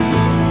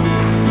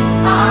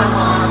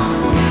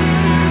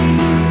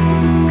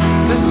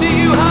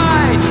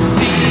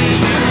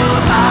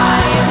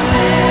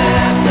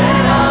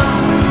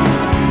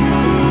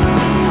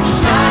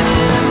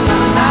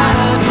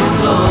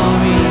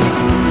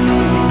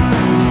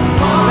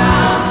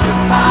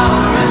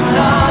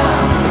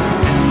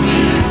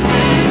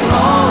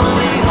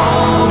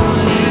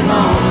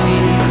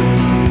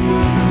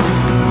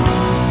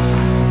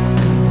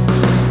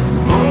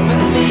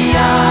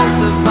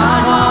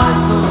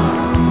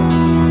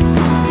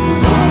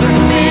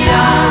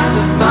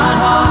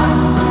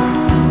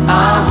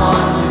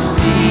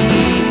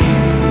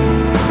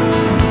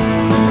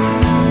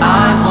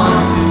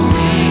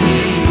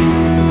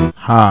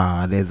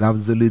There's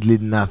absolutely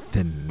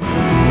nothing.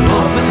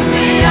 Open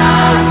the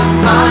eyes of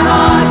my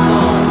heart,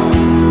 Lord.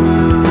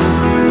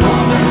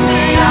 Open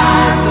the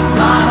eyes of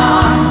my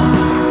heart.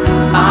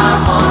 I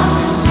want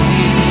to see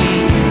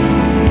you.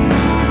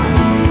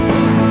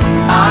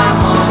 I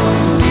want to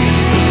see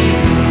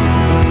you.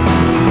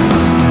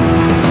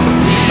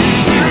 See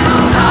you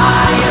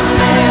high and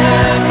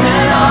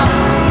lifted up,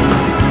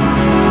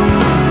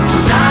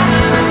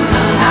 shining in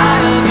the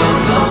light of your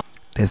glory.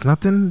 There's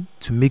nothing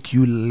to make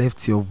you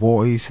lift your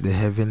voice to the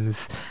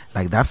heavens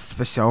like that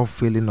special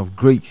feeling of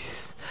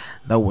grace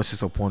that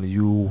washes upon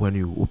you when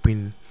you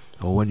open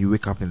or when you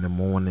wake up in the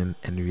morning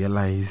and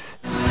realize,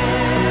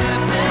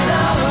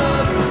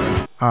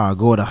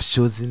 God has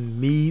chosen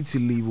me to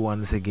live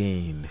once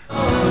again.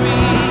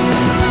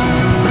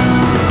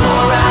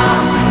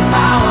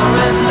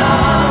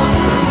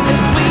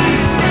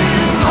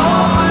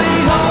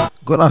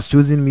 God has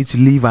chosen me to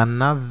live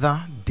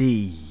another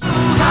day.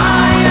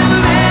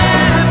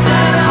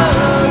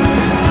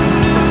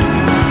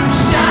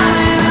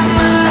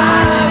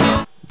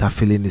 That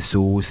feeling is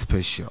so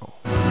special.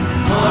 Pour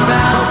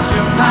out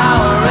your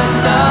power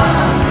and love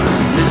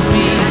as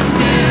we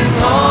sing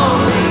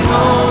holy,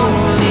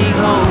 holy,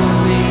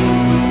 holy.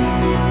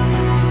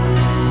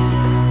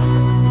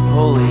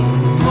 Holy,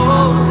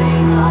 holy,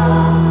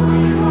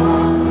 holy,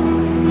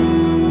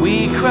 holy. We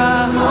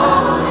cry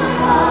holy,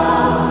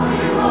 holy,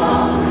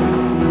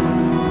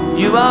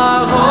 holy. You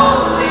are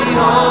holy,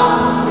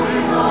 holy,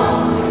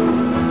 holy.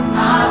 I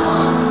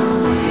want to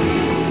see.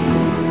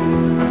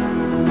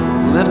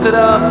 Lift it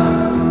up.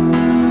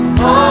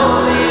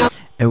 Holy.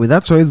 And with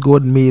that choice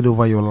God made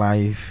over your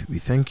life, we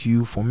thank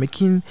you for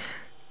making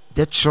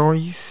the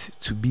choice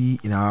to be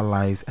in our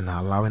lives and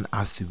allowing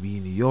us to be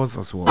in yours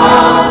as well. I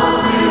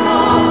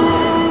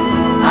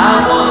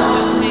want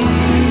to see you.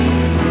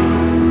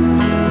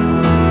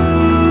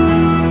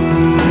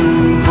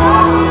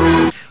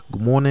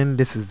 Good morning,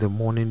 this is the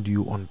Morning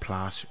Dew on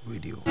Plus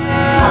Radio. Open the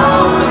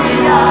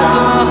eyes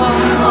of my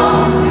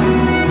heart.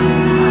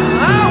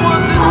 I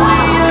want to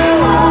see you.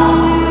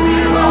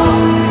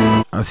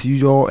 As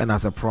usual and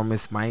as I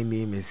promised, my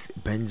name is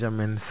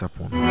Benjamin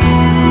Sapon.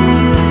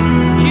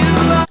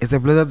 It's a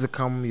pleasure to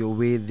come your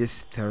way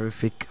this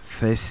terrific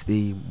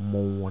Thursday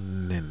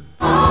morning.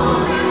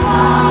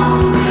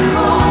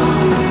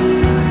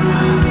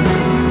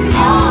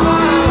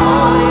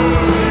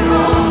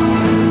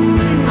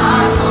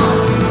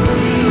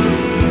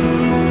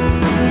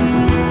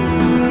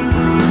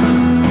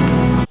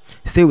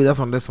 Stay with us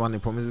on this one.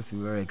 It promises to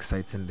be very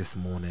exciting this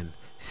morning.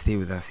 Stay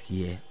with us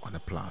here on the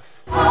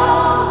Plus. Holy,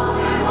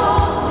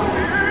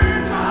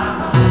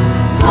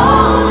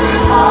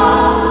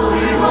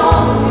 holy,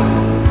 holy.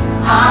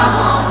 I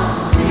want to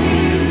see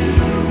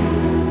you.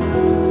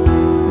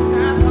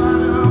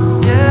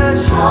 Yes,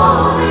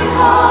 holy,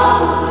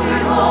 holy,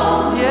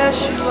 holy. Yes,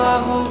 you are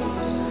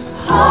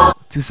holy.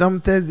 To some,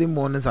 Thursday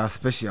mornings are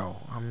special.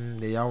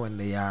 They are when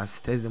they are.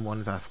 Thursday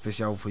mornings are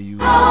special for you.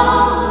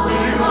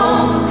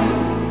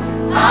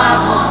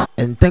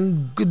 And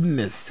thank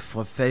goodness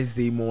for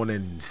Thursday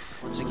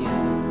mornings. Once again.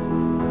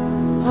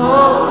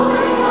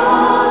 Holy,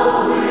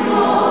 holy,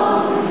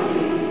 holy.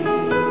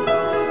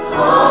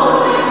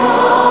 Holy,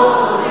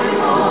 holy,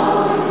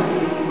 holy.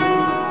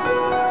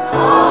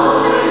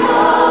 Holy,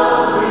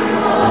 holy,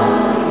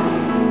 holy.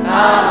 I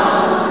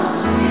want to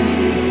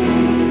see.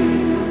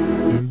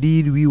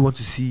 Indeed, we want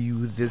to see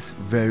you this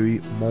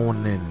very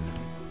morning.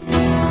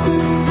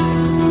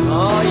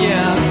 Oh,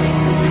 yeah.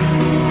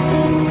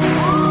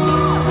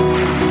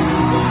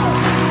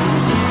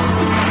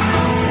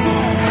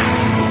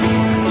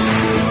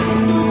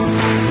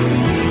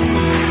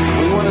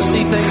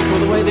 See things for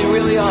the way they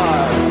really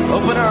are.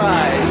 Open our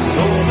eyes.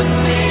 Open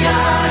the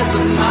eyes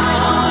of my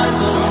heart,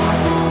 Lord.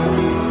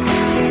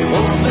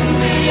 Open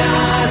the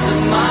eyes of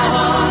my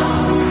heart.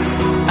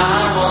 I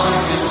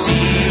want to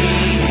see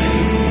you.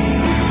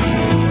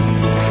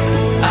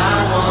 I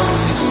want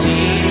to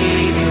see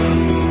you.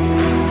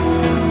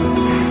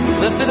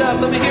 Lift it up.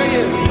 Let me hear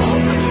you.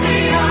 Open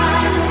the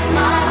eyes of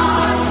my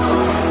heart,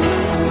 Lord.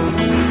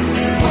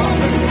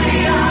 Open the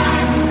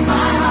eyes of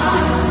my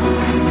heart.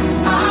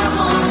 I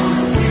want to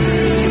see.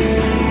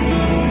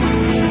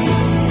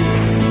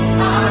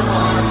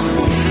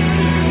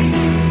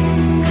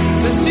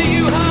 See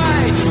you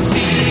high, to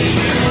see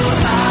you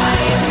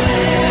high and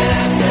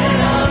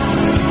lifted up,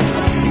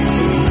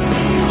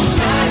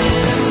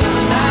 shining in the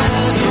light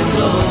of your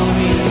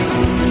glory.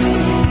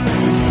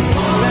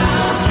 Pour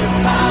out your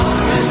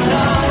power and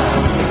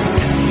love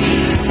as we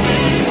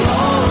sing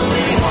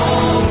holy,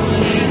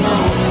 holy,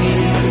 holy.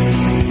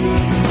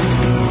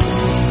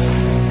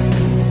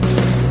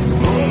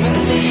 Open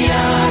the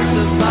eyes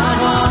of my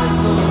heart,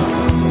 Lord.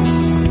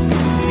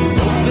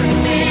 Open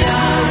the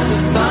eyes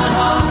of my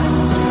heart.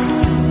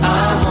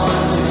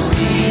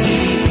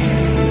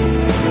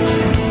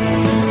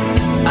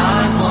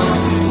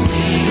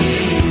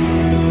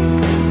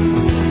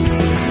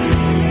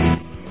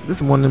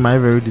 This morning, my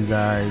very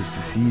desire is to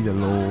see the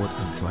Lord,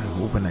 and so I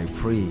hope and I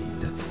pray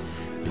that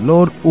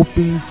Lord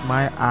opens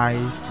my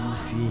eyes to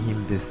see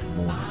him this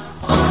morning.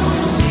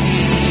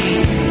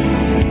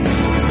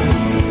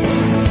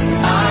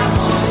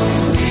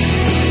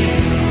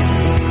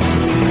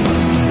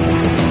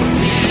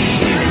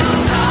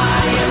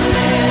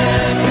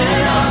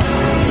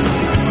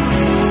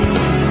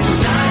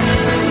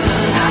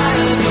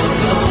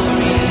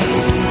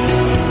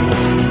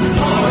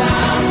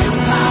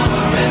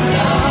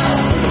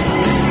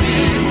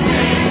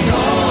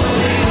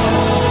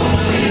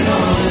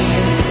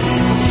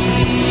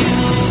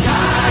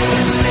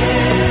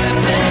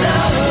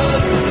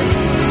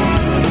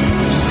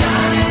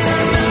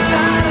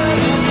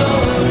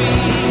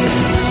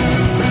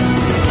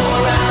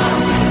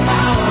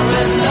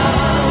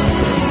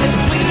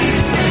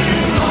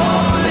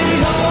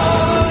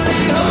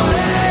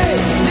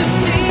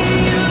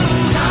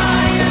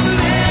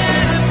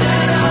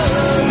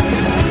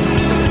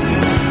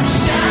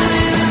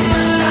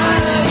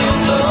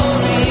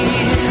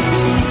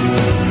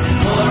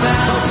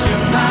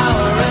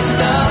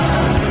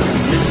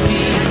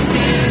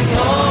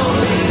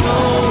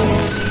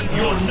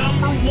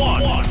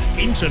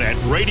 Internet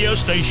radio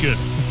station.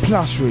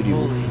 Plus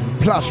Radio.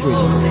 Plus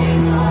Radio.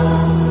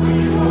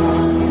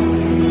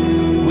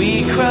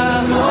 We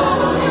cry.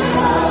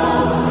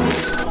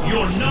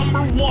 Your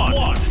number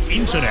one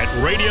internet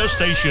radio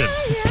station.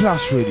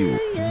 Plus Radio.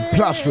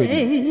 Plus Radio.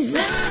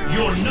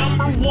 Your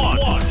number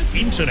one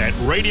internet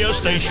radio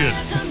station.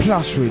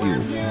 Plus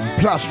Radio.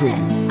 Plus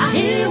Radio. I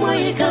hear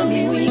where you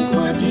coming, we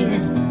want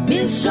it.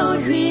 Miss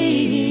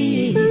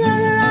Shorty.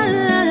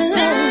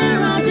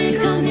 Sarah, they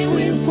coming,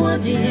 we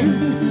want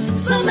it.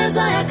 Some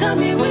Messiah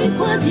coming, we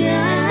want it.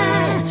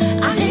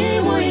 I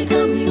hear where you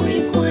coming,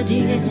 we want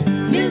it.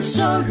 Miss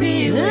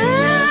Shorty.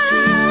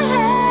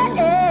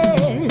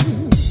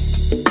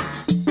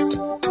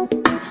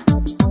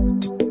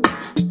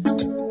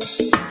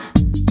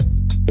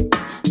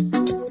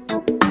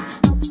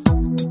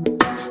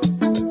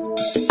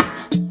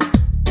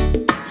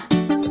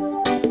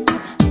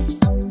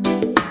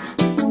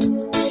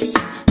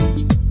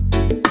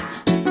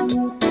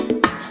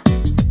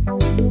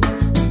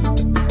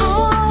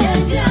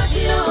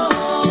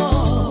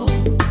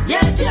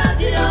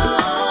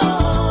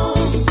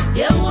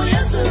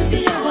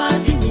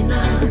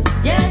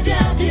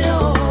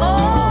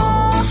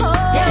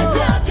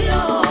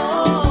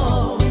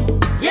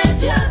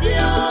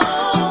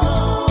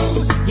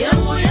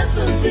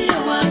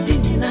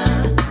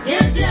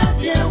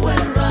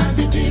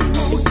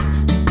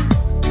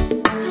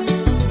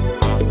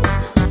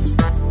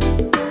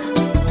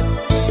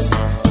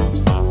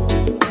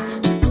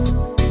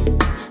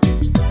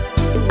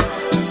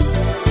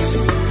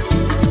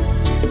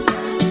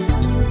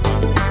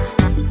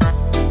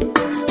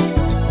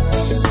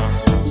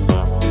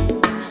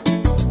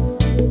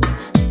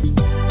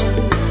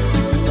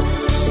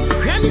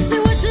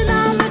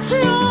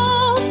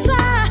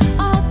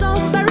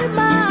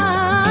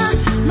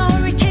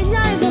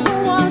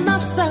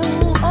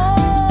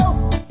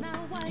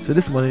 So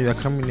this morning we are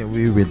coming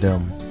away with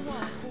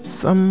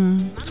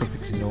some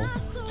topics,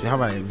 we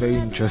have a very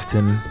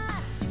interesting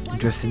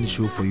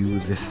show for you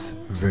this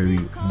very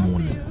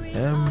morning.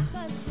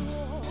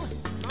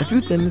 A few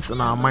things on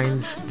our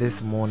minds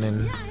this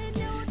morning.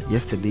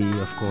 Yesterday,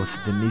 of course,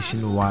 the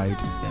nationwide,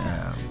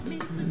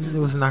 it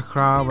was in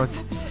Accra,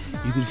 but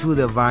you could feel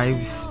the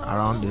vibes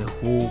around the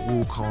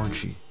whole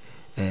country.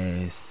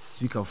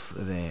 Speak of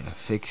the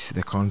Fix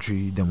the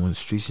Country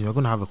demonstration. We're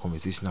going to have a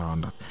conversation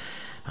around that.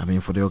 I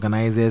mean, for the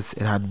organizers,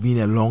 it had been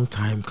a long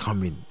time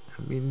coming.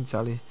 I mean,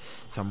 Charlie,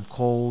 some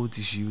cold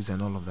issues and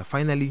all of that.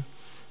 Finally,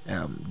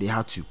 they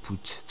had to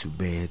put to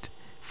bed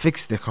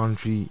Fix the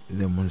Country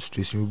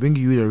demonstration. We'll bring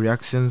you the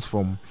reactions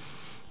from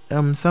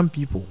some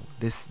people.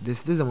 This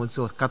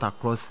demonstration was cut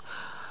across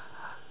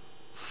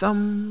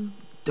some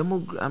the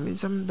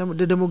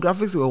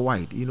demographics were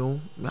wide. We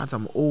had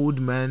some old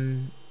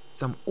men,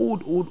 some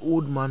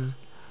old man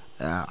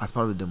as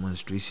part of the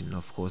demonstration,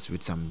 of course,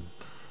 with some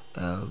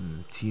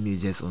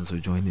teenagers also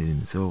joining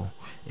in, so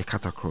it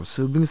cut across.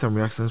 So bring some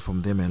reactions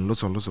from them and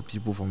lots of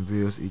people from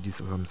various ages,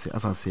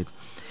 as I said.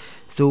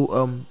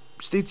 So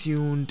stay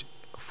tuned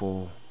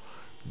for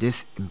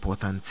this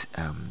important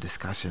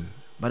discussion.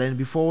 But then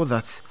before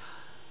that,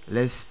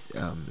 let's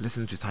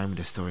listen to Time with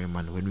the Story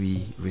Man. When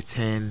we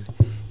return,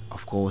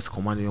 of course,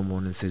 Command Your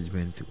Morning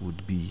segment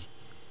would be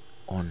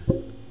on.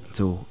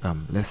 So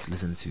let's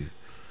listen to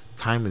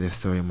Time with the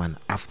Story Man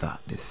after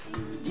this.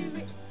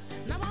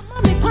 Now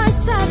I'm quite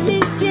sad,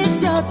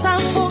 it's your time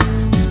for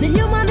the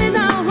new money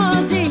now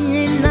holding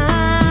in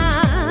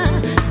now.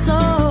 So,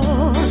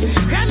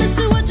 let me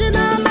see what you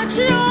know about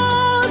you.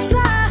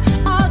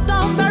 Oh,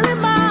 don't bury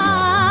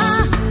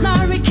my.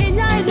 Now we can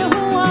know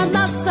who are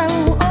not so.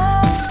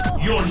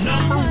 Your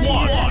number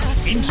one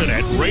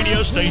internet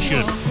radio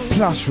station.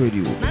 Plus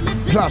Radio.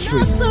 Plus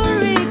Radio.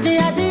 Sorry, dear.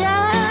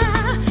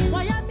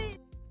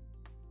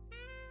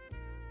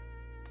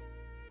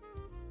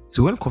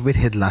 So when COVID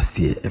hit last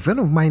year, a friend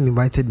of mine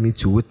invited me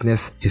to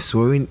witness his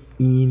swearing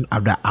in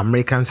of the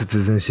American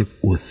citizenship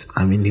oath.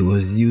 I mean, he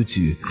was due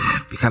to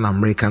become an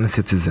American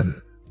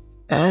citizen.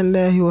 And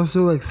he was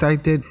so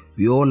excited.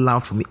 We all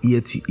laughed from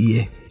ear to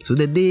ear. So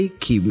the day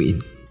came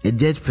in. A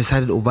judge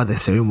presided over the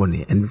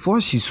ceremony, and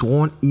before she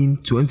sworn in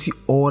 20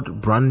 odd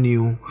brand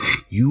new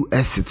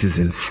US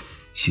citizens,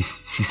 she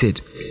said,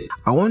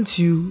 I want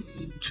you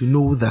to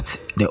know that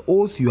the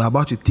oath you are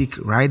about to take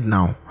right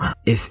now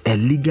is a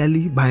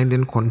legally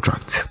binding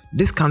contract.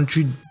 This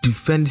country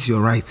defends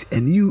your rights,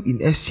 and you,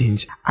 in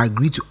exchange,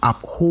 agree to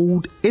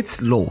uphold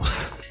its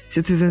laws.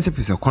 Citizenship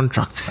is a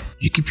contract.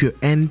 You keep your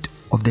end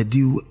of the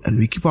deal, and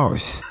we keep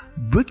ours.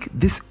 Break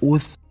this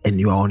oath, and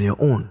you are on your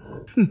own.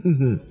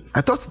 I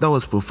thought that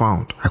was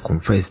profound, I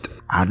confessed.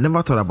 I had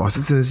never thought about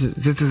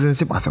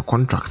citizenship as a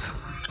contract,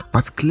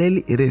 but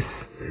clearly it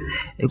is.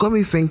 It got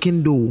me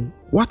thinking though,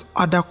 what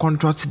other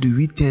contracts do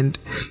we tend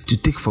to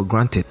take for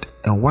granted,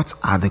 and what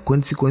are the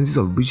consequences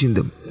of breaching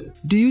them?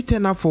 Do you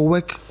turn up for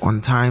work on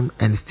time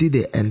and stay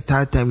the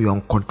entire time you're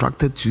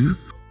uncontracted to?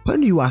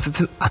 When you are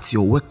sitting at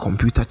your work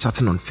computer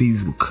chatting on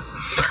Facebook,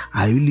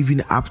 are you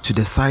living up to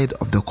the side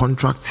of the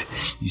contract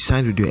you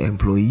signed with your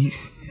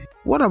employees?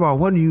 What about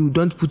when you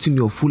don't put in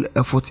your full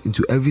effort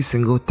into every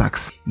single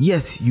task?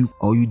 Yes, you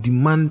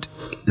demand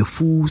the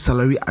full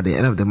salary at the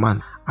end of the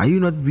month. Are you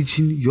not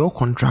breaching your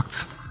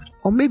contract?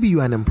 Or maybe you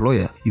are an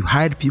employer. You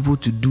hired people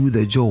to do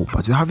the job,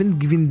 but you haven't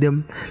given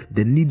them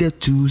the needed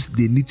tools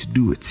they need to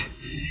do it.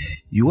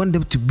 You want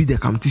them to beat the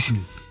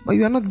competition, but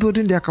you are not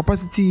building their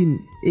capacity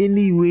in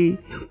any way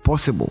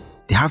possible.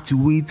 They have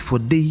to wait for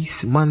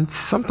days, months,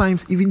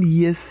 sometimes even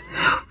years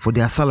for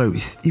their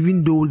salaries,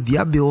 even though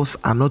their bills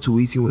are not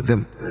waiting with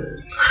them.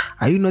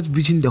 Are you not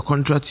breaching the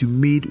contract you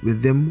made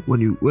with them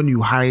when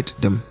you hired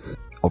them?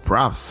 Or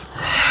perhaps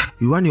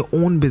you run your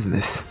own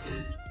business.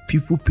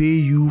 People pay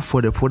you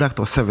for the product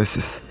or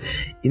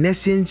services. In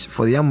exchange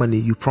for their money,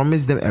 you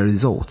promise them a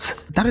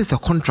result. That is a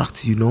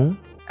contract, you know.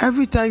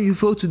 Every time you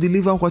fail to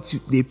deliver what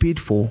they paid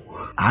for,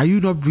 are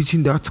you not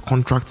breaching that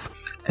contract?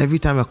 Every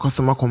time a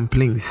customer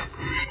complains,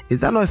 is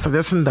that not a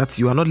suggestion that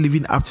you are not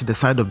living up to the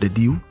side of the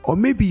deal? Or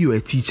maybe you are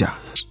a teacher.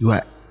 You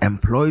are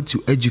employed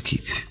to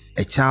educate.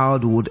 A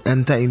child would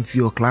enter into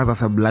your class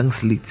as a blank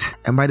slate,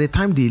 and by the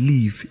time they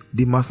leave,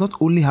 they must not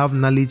only have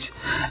knowledge,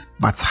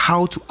 but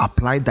how to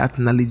apply that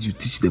knowledge you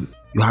teach them.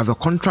 You have a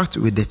contract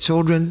with the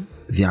children,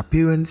 their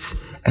parents,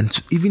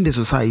 and even the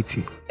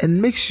society.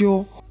 And make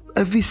sure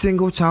every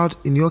single child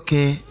in your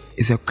care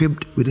is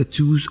equipped with the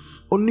tools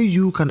only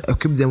you can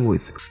equip them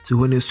with. So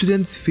when your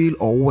students fail,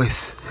 or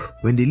worse,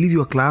 when they leave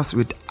your class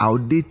with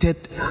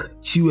outdated,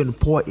 cheap and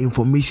poor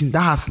information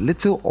that has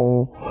little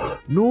or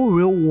no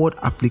real world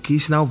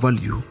applicational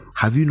value,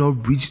 have you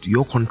not breached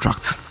your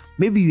contract?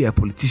 Maybe you are a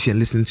politician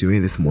listening to me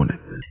this morning.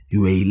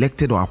 You were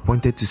elected or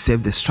appointed to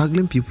serve the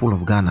struggling people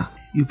of Ghana.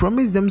 You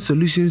promised them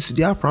solutions to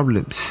their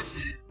problems.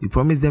 You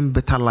promised them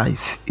better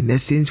lives in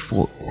exchange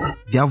for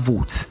their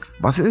votes.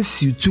 But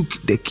since you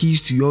took the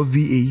keys to your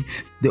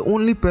V8, the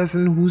only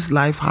person whose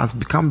life has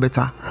become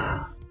better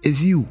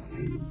is you.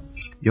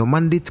 Your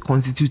mandate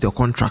constitutes a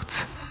contract.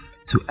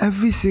 So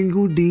every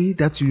single day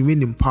that you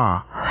remain in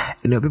power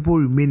and your people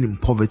remain in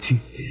poverty,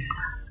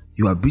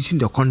 you are breaching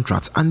the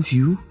contract, aren't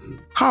you?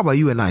 How about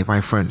you and I, my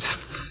friends?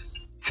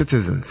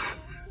 Citizens.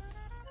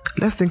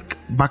 Let's think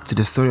back to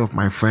the story of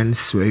my friends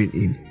swearing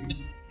in.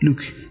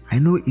 Look, I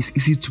know it's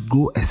easy to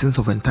grow a sense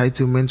of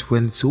entitlement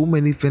when so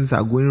many things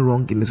are going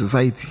wrong in the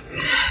society,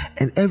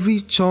 and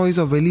every choice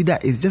of a leader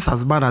is just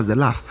as bad as the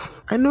last.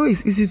 I know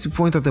it's easy to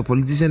point at a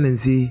politician and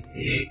say,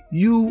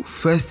 you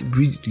first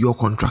breached your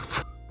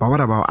contract. But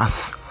what about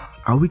us?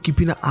 Are we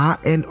keeping our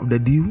end of the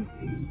deal?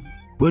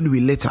 When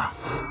we litter,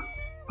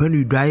 when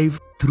we drive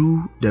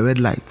through the red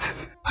light,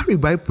 when we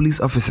bribe police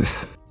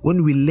officers,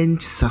 when we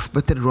lynch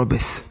suspected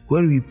robbers,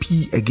 when we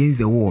pee against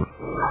the wall,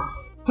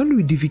 when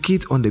we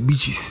defecate on the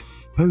beaches,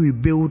 when we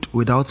build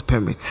without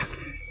permits,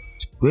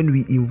 when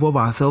we involve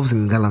ourselves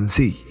in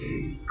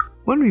galamsey,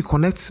 when we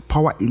connect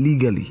power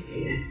illegally,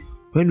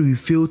 when we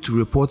fail to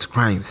report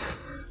crimes,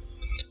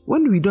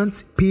 when we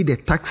don't pay the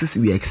taxes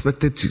we are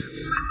expected to,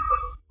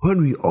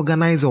 when we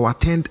organize or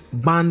attend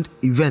banned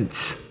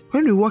events,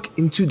 when we walk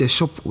into the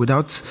shop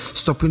without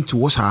stopping to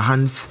wash our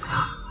hands,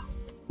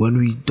 when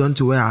we don't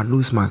wear our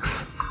nose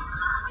masks.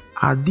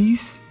 Are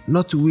these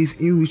not ways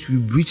in which we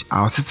breach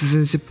our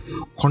citizenship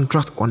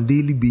contract on a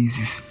daily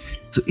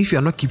basis? So if you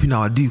are not keeping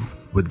our deal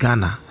with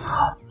Ghana,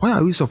 why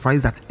are we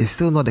surprised that it's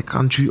still not the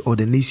country or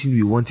the nation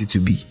we want it to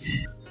be?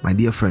 My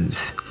dear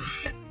friends,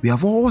 we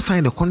have all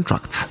signed a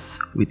contract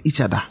with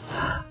each other,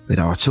 with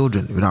our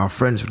children, with our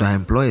friends, with our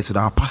employers, with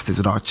our pastors,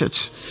 with our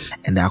church,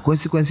 and there are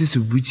consequences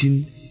to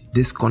breaching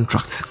this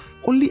contract.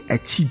 Only a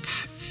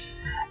cheat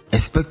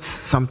expects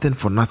something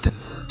for nothing.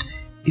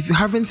 If you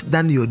haven't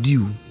done your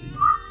due,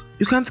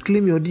 you can't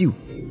claim your due.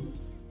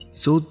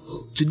 So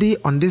today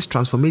on this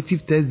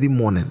transformative Thursday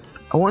morning,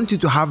 I want you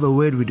to have a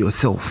word with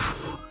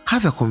yourself.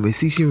 Have a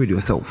conversation with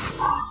yourself.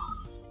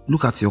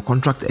 Look at your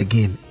contract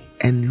again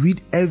and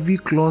read every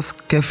clause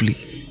carefully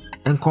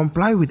and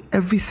comply with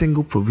every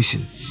single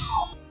provision.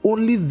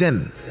 Only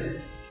then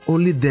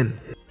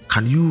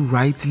can you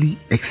rightly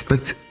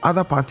expect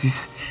other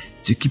parties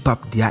to keep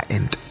up their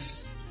end.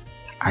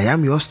 I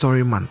am your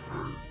story man,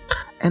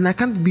 and I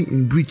can't be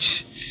in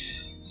breach,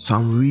 so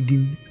I'm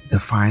reading the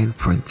fine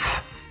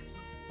print.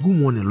 Good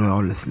morning,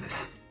 loyal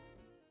listeners.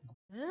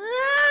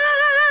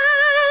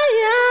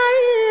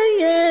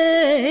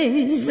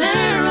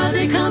 Sarah,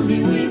 they come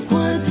me wink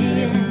one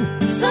dear.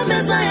 Some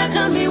Messiah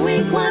come me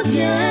wink one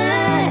dear.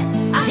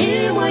 I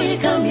hear why you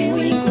come me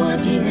wink one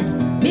dear.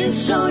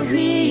 Miss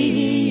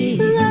Shorty.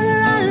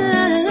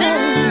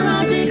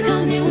 Sarah, they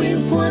come me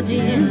wink one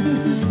dear.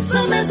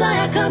 Some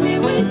Messiah come me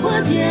wink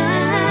one dear.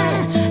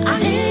 I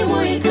hear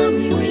why you come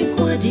me wink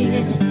one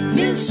dear.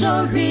 Miss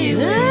Shorty.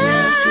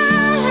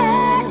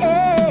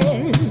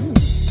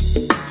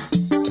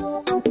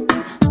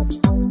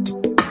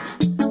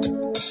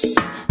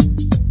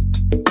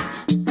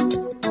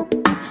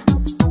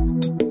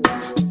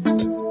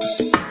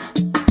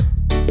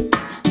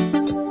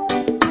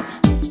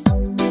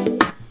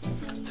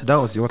 That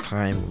was your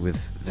time with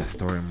the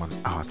Storyman.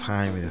 Our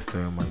time with the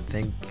Storyman.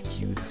 Thank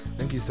you,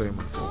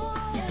 Storyman, for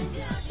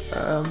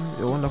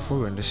a wonderful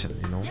rendition.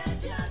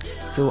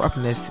 So up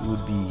next we'll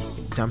be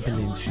jumping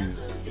into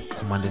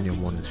Commanding Your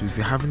Morning. So if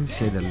you haven't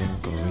shared the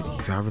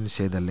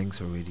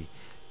links already,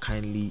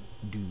 kindly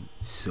do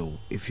so.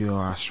 If you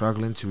are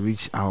struggling to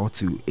reach out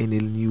to any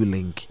new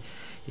link,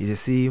 it's the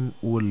same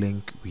old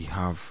link we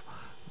have,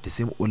 the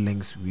same old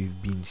links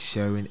we've been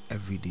sharing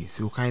every day.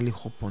 So kindly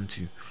hop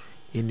onto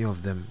any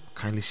of them,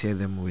 kindly share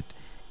them with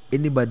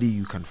anybody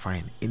you can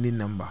find, any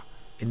number,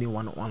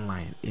 anyone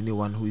online,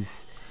 anyone who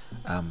is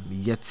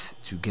yet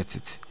to get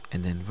it,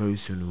 and then very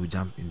soon we'll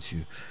jump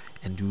into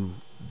and do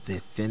the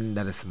thing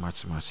that is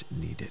much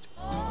needed.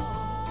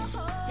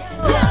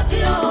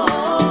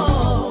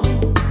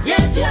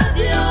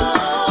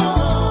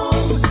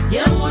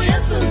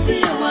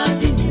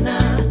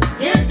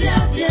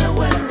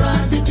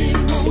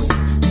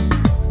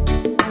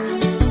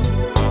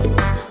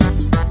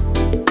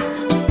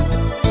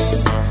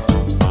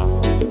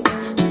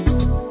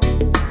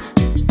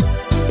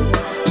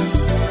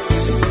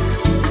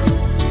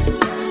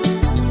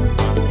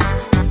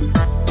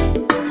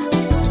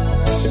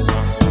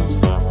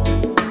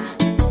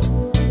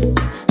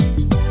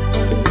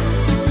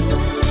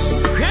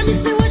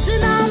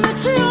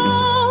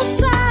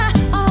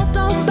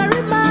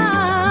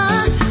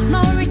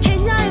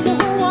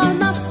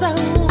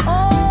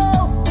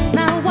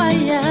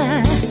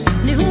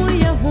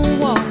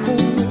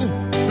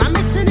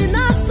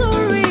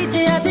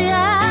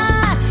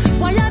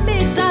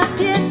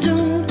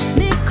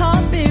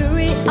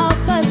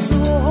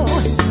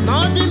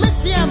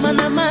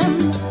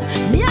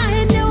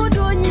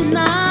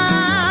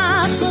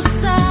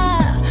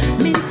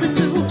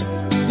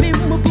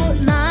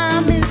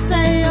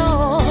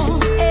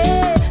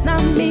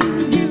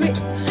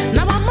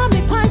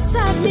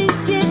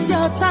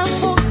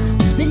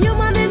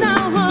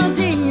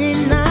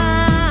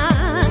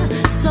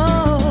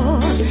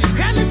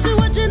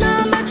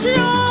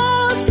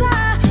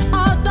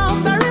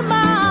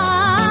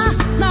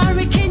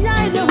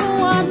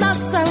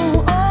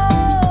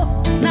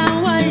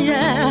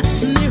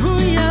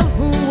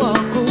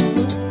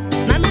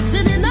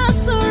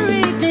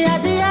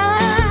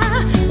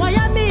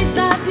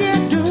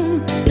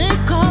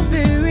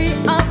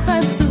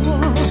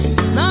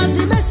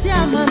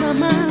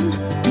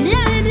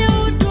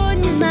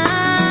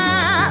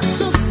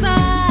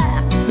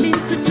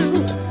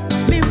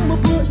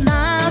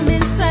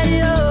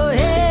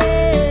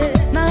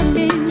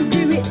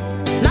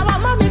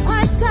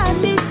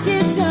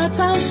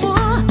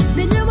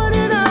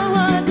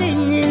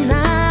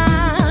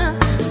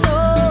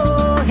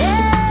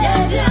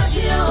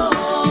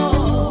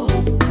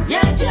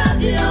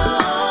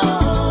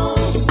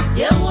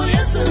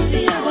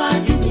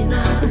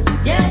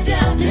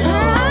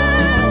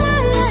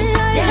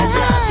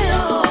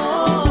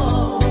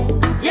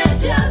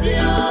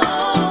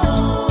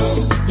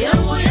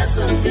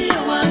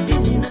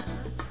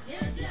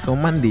 So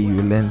Monday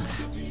you learned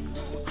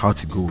how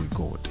to go with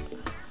God.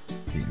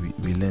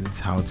 We learned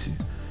how to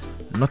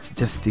not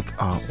just take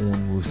our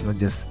own moves, not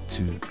just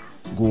to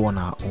go on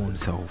our own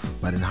self,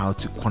 but in how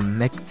to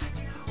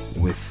connect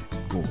with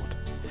God.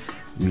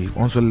 We've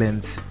also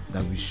learned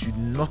that we should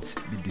not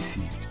be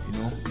deceived.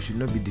 We should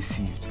not be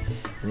deceived.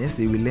 And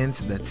yesterday we learned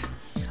that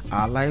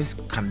our lives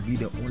can be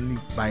the only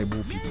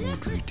Bible people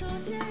would read.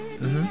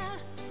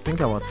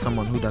 Think about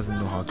someone who doesn't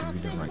know how to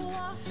read and write.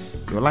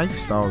 Your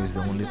lifestyle is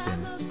the only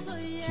thing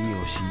he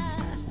or she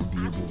will be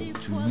able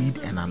to read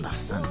and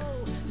understand.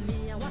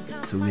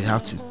 So we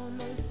have to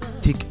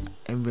take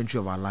inventory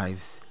of our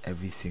lives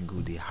every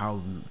single day.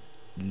 How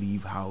we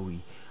live, how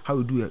we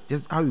do it,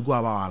 just how we go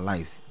about our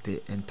lives,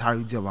 the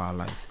entirety of our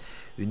lives.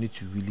 We need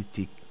to really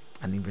take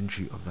an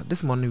inventory of that.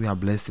 This morning we are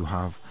blessed to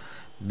have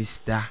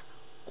Mr.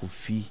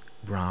 Kofi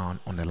Brown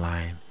on the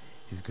line.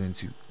 He's going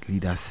to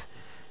lead us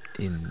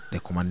in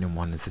the Commanding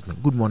Morning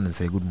segment. Good morning,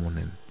 sir. Good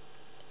morning.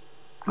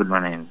 Good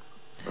morning.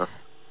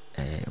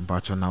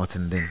 Mbacho now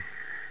attending.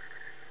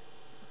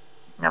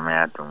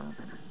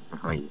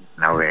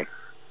 Nawe.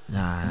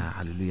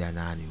 Hallelujah.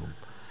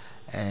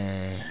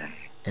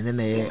 And then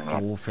Yeah.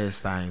 our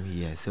first time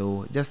here.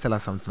 So just tell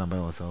us something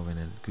about yourself, and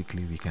then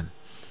quickly we can,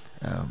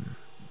 um,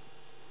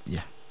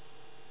 yeah.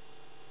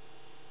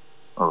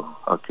 Oh,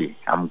 okay.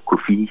 I'm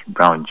Kofi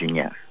Brown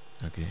Jr.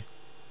 Okay.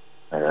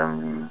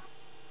 Um,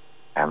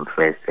 I'm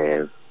first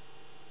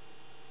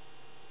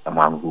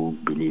someone who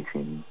believes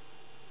in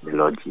the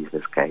Lord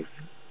Jesus Christ,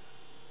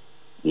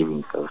 gave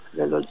himself to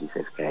the Lord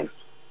Jesus Christ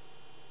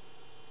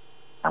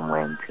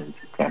somewhere in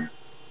 2010.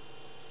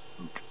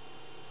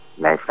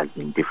 Life has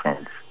been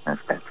different since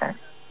that time.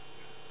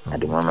 Oh,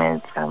 At the okay.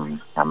 moment,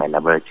 I'm a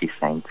laboratory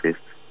scientist,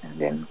 and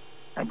then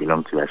I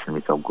belong to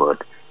Assemblies of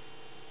God,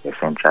 the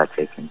Central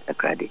Church in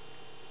Takrady.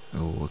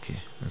 Oh,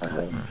 okay. Okay. All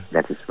right.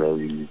 That is where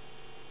we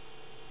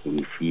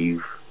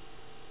receive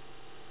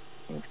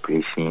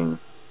inspiration,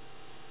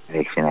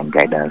 direction, and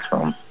guidance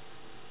from,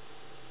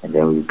 and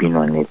then we've been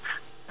on it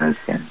since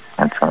then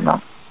until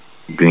now,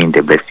 doing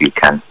the best we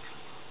can.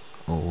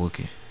 Oh,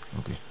 okay.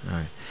 Okay. All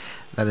right.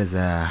 That is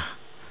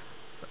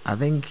I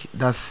think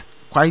that's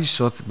quite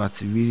short, but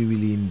really,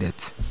 really in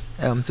depth.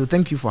 So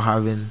thank you for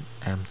having.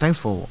 Thanks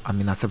for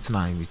accepting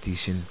our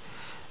invitation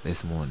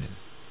this morning.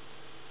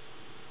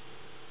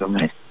 So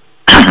much.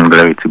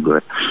 Glory to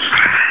God.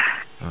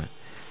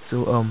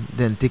 So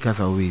then take us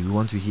away. We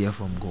want to hear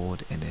from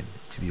God and then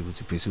to be able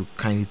to pray. So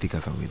kindly take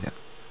us away then.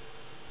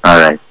 All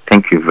right.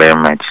 Thank you very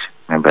much,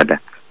 my brother.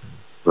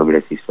 God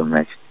bless you so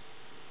much.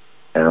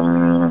 I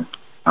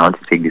want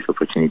to take this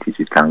opportunity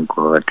to thank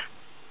God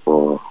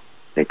for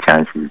the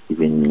chance He's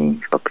given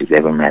me for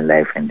preserving my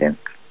life and then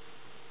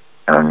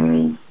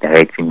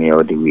directing me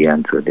all the way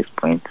until this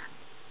point.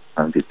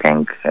 I want to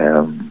thank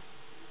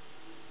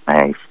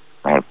my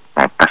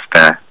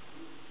pastor,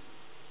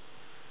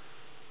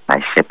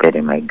 my shepherd,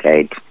 and my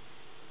guide.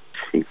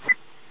 Faith.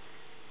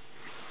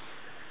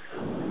 I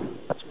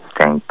want to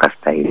thank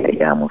Pastor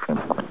Elijah Amofin,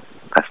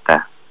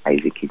 Pastor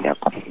Isaac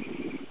Ijapo.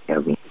 They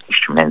have been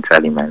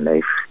instrumental in my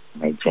life,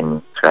 my journey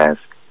as far as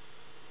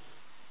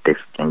this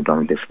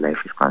kingdom, this life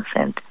is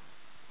concerned.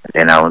 And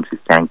then I want to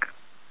thank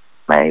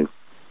my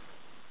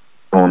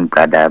own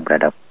brother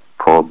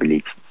Paul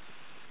Bleach,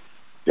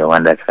 the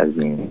one that has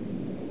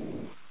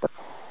been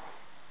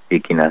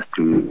taking us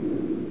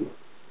through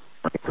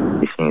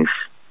since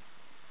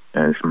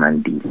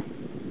Monday.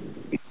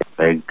 He's a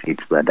very great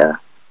brother,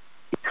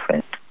 his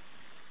friend.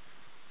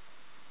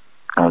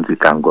 I want to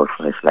thank God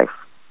for his life.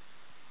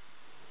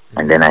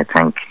 And then I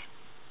thank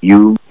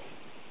you.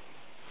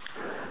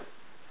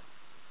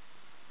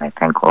 I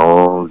thank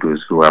all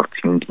those who have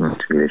tuned in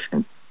to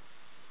listen to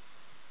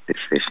this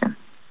session.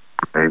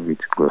 Very good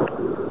to God.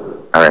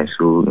 Alright,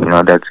 so in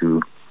order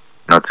to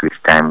not waste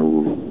time,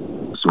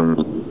 we'll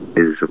zoom.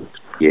 This is supposed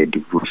to be a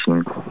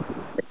devotion,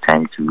 a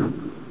time to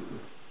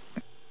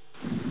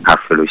have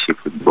fellowship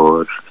with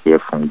God, hear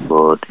from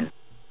God, and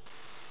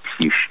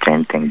receive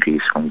strength and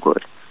grace from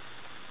God.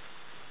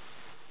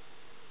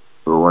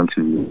 So we want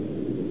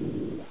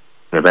to,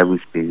 the Bible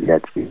says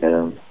that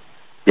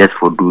just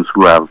for those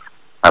who have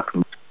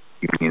happened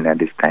to be in at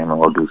this time,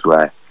 or those who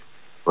are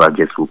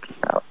just waking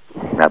up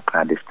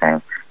at this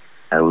time,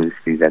 I will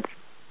say that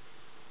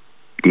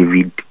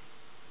David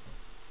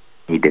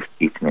made a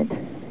statement.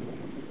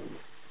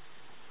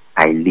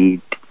 I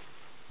laid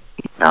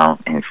it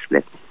down and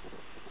slept.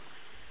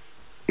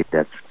 With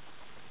that,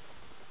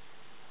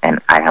 and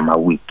I am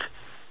awake.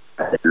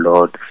 The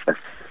Lord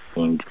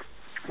sustained.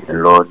 The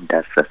Lord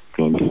that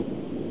sustained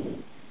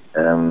me.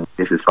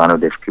 This is one of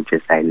the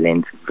scriptures I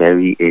learned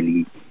very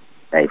early in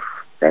life,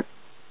 that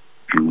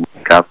if you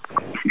wake up,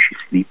 if you should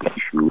sleep, if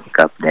you wake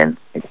up, then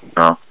it's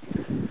not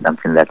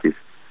something that is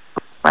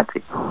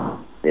automatic.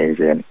 There is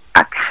an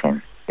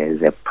action. There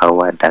is a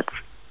power that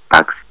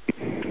acts.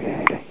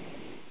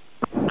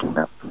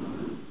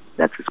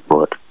 That is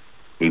God.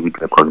 David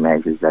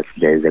recognizes that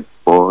there is a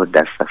God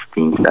that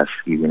sustains us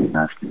even in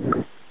our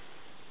sleep.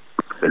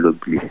 Fellow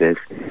believers,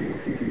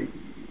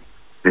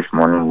 this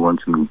morning we want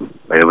to,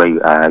 wherever you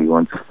are, you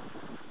want to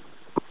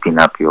open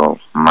up your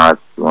mouth,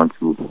 you want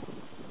to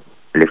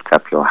lift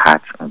up your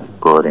heart unto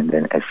God and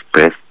then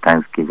express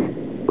thanksgiving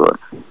to God.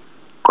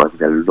 Because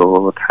the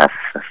Lord has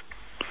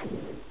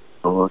sustained.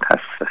 The Lord has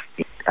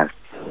sustained us.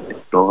 The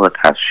Lord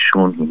has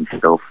shown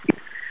himself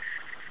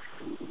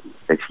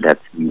such that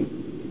we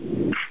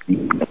sleep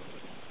and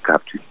wake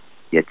up to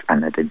yet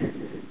another day.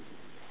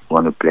 I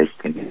want to bless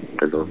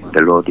the Lord.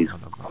 The Lord is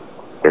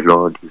the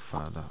Lord is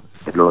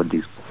the Lord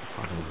is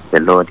the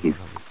Lord is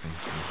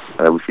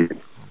I will say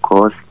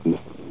because he is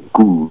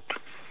good.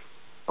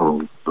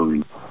 Oh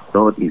glory. The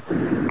Lord is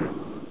good.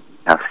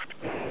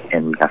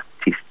 And we have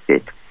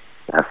tasted.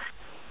 We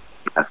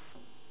have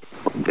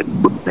the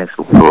goodness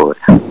of God.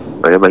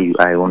 Wherever you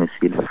are, I want to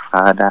say that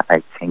Father,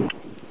 I thank you.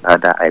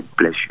 Father, I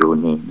bless your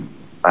name.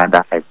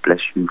 Father, I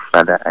bless you.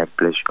 Father, I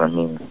bless your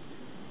name.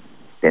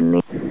 The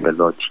name of the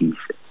Lord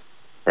Jesus.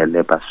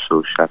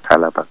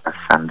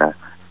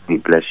 We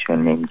bless your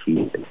name,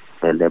 Jesus.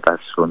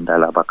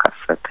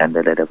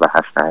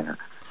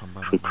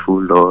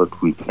 Faithful Lord,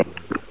 we thank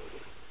you.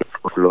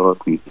 Faithful Lord,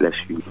 we bless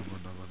you.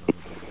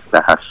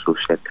 Lord,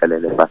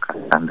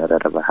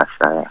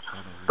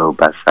 So,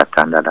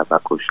 Basatanda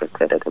Labakosha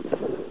Tedebe.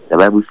 The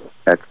Bible says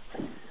that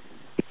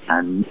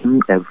and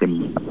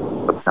every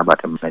talking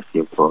about the mercy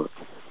of God,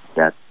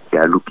 that we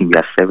are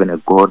serving a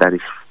God that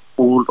is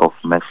full of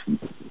mercy,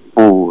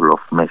 full of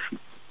mercy.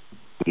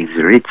 He is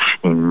rich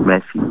in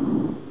mercy.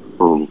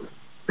 Oh,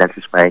 that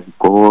is why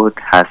God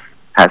has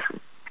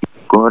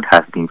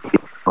been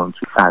faithful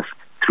to us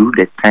through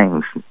the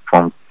times,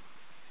 from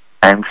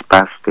times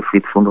past. The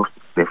faithfulness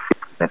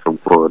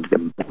of God, the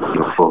mercy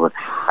of God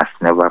has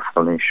never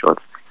fallen short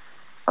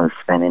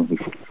concerning His.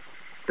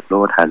 The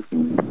Lord has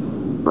been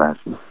with us.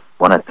 I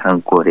want to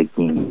thank God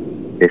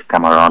again this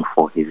time around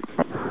for His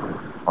mercy.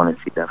 I want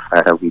to say that,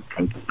 Father, we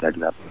thank you that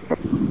you have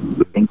mercy.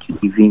 We thank you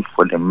even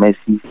for the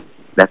mercies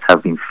that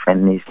have been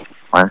furnished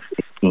once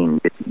again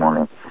this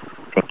morning.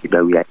 Thank you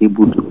that we are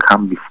able to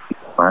come before you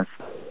once.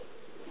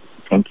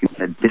 Thank you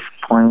that this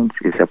point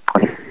is a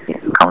point of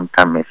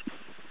encounter mercy.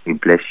 We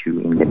bless you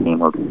in the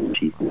name of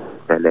Jesus.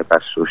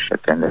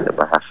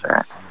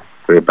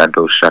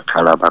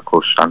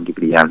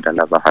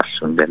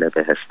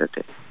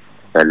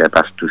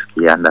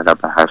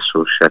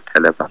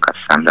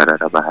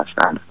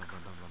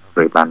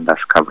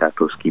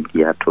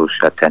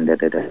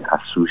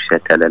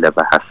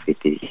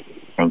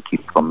 Thank you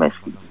for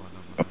mercy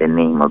in the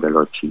name of the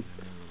Lord Jesus.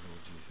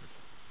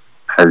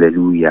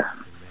 Hallelujah.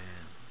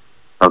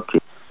 Okay,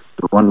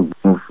 we want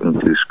to move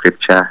into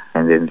scripture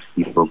and then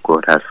see what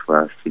God has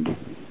for us today.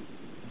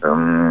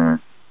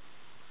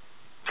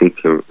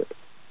 Take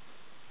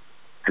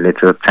a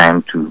little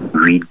time to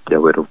read the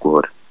Word of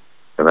God.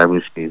 The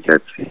Bible says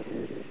that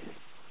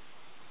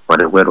for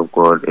the Word of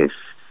God is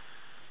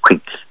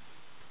quick.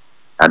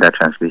 Other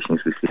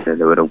translations will say that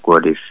the Word of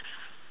God is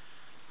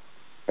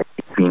a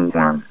between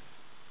one,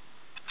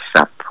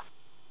 sharp.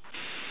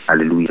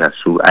 Hallelujah.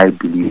 So I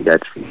believe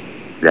that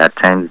there are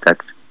times that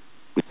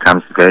it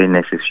becomes very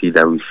necessary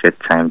that we set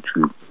time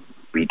to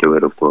read the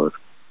Word of God.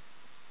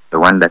 The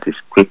one that is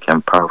quick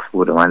and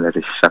powerful, the one that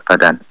is sharper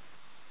than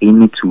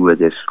any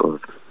two-edged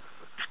sword,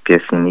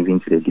 piercing even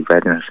to the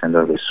dividing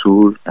asunder of the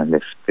soul and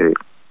the spirit,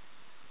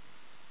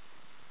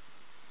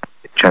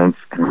 the joints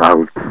and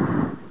marrow.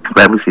 The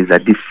Bible says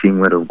that this same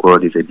Word of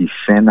God is a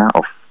discerner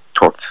of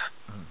thoughts,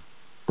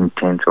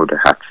 intent of the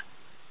heart.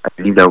 I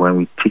believe that when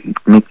we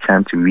make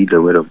time to read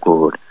the Word of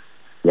God,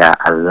 we are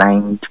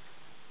aligned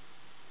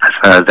as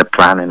far as the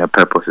plan and the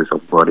purposes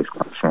of God is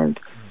concerned.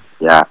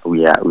 We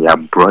are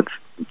brought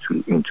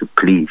into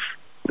place.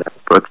 We are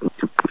brought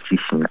into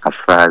position as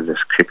far as the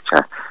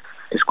scripture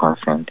is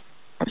concerned.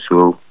 And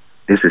so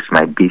this is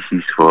my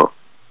basis for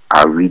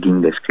our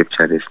reading the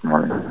scripture this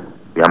morning.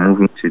 We are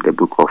moving to the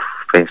book of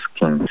First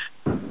Kings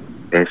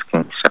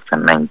chapter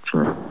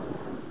 19.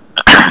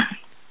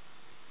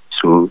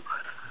 So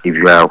if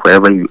you are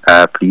wherever you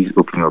are, please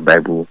open your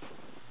Bible.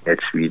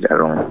 Let's read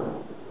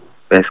along.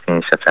 First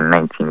Kings chapter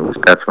 19. We'll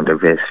start from the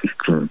verse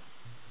 15.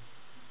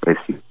 Verse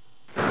 15.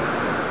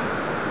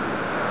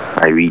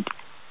 I read.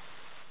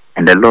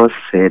 And the Lord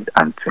said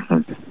unto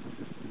him,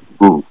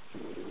 Go,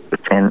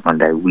 return on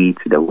thy way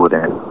to the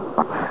wilderness.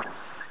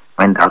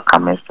 When thou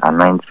comest,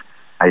 anoint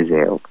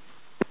Hazael,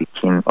 the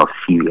king of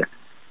Syria.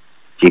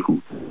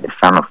 Jehu, the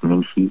son of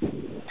Nimshi,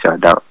 shall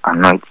thou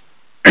anoint.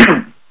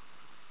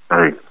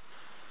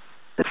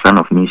 The son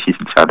of Nimshi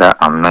shall thou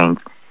anoint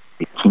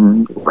the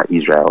king over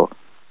Israel.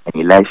 And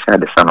Elisha,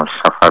 the son of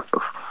Shaphat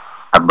of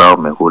Abel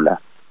Meholah,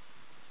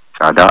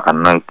 shall thou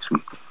anoint to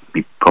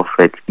be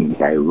prophet in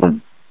thy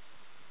room.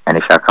 And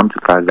it shall come to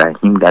pass that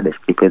him that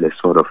escaped the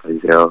sword of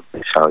Israel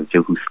shall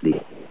Jehu slay.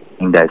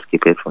 Him that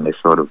escaped from the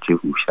sword of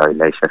Jehu shall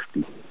Elisha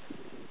slay.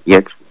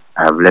 Yet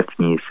I have left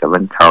me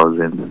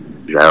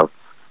 7,000 Israel,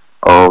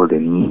 all the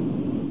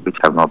knees which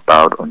have not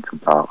bowed unto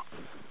Baal,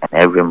 and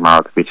every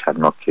mouth which had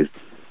not kissed.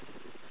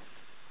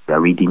 We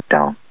are reading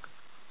down.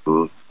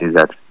 So is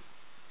that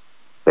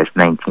verse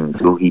 19.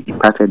 So he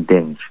departed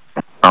thence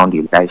and found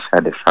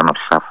Elisha the son of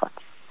Shaphat,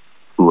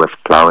 who was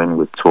plowing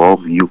with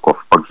 12 yoke of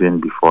oxen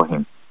before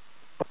him,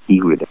 and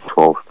he with the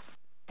 12th.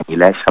 And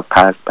Elijah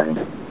passed by him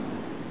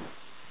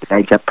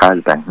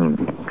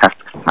and cast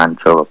his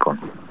mantle upon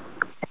him,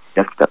 and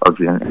left the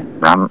oxen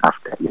and ran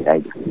after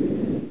Elijah.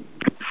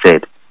 He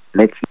said,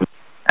 Let me,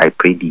 I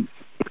pray thee,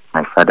 take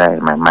my father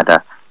and my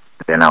mother,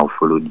 and then I will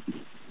follow thee.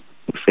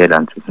 He said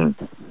unto him,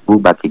 Go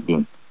back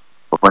again,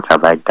 for what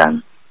have I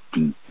done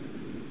thee?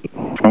 He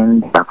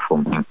turned back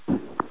from him,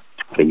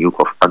 took a yoke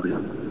of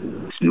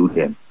oxen, slew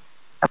them,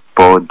 and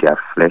poured their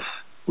flesh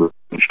with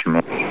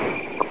instruments,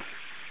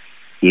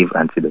 gave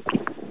unto the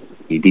people.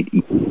 He did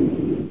eat.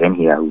 Then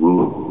he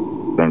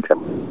arose, went up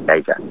to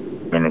Elijah,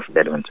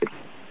 ministered unto him.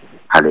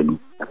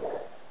 Hallelujah.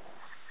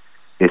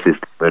 This is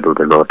the word of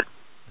the Lord.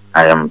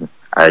 I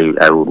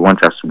would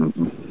want us to move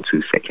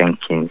to 2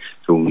 Kings,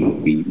 so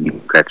we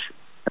look at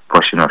a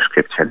portion of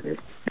scripture there,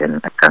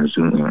 then I can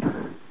zoom in.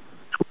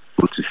 So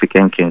go to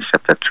 2 Kings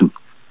chapter 2.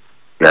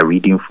 We are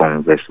reading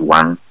from verse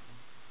 1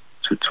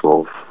 to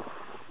 12.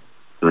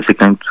 So 2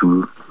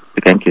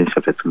 Kings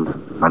chapter 2,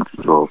 1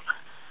 to 12.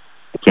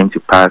 It came to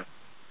pass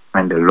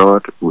when the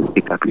Lord would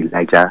take up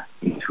Elijah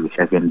into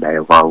heaven by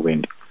a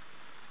whirlwind,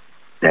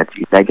 that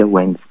Elijah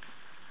went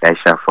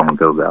Elisha from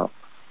Gilgal.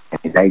 And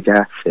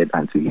Elijah said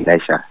unto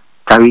Elisha,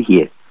 tarry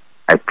here,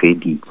 I pray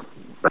thee,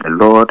 for the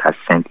Lord has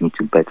sent me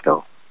to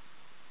Bethel.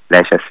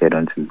 Elisha said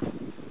unto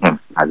him,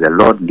 as the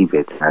Lord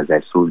liveth, as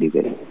thy soul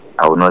liveth,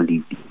 I will not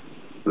leave thee.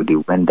 So they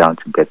went down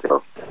to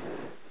Bethel.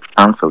 The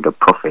sons of the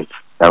prophets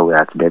that were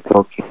at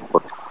Bethel came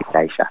forth to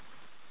Elisha,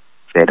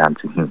 said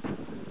unto him,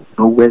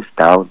 knowest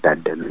thou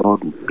that the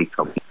Lord will pick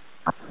up his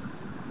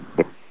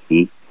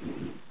He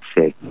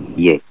said,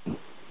 yea,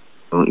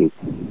 no, it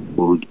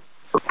would.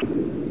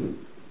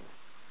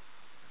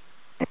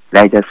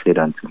 Elijah said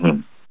unto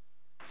him,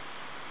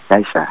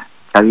 Elisha,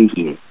 tarry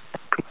here,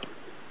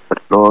 for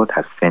the Lord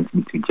has sent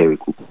me to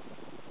Jericho.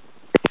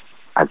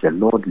 As the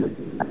Lord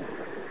liveth,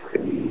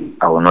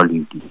 I will not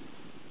leave thee.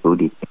 So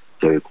they came to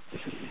Jericho.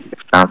 The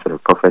sons of the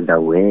prophet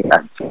that were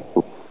at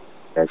Jericho,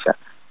 Elisha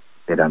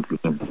said unto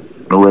him,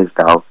 knowest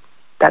thou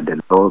that the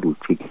Lord will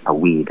take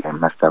away thy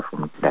master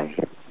from thy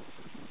head?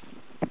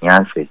 And he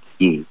answered,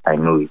 yea, I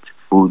know it.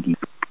 O thee.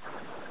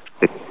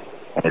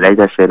 And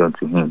Elijah said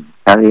unto him,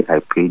 tarry, I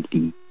pray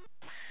thee,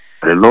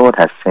 for the Lord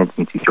has sent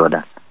me to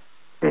Jordan.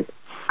 Said,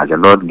 as the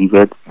Lord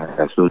liveth, and as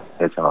I so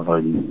said, I will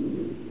not leave.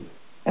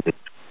 And it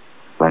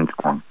went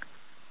on.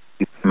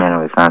 50 men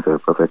of the sons of the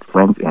prophet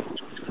went and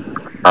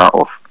stood far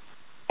off,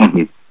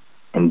 and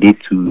they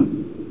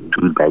too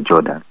stood by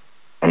Jordan.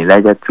 And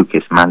Elijah took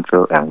his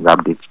mantle and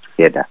rubbed it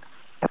together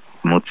and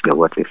smote the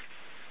waters.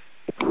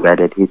 He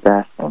divided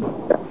hither and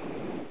thither,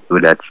 so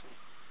that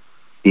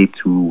they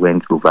too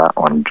went over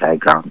on dry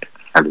ground.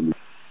 Hallelujah.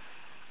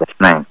 Verse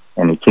 9.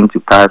 And it came to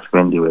pass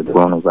when they were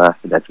gone over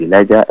that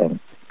Elijah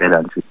said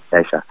unto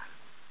Elisha,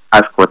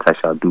 ask what I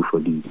shall do for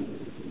thee,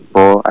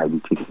 or I be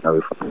taken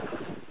away from thee.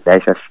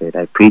 Elisha said,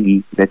 I pray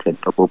thee, let a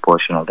double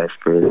portion of thy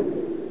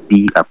spirit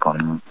be upon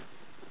me.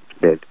 He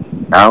said,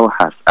 thou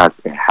hast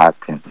asked a hard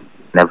thing,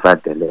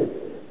 nevertheless,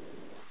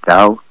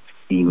 thou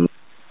see me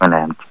when I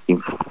am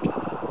taken from thee,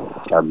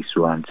 it shall be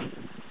so unto thee.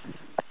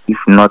 If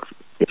not,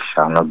 it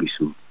shall not be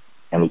so.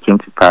 And it came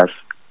to pass,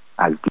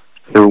 as they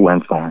still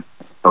went on,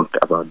 talked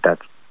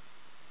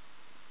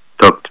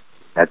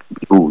that,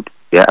 behold,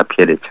 there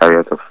appeared a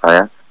chariot of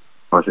fire,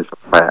 horses of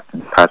fire,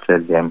 and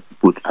parted them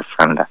both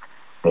asunder.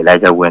 And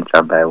Elijah went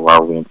up by a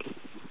whirlwind to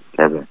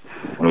heaven.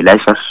 And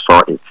Elisha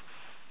saw it,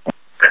 and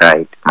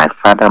cried, my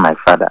father,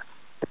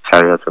 the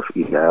chariot of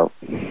Israel,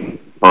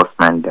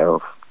 horsemen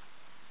thereof.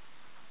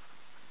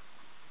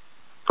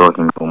 Saw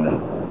him no more,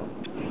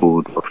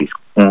 food of his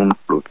own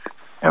clothes,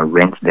 and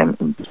rent them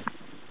in pieces.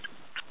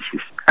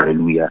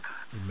 Hallelujah.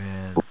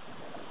 Amen.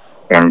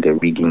 And the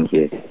reading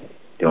here.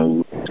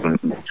 Then we'll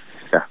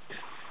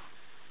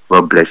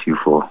God bless you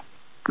for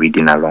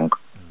reading along.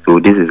 So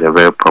this is a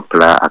very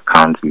popular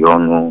account. We all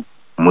know,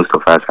 most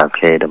of us have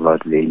heard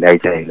about the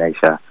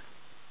Elisha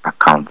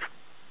account.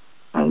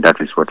 And that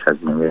is what has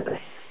been read.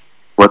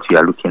 What we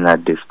are looking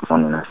at this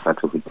morning as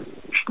part of it,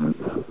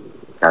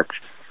 that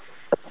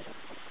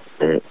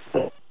the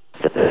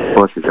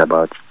course is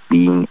about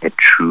being a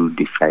true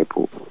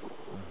disciple.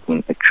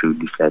 Being a true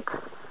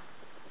disciple.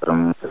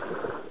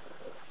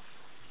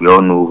 We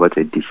all know what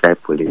a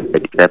disciple is. A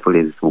disciple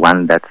is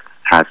one that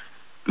has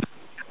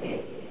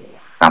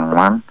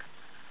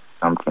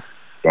something,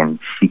 then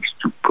seeks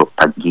to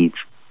propagate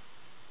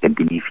the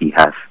belief he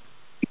has.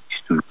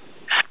 Seeks to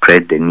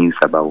spread the news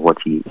about what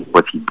he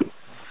did.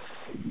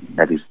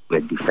 That is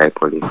what a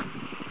disciple is.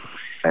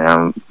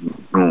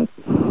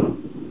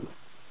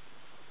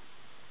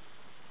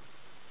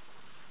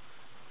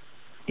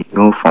 You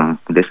know from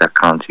this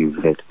account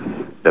you've read,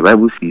 the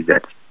Bible says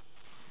that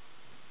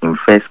in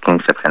 1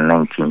 Kings chapter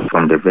 19,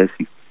 from the verse,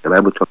 the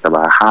Bible talks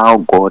about how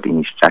God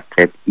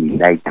instructed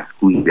Elijah,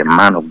 who is the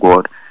man of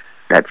God,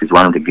 that is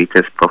one of the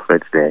greatest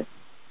prophets the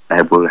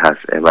Bible has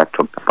ever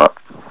talked about.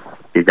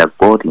 Is that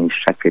God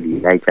instructed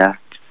Elijah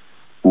to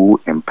go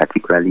and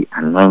particularly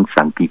anoint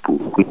some people,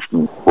 which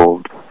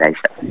involved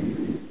Elisha.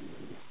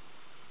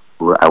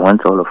 So I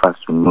want all of us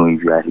to know,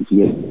 if you are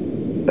here,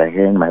 by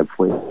hearing my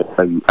voice,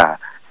 wherever you are,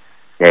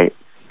 there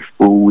is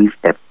always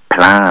a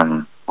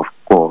plan of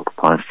God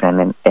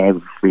concerning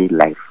every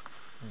life.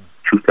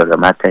 Truth of the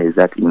matter is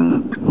that you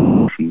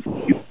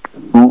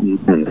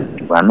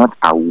are not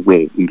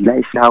aware.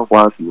 Elisha,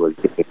 while he was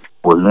there,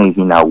 was not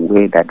even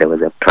aware that there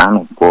was a plan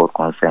of God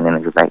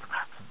concerning his life.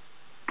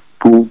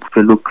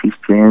 Fellow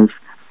Christians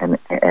and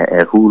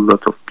a whole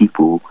lot of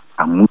people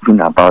are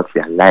moving about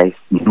their lives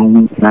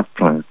knowing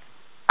nothing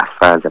as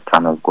far as the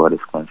plan of God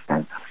is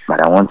concerned.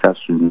 But I want us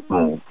to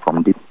know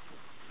from this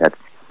that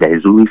there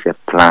is always a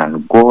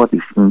plan. God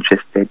is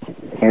interested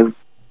in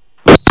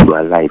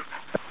your life.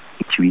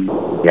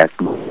 There is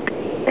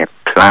a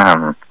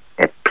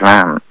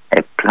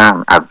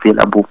plan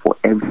available for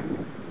every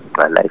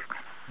life,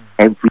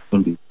 every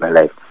individual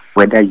life.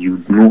 Whether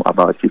you know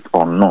about it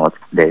or not,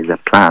 there is a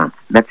plan.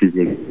 That is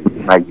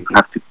why you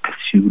have to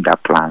pursue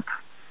that plan.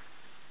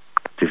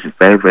 It is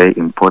very, very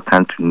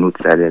important to note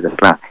that there is a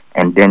plan.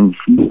 And then you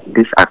see,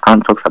 this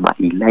account talks about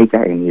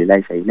Elijah and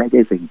Elisha. Elijah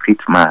is a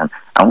great man.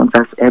 I want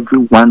us,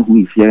 everyone who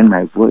is hearing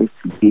my voice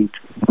today, to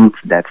note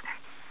that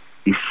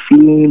the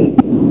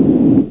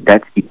same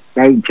that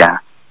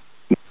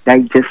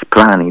Elijah's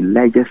plan,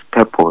 Elijah's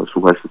purpose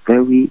was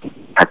very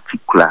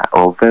particular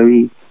or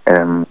very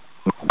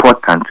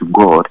important to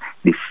God.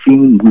 The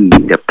same way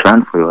the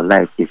plan for your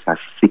life is as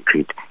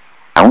secret.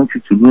 I want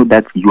you to know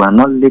that you are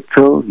not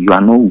little, you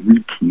are not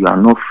weak, you are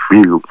not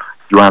frail,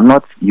 you are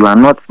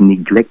not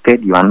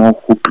neglected, you are not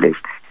hopeless.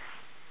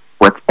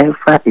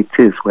 Whatever it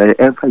is,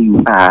 wherever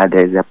you are,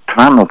 there is a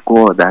plan of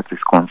God that is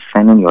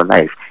concerning your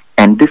life.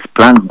 And this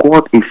plan,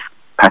 God is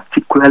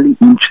particularly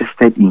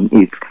interested in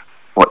it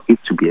for it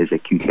to be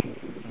executed.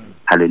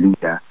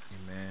 Hallelujah.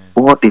 Amen.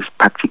 God is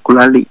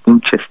particularly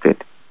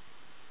interested.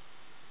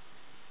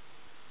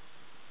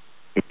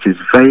 It is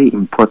very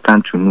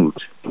important to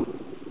note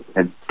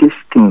that this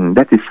thing,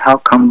 that is how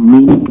come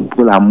many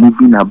people are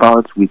moving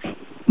about with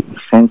no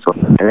sense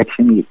of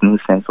direction, with no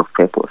sense of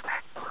purpose.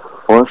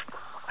 Because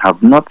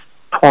have not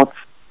thought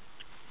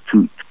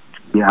to,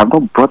 they have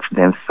not brought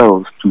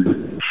themselves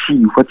to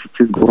see what it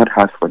is God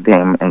has for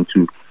them and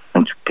to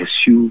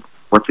pursue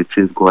what it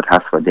is God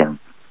has for them.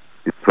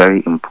 It's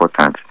very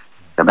important.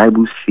 The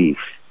Bible says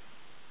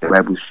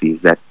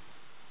that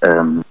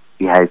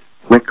He has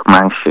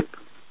workmanship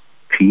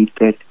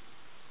created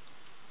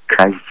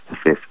Christ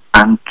Jesus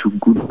unto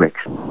good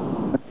works.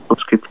 What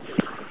scripture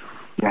says?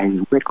 He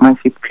has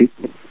workmanship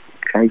created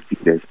Christ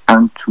Jesus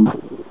unto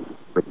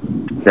works.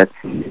 That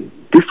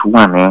this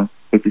one,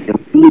 it is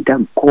a way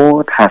that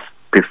God has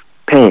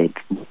prepared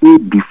way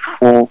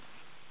before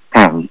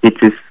time. It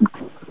is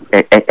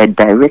a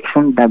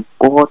direction that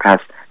God has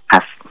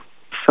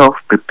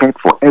self-prepared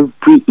for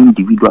every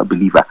individual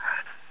believer.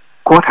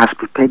 God has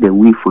prepared a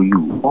way for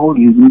you. All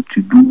you need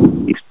to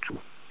do is to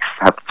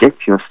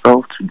subject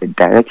yourself to the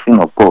direction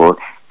of God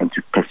and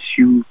to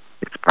pursue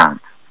His plan.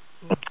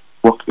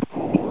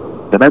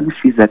 The Bible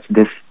says that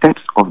the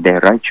steps of the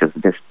righteous,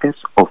 the steps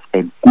of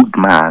a good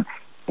man,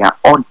 they are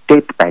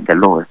ordered by the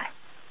Lord.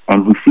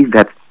 And He says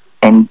that,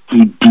 and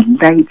He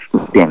delights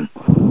in them.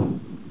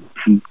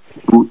 See,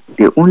 so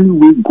the only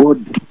way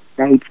God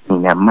delights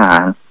in a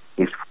man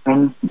is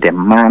when the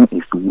man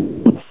is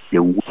doing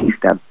the ways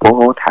that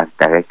God has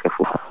directed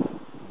for him.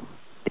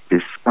 It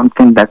is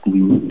something that we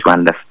need to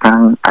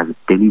understand as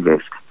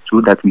believers,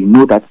 so that we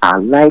know that our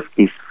life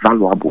is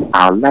valuable,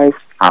 our lives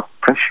are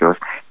precious,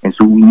 and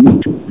so we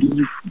need to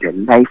live the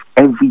life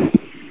every day,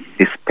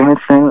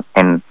 dispensing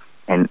and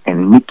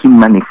making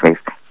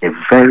manifest the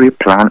very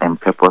plan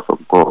and purpose of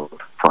God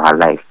for our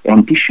life.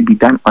 And this should be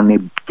done on a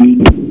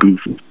daily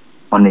basis.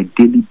 On a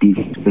daily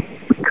basis,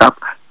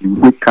 you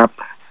wake up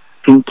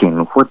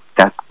thinking, what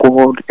does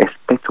God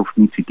expect of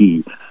me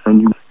today? When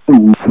you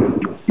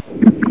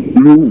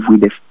move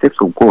with the steps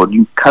of God,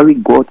 you carry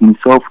God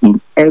Himself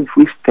in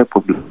every step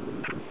of the way.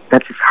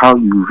 That is how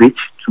you reach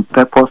to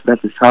purpose.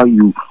 That is how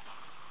you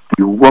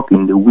walk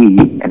in the way.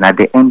 And at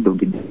the end of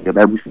the day, the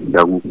Bible says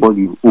that will call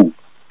you, oh,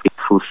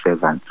 faithful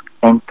servant,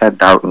 enter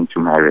thou into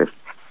my rest.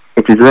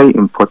 It is very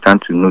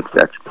important to note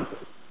that.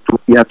 So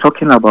we are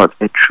talking about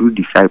a true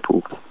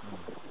disciple,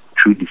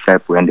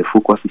 and the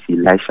focus is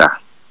Elisha.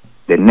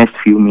 The next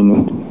few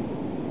minutes,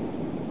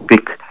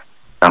 pick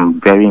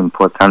some very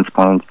important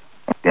points,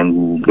 and then we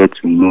will get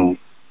to know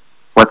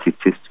what it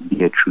is to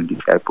be a true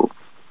disciple.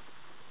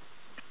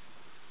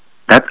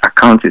 That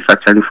account is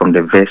actually from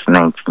the verse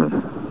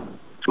 19.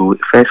 So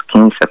 1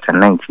 Kings chapter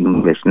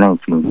 19, verse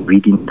 19,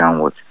 reading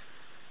downwards.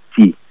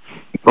 See,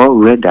 we all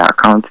read the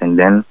account, and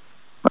then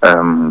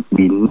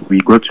we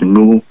got to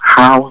know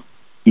how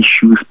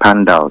issues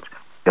panned out.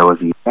 There was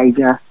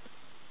Elijah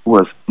who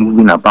was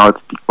moving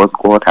about because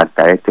God had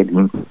directed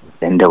him.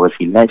 Then there was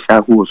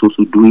Elisha who was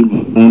also doing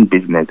his own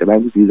business. The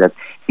Bible says that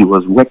he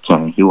was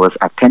working, he was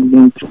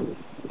attending to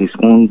his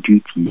own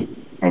duty,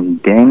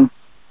 and then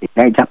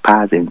Elijah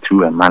passed and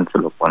threw a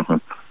mantle upon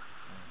him.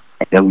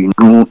 And then we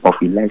know of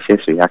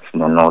Elisha's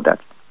reaction and all that.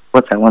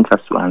 What I want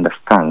us to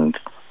understand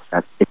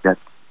is that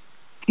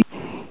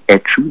a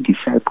true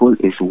disciple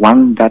is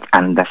one that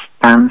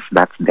understands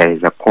that there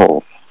is a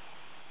call.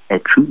 A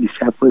true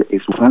disciple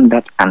is one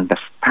that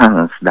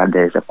understands that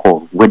there is a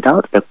call.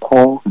 Without a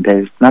call,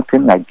 there is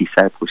nothing like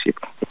discipleship.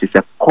 It is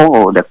a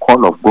call, the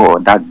call of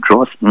God, that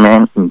draws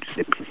men into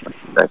the place of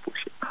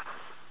discipleship.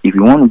 If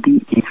you want to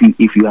be,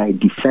 if you are a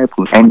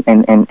disciple, and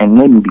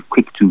let me be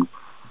quick to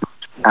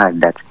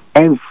add that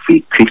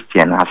every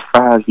Christian, as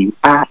far as you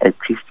are a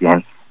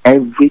Christian,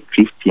 every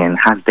Christian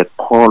has the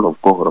call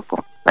of God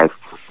upon life.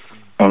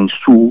 And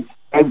so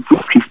every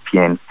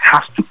Christian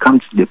has to come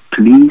to the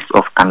place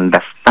of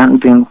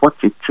understanding what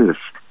it is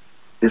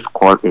this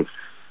call is.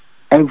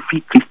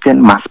 Every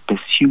Christian must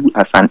pursue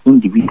as an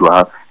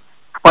individual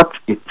what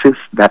it is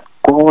that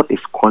God is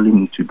calling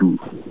you to do.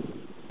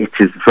 It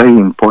is very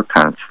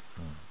important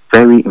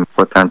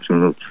to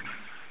note.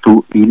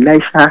 So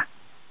Elisha,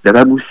 the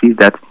Bible says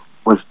that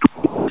was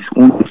doing his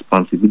own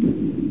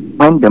responsibility.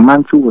 When the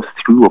mantle was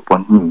thrown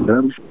upon him, the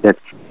Bible says that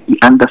he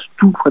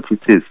understood what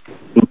it is.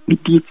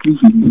 Immediately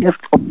he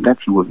left up that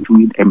he was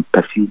doing and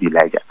pursued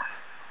Elijah.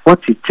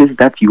 What it is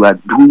that you are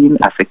doing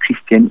as a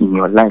Christian in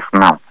your life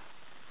now,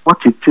 what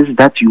it is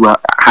that you are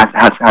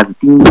has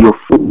been your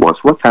focus.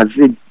 What has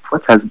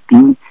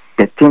been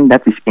the thing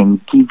that is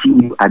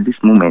engaging you at this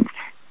moment,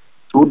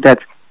 so that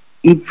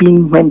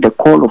even when the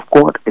call of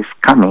God is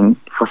coming,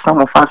 for some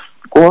of us,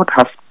 God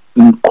has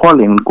been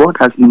calling, God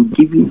has been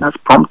giving us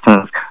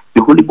promptings,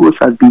 the Holy Ghost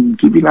has been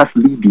giving us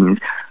leadings,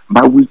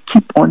 but we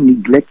keep on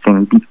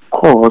neglecting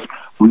because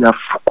we are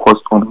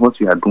focused on what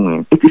we are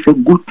doing. It is a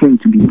good thing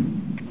to be.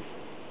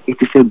 It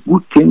is a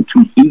good thing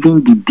to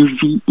even be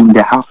busy in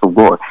the house of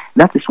God.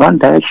 That is one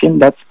direction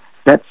that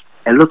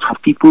a lot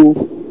of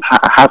people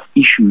have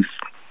issues,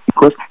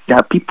 because there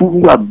are people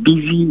who are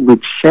busy with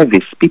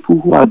service, people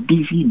who are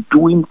busy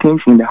doing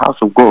things in the house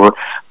of God,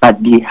 but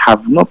they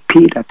have not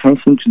paid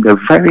attention to the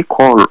very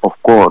call of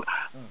God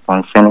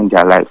concerning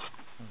their lives.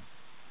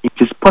 It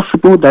is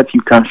possible that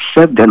you can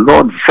serve the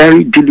Lord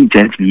very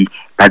diligently,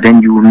 but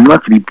then you will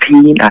not be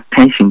paying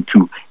attention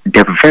to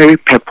the very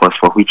purpose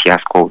for which He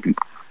has called you.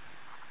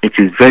 It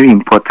is very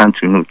important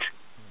to note.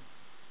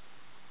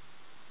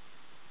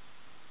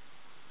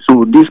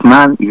 So this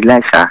man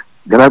Elisha,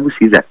 the Bible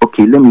says that,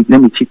 okay, let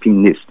me chip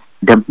in this.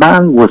 The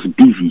man was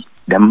busy.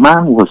 The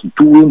man was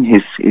doing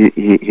his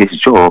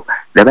job.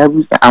 The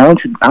Bible, I want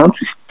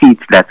to state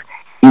that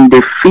in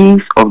the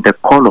face of the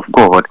call of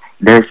God,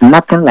 there is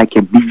nothing like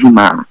a busy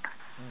man.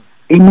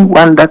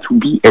 Anyone that will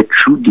be a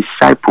true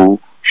disciple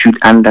should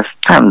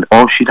understand,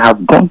 or should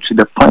have gone to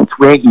the point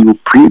where he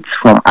operates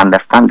from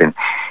understanding,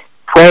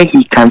 where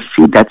he can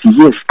say that,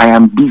 yes, I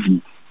am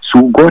busy.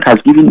 So God has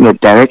given you a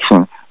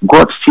direction.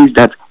 God says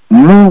that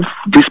move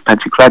this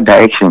particular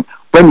direction.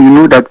 When you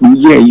know that,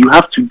 yeah, you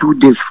have to do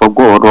this for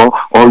God,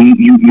 or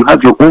you have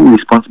your own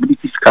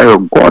responsibilities to carry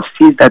out, God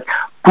says that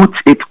put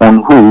it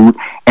on hold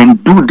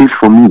and do this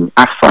for me.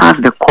 As far as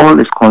the call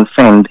is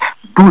concerned,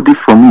 do this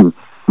for me.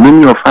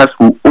 Many of us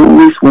will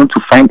always want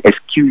to find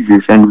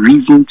excuses and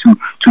reason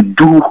to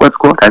do what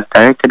God has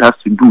directed us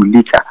to do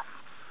later.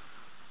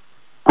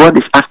 God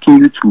is asking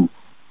you to,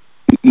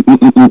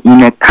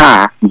 in a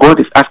car, God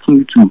is asking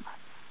you to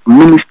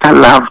minister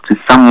love to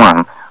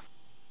someone.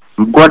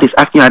 God is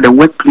asking at the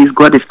workplace,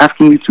 God is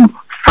asking you to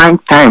find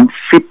time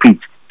separate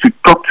to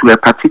talk to a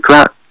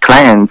particular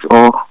client,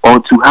 or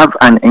to have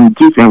an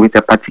engagement with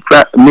a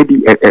particular,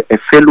 maybe a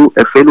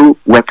fellow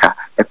worker,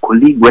 a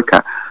colleague worker.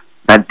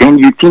 But then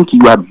you think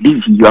you are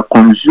busy, you are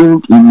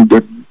consumed in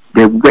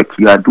the work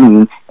you are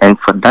doing, and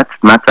for that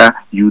matter,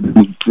 you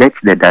neglect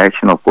the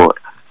direction of God.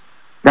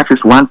 That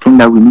is one thing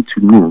that we need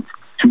to note.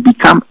 To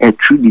become a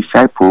true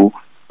disciple,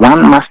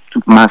 one must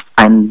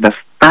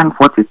understand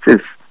what it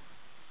is,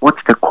 what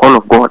the call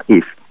of God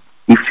is.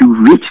 If you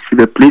reach to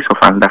the place of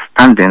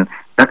understanding,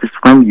 that is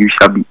when you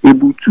shall be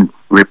able to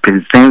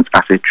represent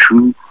as a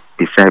true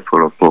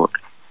disciple of God.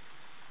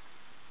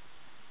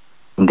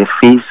 In the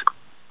face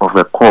of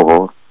a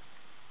call,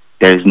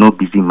 there is no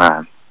busy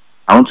man.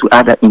 I want to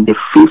add that in the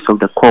face of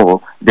the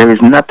call, there is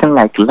nothing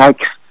like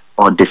likes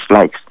or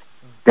dislikes.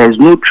 There is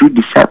no true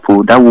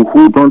disciple that will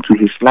hold on to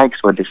his likes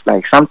or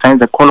dislikes.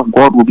 Sometimes the call of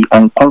God will be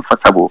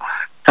uncomfortable.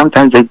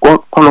 Sometimes the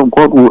call of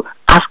God will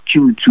ask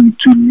you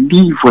to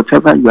leave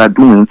whatever you are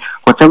doing,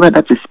 whatever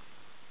that is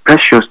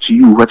precious to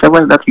you,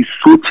 whatever that you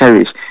so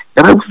cherish.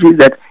 The Bible says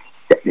that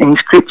in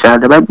Scripture,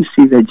 the Bible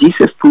says that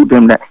Jesus told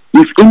them that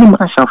if any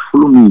man shall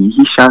follow me,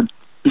 he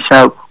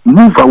shall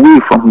move away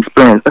from his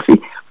parents. I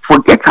say,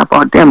 forget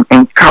about them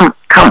and come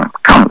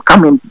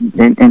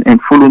and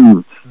follow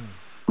me.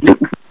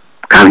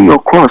 Carry your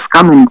cross,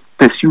 come and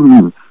pursue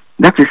me.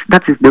 That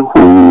is the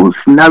whole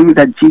scenario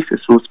that Jesus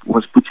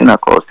was putting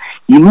across.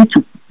 You need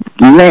to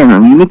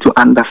learn, you need to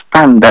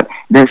understand that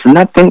there's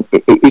nothing,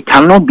 it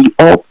cannot be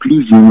all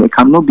pleasing, it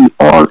cannot be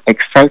all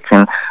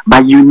exciting,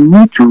 but you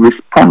need to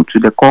respond to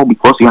the call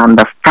because you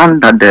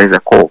understand that there is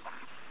a call.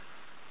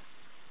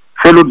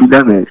 Fellow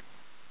beloveds,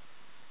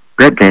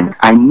 brethren,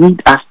 I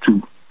need us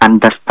to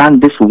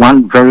understand this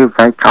one very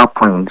vital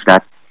point,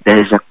 that there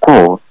is a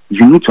call.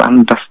 You need to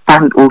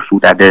understand also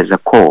that there is a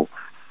call.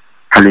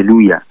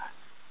 Hallelujah.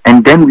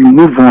 And then we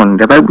move on.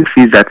 The Bible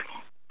says that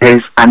there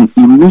is an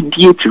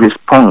immediate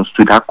response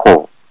to that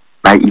call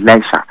by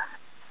Elisha.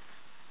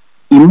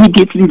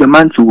 Immediately the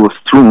mantle was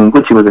thrown,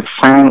 which was a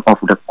sign of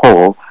the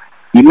call.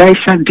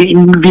 Elisha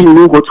didn't even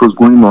know what was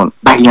going on,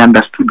 but he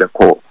understood the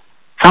call.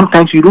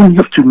 Sometimes you don't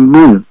have to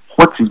know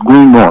what is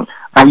going on,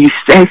 but you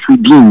sense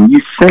within,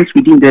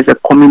 there's a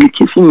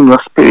communication in your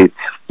spirit.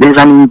 There's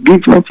an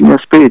engagement in your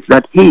spirit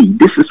that, hey,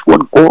 this is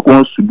what God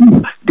wants to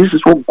do. This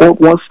is what God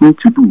wants me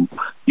to do.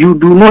 You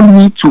do not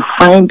need to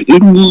find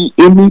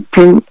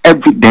anything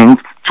evidence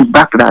to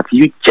back that.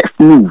 You just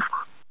move.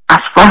 As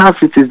far as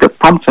it is the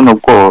prompting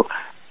of God,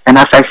 and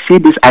as I say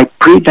this, I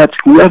pray that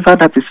whoever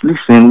that is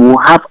listening will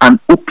have an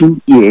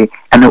open ear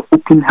and an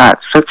open heart,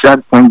 such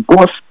that when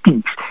God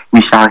speaks,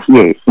 we shall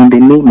hear in the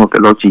name of the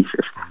Lord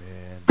Jesus.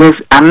 Amen.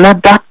 There's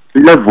another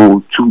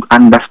level to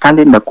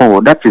understanding the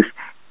call, that is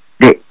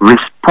the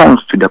response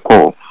to the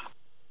call.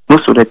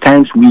 Most of the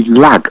times we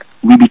lag,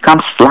 we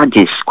become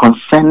sluggish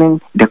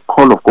concerning the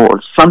call of God.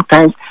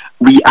 Sometimes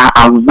we are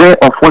aware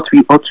of what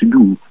we ought to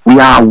do. We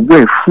are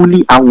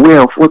fully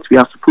aware of what we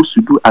are supposed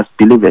to do as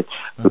believers.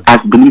 as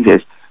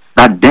believers.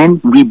 But then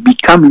we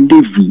become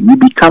lazy, we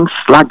become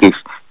sluggish,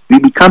 we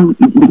tend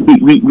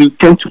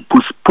to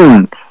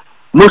postpone.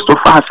 Most of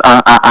us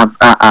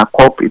are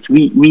culprits.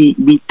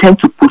 We tend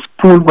to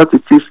postpone what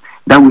it is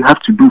that we have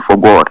to do for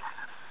God.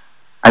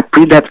 I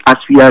pray that as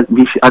we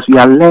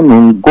are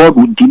learning, God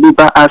will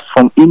deliver us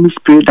from any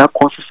spirit that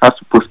causes us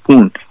to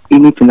postpone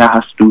anything that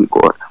has to do with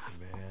God.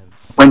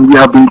 When we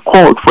have been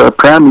called for a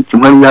prayer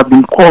meeting, when we have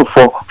been called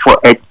for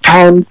a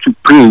time to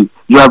pray,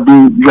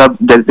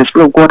 the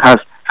Spirit of God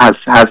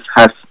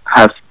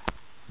has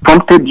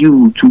prompted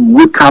you to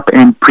wake up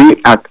and pray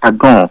at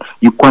dawn.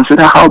 You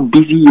consider how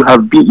busy you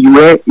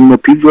were in the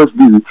previous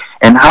day,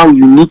 and how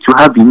you need to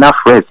have enough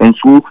rest, and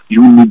so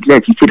you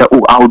neglect. You say that,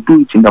 oh, I'll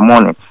do it in the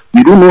morning.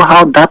 You don't know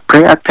how that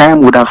prayer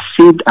time would have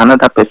saved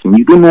another person.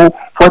 You don't know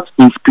what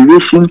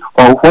inspiration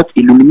or what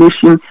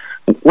illumination,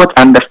 what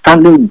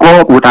understanding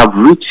God would have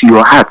reached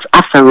your heart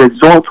as a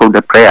result of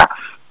the prayer.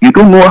 You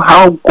don't know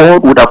how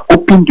God would have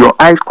opened your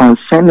eyes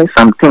concerning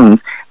some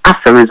things as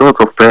a result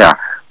of prayer.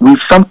 We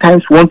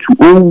sometimes want to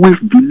always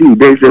delay.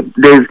 There's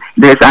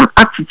an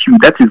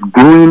attitude that is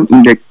growing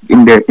in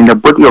the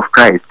body of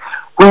Christ,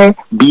 where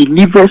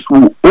believers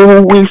will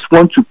always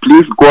want to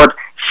place God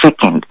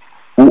second.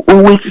 Will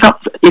always,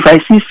 if I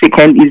say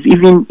second, is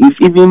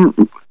even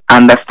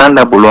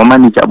understandable or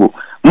manageable.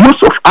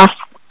 Most of us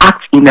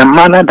act in a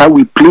manner that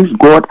we place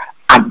God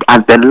as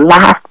the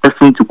last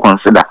person to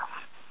consider.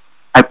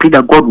 I pray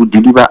that God will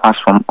deliver us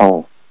from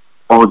all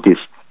this.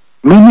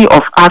 Many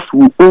of us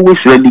will always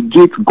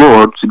relegate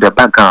God to the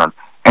background,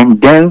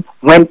 and then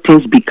when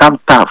things become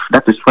tough,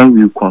 that is when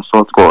we will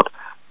consult God.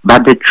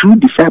 But the true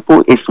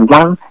disciple is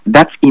one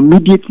that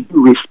immediately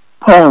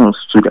responds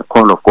to the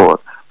call of God.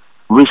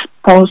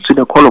 Responds to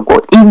the call of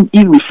God,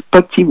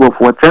 irrespective of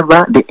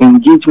whatever the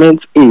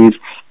engagement is.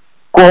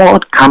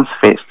 God comes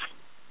first,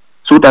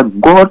 so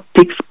that God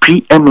takes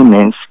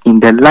preeminence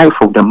in the life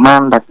of the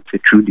man that is a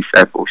true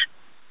disciple.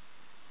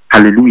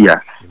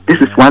 Hallelujah. Amen.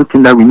 This is one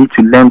thing that we need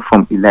to learn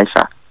from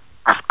Elisha.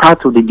 As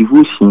part of the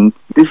devotion,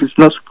 this is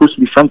not supposed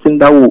to be something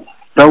that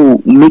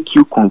will make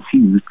you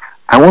confused.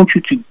 I want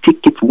you to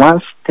take it one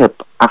step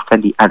after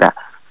the other.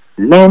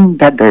 Learn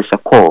that there is a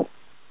call.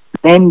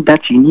 Learn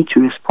that you need to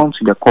respond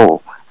to the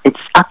call. It's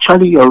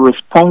actually your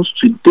response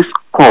to this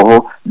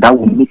call that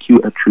will make you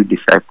a true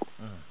disciple.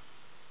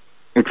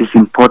 It is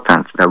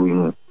important that we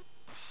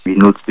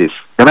note this.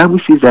 The Bible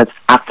says that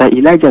after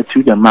Elijah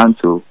threw the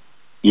mantle,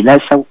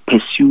 Elisha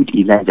pursued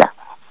Elijah.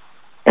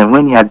 And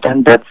when he had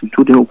done that, he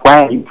told him,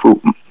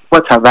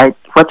 what have I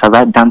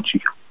done to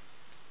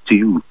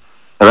you?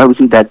 The Bible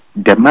says that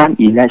the man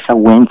Elisha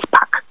went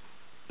back.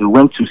 He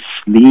went to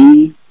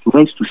slay, he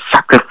went to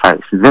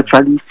sacrifice,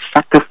 virtually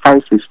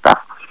sacrifice his stuff.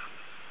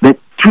 The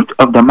truth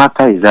of the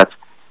matter is that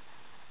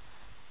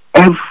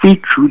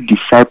every true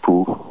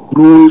disciple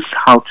knows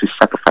how to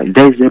sacrifice.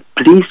 There is a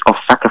place of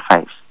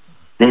sacrifice.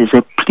 There is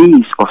a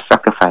place of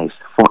sacrifice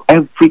for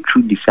every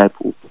true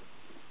disciple.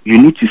 You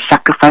need to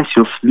sacrifice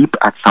your sleep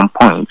at some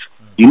point.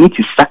 You need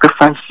to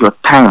sacrifice your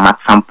time at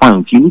some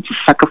point. You need to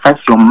sacrifice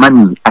your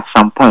money at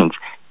some point.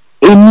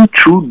 Any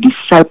true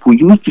disciple,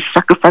 you need to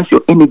sacrifice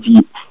your energy.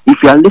 If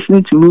you are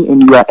listening to me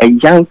and you are a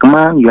young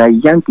man, you are a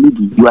young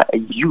lady, you are a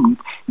youth,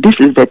 this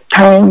is the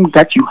time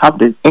that you have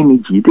the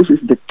energy. This is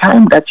the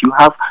time that you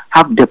have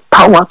the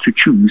power to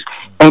choose.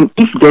 And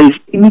if there is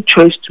any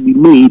choice to be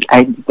made,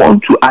 I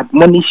want to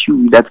admonish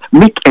you that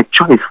make a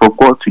choice for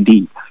God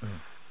today.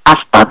 As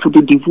part of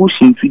the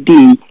devotion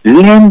today,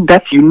 learn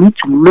that you need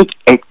to make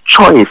a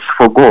choice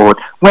for God.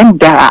 When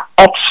there are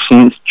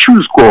options,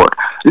 choose God.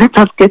 Let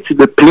us get to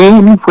the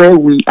plane where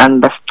we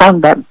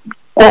understand that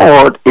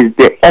God is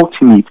the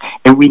ultimate,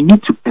 and we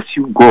need to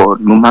pursue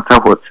God no matter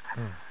what.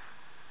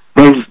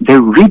 There is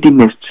the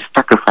readiness to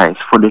sacrifice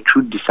for the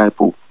true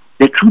disciple.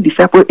 The true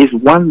disciple is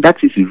one that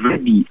is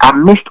ready.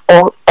 Amidst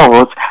all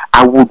odds,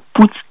 I will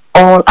put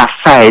all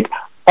aside,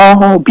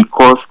 all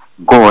because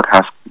God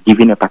has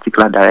given a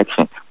particular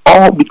direction.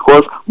 All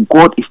because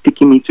God is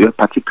taking me to a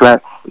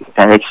particular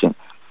direction.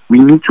 We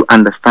need to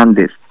understand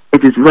this.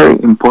 It is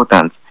very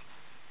important.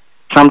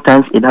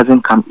 Sometimes it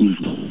doesn't come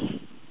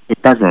easy.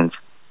 It doesn't.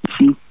 You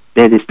see,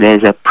 there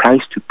is a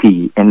price to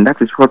pay, and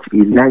that is what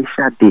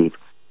Elisha did.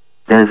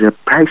 There is a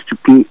price to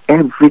pay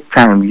every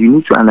time. You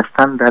need to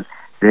understand that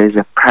there is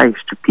a price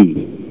to pay.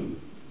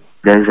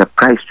 There is a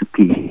price to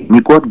pay.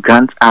 May God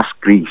grant us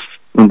grace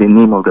in the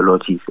name of the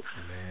Lord Jesus.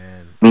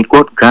 Amen. May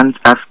God grant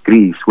us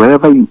grace.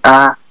 Wherever you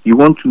are, you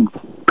want to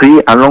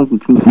pray along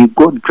with me. May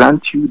God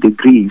grant you the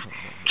grace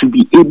to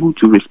be able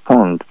to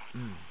respond.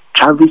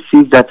 Travis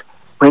says that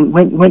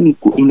when you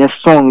go in a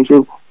song, he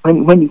says,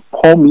 when you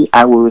call me,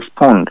 I will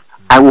respond.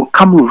 I will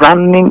come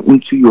running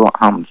into your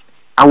arms.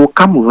 I will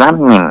come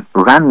running.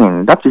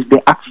 That is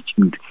the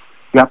attitude.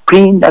 You are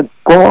praying that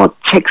God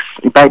checks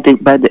by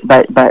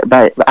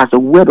as the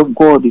word of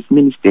God is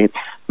ministered.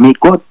 May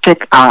God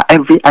check our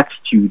every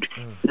attitude.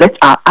 Let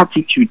our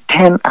attitude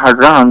turn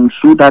around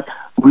so that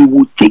we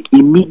will take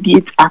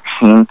immediate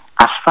action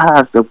as far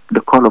as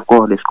the call of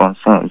God is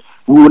concerned.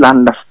 We will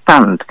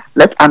understand.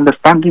 Let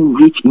understanding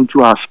reach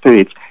into our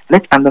spirit.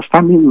 Let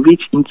understanding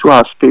reach into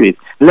our spirit.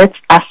 Let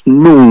us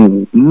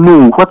know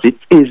what it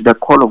is the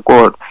call of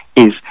God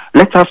is.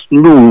 Let us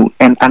know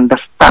and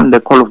understand the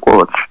call of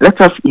God.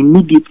 Let us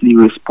immediately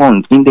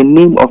respond in the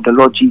name of the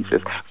Lord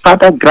Jesus.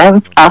 Father,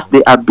 grant us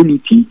the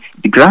ability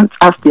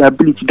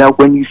that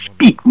when you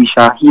speak, we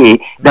shall hear,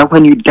 that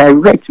when you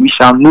direct, we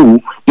shall know,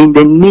 in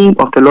the name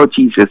of the Lord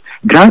Jesus.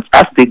 Grant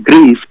us the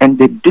grace and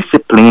the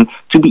discipline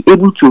to be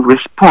able to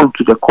respond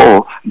to the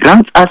call.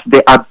 Grant us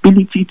the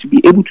ability to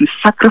be able to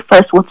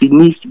sacrifice what it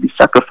needs to be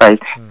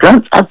sacrificed.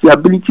 Grant us the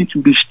ability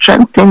to be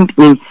strengthened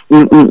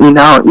in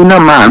our inner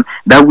man,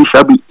 that we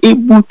shall be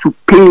able to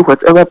pay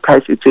whatever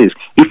price it is.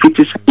 If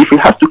it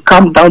has to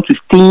come down to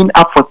staying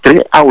up for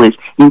 3 hours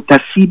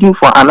interceding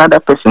for another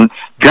person,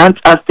 grant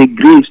us the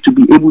grace to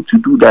be able to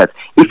do that.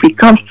 If it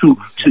comes to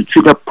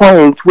the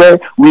point where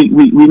we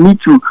need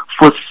to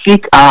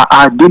forsake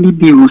our daily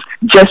bills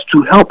just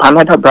to help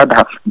another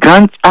brother,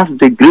 grant us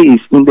the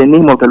grace in the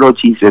name of the Lord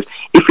Jesus.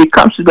 If it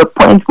comes to the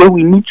point where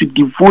we need to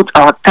devote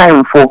our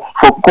time for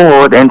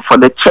God and for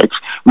the church,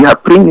 we are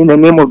praying in the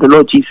name of the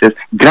Lord Jesus.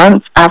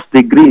 Grant us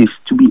the grace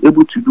to be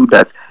able to do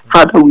that.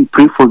 Father, we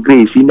pray for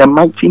grace in the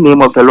mighty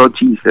name of the Lord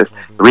Jesus.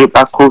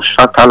 Rebako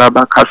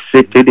Shatalabaka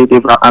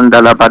Setedeva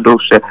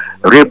Andalabadose,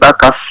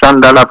 Rebaka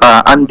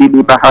Sandalaba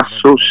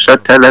Andilibahaso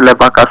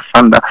Shatelebaka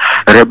Sanda,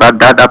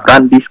 Rebadada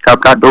Brandis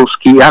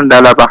Kabradoski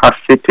Andalabaha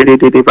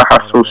Setedeva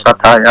Haso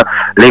Sataya,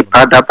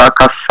 Lepada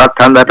Baka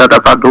Satanda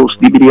Dabados,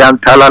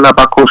 Dibriantala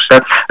Labakose,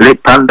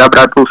 Lepanda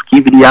Bradoski,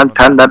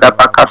 Viantanda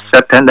Dabaka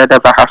Setenda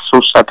Dabahaso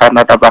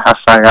Satana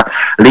Dabahasaya,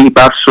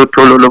 Liba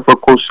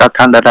Sotoloko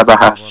Satanda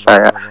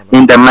Dabahasaya,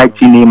 in the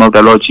mighty name of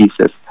the Lord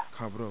Jesus.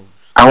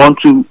 I want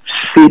to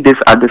say this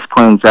at this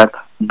point, that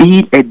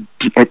being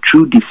a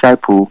true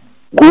disciple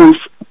goes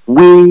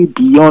way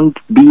beyond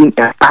being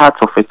a part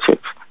of a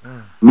church.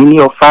 Many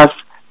of us,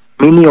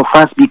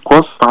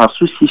 because of our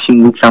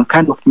association with some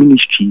kind of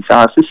ministries,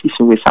 our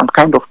association with some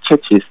kind of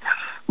churches,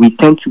 we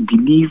tend to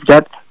believe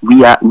that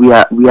we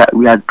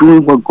are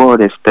doing what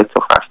God expects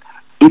of us.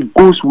 It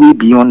goes way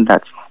beyond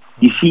that.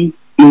 You see,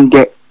 in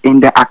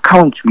the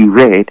account we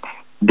read,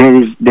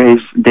 they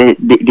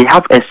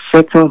have a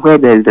certain where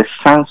there is the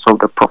sons of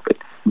the prophet.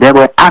 There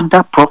were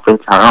other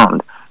prophets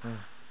around.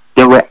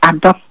 There were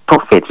other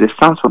prophets, the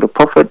sons of the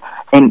prophet,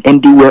 and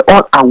they were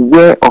all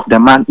aware of the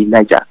man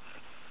Elijah.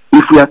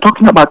 If we are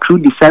talking about true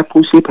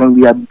discipleship and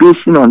we are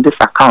basing on this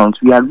account,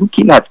 we are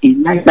looking at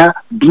Elijah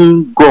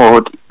being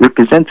God,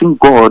 representing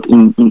God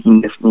in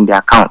the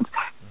account.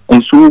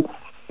 And so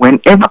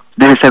whenever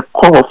there is a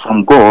call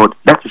from God,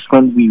 that is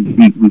when we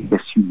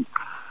pursue.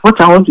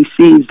 What I want to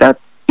say is that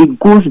it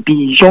goes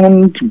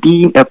beyond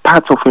being a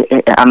part of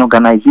an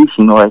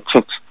organization or a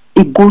church.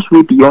 It goes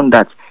way beyond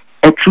that.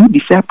 A true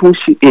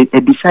discipleship, a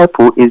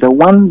disciple is the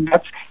one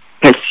that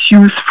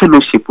pursues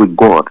fellowship with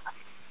God.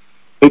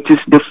 It is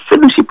the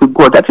fellowship with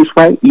God. That is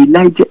why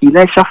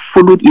Elisha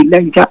followed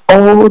Elijah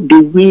all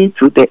the way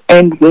to the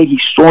end where he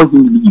saw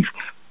him leave.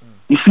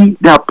 You see,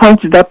 there are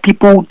points that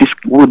people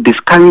will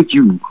discourage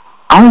you.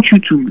 I want you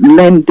to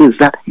learn this,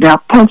 that there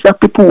are points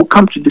that people will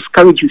come to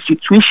discourage you.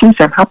 Situations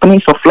and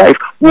happenings of life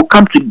will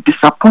come to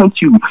disappoint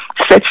you,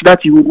 such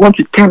that you will want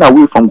to turn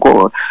away from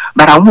God.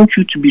 But I want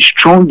you to be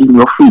strong in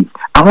your faith.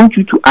 I want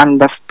you to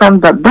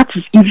understand that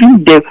is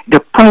even the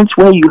point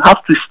where you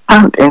have to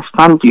stand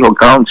your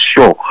ground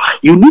sure.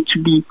 You need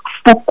to be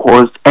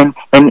focused and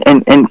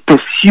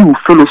pursue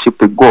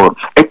fellowship with God.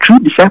 A true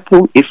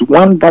disciple is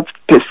one that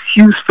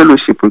pursues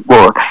fellowship with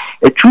God.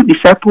 A true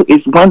disciple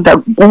is one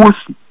that goes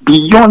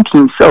beyond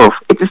himself.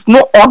 It is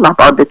not all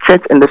about the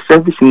church and the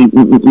service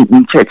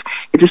in church.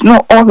 It is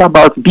not all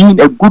about being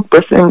a good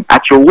person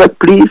at your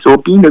workplace or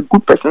being a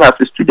good person as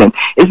a student.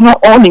 It's not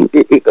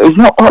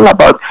all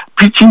about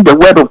preaching the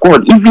word of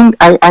God. Even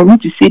I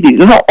need to say this.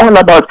 It's not all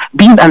about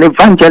being an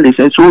evangelist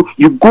and so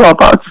you go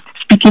about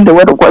speaking the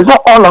word of God. It's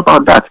not all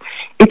about that.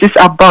 It is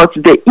about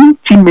the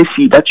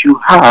intimacy that you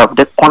have,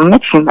 the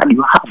connection that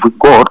you have with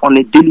God on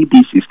a daily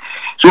basis.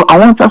 So I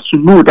want us to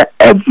know that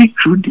every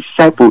true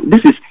disciple,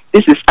 this is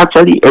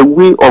actually a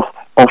way of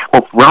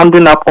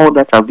rounding up all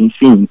that I've been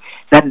saying,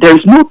 that there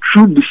is no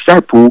true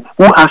disciple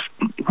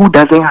who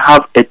doesn't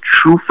have a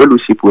true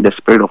fellowship with the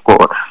Spirit of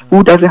God,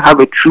 who doesn't have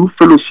a true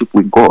fellowship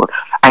with God.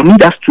 I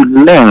need us to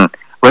learn,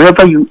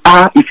 wherever you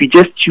are. If you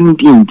just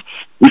tuned in,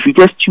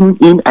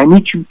 I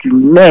need you to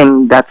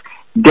learn that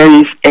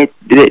there's a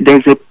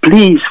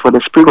place for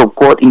the Spirit of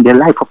God in the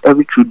life of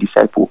every true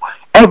disciple.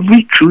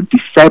 Every true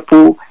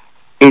disciple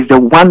is the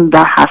one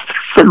that has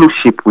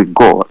fellowship with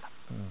God.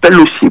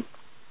 Fellowship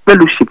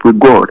with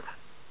God,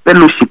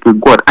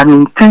 an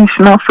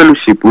intentional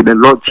fellowship with the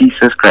Lord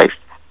Jesus Christ.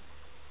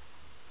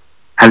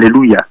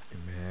 Hallelujah.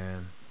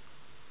 Amen.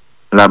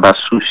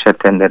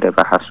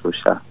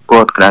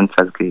 God grants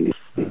us grace.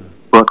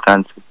 God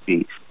grants us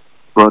grace.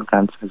 God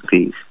grants us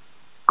grace.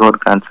 God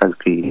grants us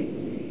grace.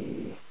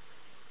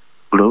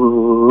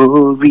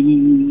 Glory.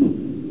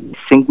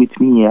 Sing with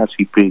me as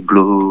we pray.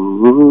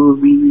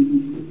 Glory.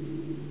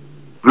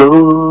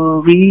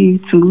 Glory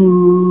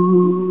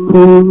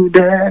to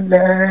the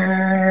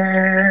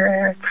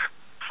Lamb,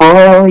 for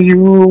For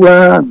you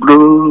are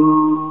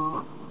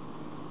glorious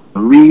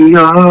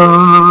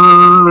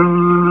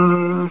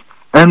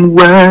and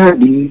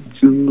worthy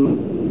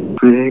to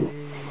praise.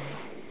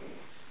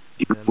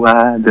 You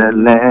are the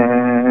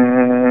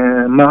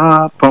Lamb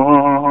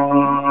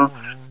upon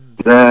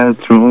the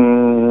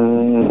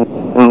throne,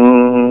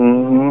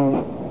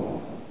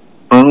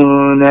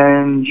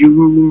 and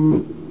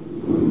you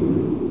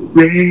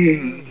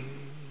reign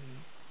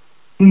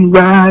in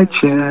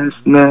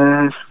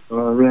righteousness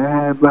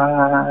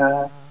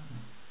forever.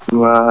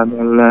 You are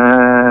the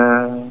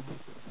Lamb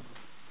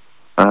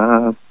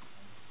up.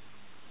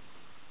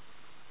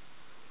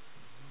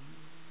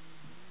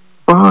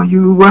 For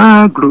you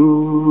are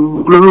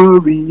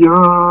glorious,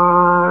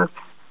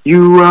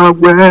 you are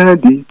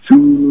worthy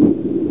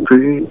to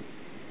praise.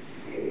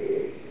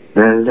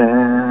 The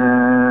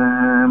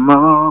Lamb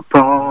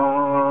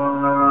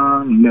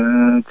upon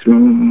the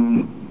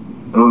throne,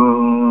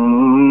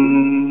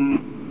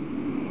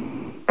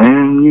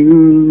 and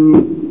you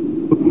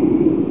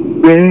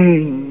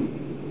reign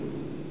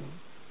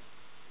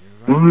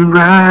in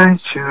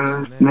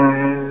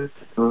righteousness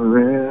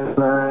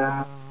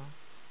forever.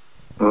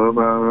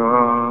 Over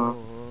all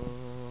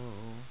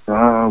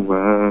the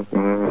world,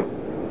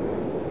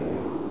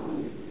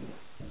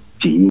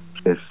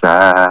 Jesus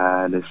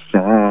are the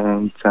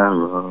center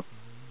of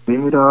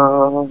it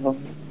all.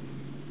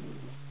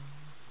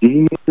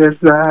 Jesus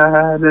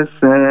are the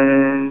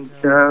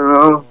center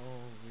of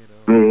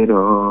it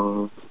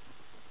all.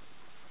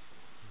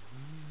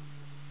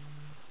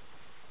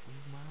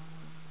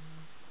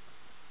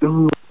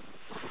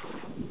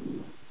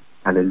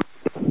 Hallelujah.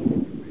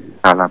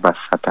 I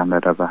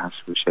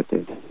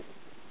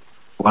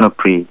want to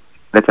pray.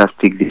 Let us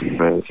take this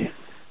verse.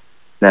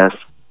 The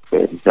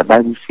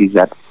Bible says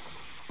that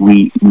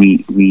we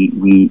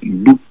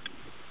look.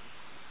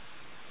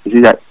 It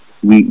says that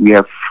we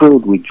are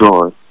filled with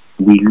joy.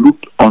 We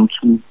looked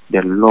unto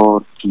the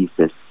Lord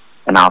Jesus,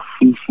 and our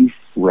faces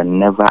were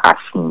never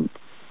ashamed.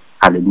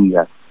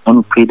 Hallelujah. I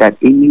want to pray that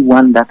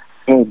anyone that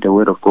heard the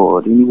word of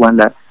God, anyone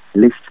that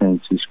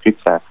listened to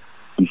Scripture,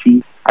 you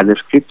see, as the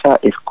Scripture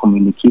is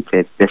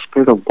communicated, the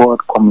Spirit of God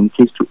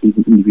communicates to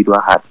every individual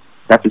heart.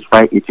 That is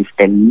why it is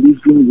a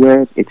living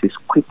word, it is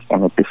quick,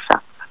 and it is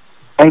sharp.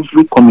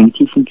 Every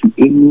communication to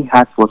any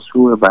heart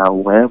whatsoever,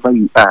 wherever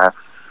you are,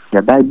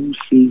 the Bible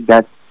says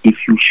that if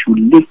you should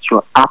lift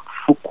your up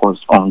focus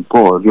on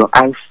God, your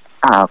eyes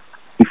up,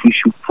 if you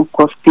should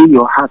focus, stay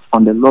your heart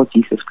on the Lord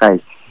Jesus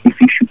Christ, if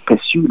you should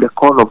pursue the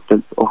call of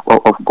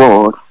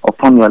God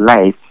upon your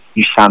life,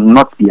 you shall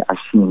not be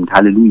ashamed.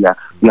 Hallelujah.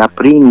 We are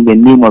praying in the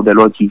name of the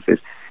Lord Jesus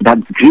that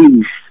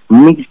grace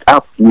mixed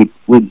up with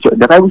joy.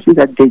 The Bible says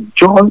that the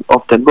joy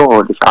of the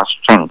Lord is our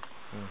strength.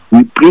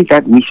 We pray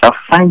that we shall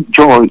find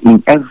joy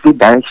in every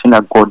direction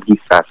that God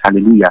gives us.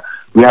 Hallelujah.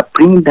 We are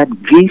praying that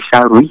grace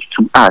shall reach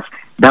to us,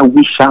 that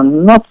we shall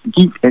not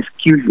give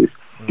excuses.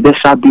 There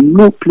shall be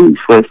no place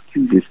for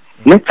excuses.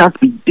 Let us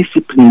be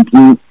disciplined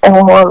in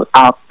all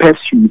our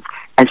pursuits,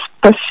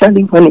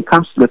 especially when it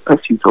comes to the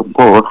pursuit of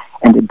God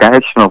and the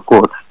direction of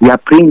God. We are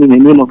praying in the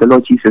name of the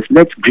Lord Jesus.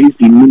 Let grace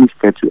be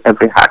ministered to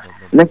every heart.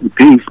 Let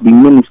grace be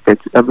ministered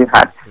to every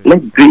heart.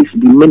 Let grace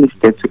be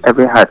ministered to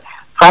every heart.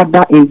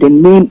 Father, in the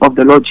name of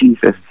the Lord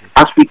Jesus,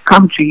 as we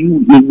come to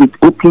you with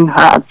open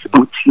hearts,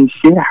 with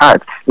sincere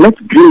hearts, let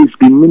grace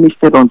be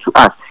ministered unto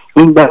us.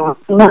 In the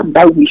manner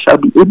that we shall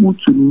be able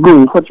to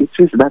know what it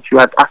is that you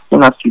are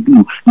asking us to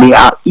do. May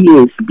our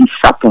ears be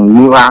sharpened,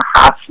 may our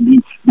hearts be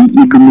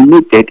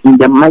illuminated in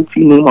the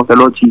mighty name of the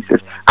Lord Jesus.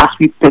 As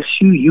we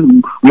pursue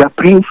you, we are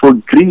praying for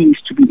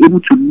grace to be able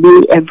to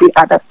lay every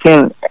other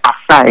thing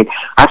aside.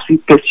 As we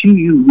pursue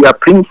you, we are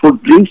praying for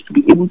grace to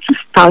be able to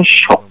stand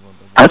short.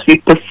 As we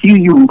pursue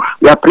you,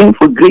 we are praying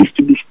for grace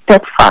to be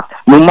steadfast.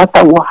 No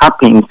matter what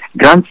happens,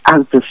 grant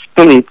us the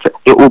spirit,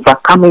 the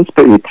overcoming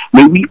spirit.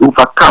 May we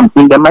overcome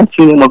in the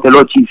mighty name of the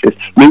Lord Jesus.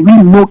 May we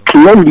know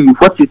clearly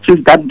what it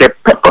is that the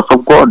purpose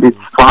of God is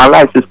for our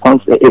lives is.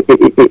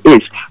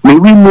 May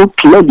we know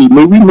clearly.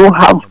 May we not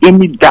have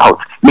any doubt.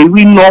 May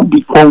we not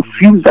be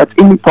confused at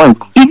any point.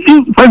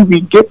 Even when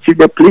we get to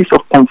the place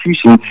of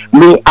confusion,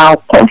 may our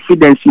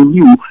confidence in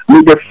you,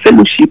 may the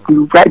fellowship we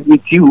ride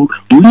with you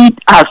lead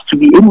us to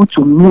be able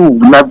to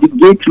move,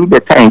 navigate through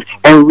the times,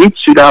 and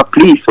reach to our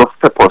place of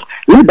purpose.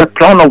 Let the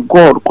plan of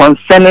God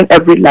concerning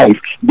every life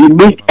be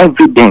made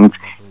evident.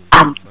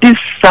 At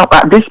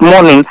this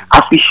morning,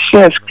 as we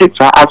share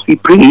Scripture, as we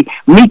pray,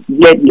 let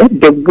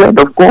the word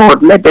of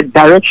God, let the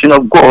direction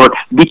of God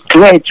be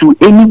clear to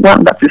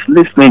anyone that is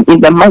listening in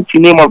the mighty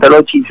name of the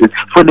Lord Jesus.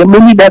 For the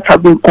many that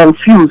have been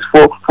confused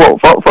for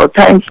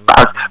times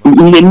past,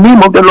 in the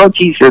name of the Lord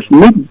Jesus,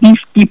 make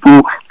these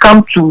people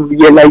come to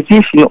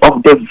realization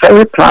of the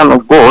very plan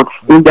of God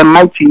in the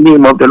mighty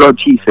name of the Lord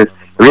Jesus.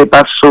 In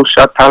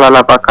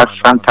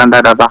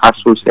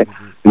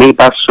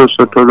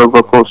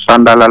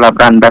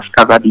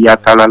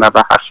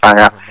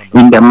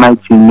the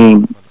mighty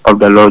name of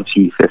the Lord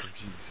Jesus.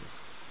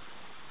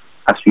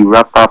 As we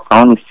wrap up,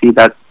 I want to say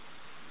that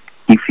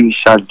if you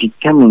shall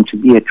determine to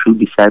be a true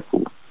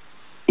disciple,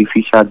 if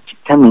you shall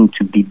determine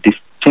to be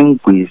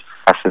distinguished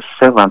as a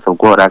servant of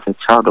God, as a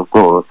child of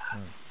God,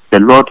 the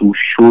Lord will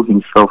show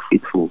himself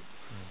faithful.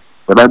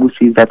 The Bible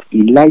says that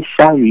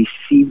Elisha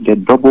received the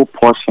double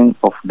portion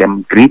of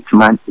the great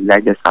man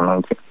Elijah's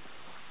anointing.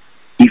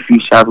 If you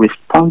shall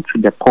respond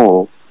to the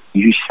call,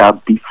 you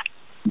shall be,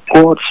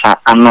 God shall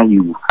honor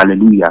you.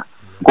 Hallelujah.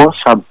 God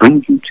shall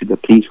bring you to the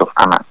place of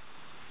honor.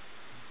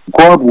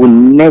 God will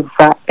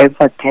never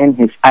ever turn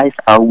his eyes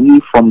away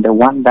from the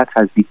one that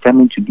has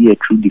determined to be a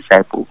true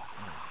disciple.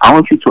 I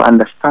want you to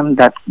understand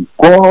that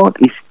God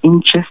is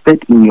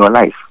interested in your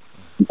life.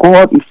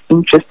 God is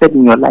interested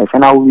in your life.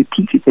 And I will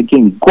repeat it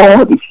again.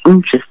 God is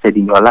interested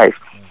in your life.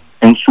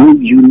 And so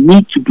you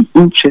need to be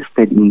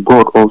interested in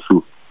God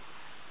also.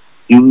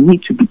 You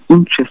need to be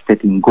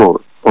interested in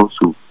God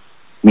also.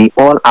 May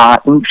all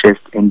our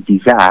interests and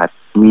desires,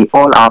 may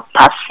all our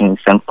passions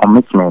and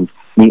commitments,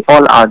 may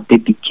all our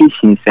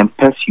dedications and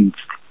pursuits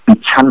be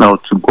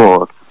channeled to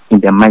God in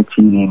the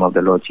mighty name of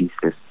the Lord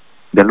Jesus.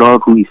 The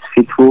Lord who is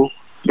faithful,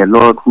 the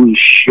Lord who is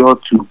sure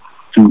to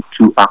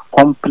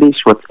accomplish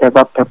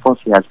whatever purpose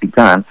he has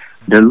begun,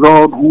 the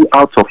Lord who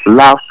out of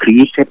love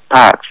created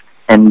paths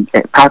and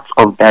paths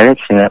of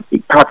direction,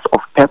 paths of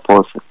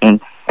purpose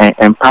and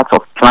paths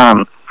of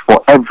plan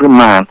for every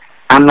man,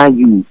 honor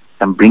you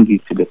and bring you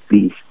to the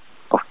place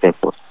of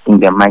purpose. In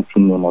the mighty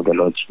name of the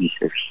Lord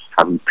Jesus,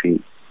 have we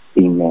prayed.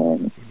 Amen.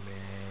 Amen.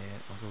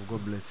 Also,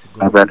 God bless you.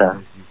 My God brother.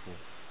 bless you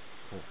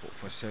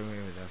for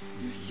sharing with us.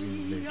 We've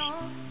been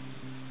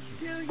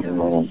blessed.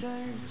 Amen.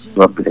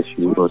 God bless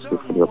you also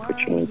for the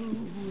opportunity.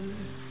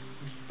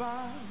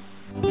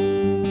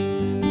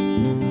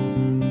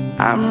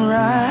 I'm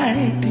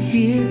right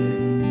here.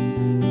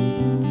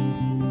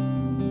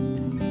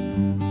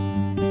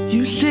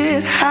 You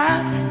sit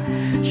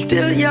high,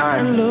 still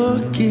you're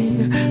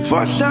looking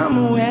for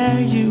somewhere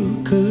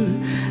you could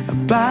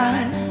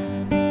abide.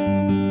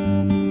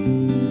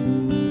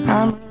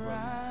 I'm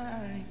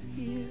right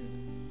here.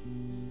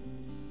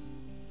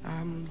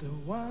 I'm the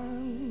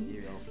one.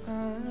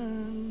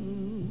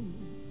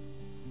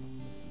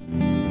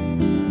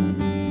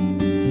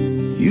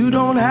 You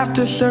don't have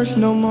to search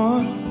no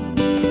more.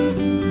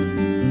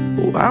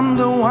 Oh, I'm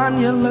the one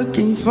you're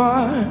looking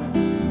for.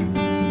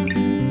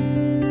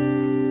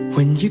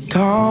 When you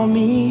call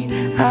me,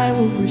 I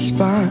will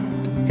respond.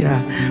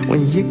 Yeah,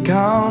 when you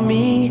call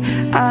me,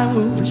 I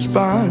will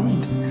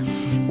respond.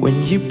 When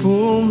you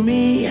pull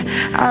me,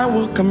 I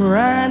will come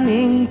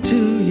running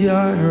to your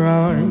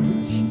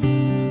arms.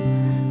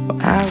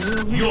 I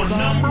will Your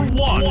number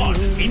one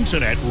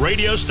internet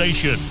radio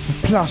station.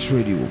 Plus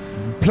Radio.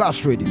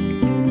 Plus Radio.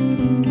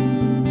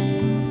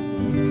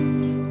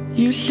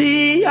 You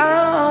see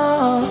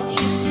all,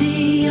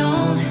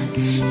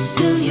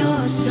 Still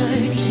you're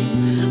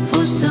searching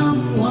for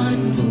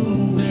someone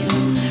who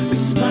will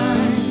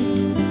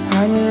respond.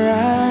 I'm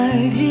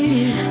right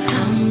here.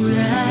 I'm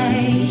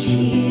right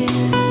here.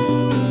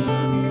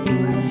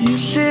 You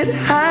sit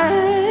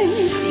high,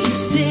 You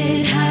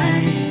sit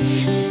high,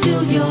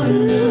 still you're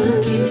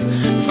looking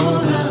for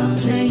a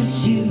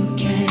place you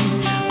can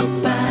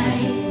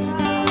abide.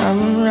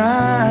 I'm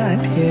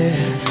right here.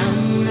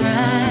 I'm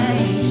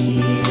right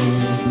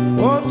here.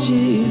 Oh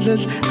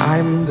Jesus,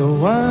 I'm the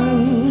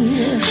one.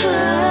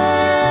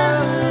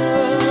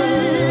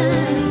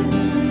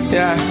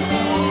 Yeah.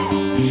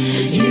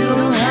 You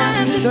don't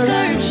have to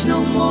search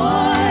no more.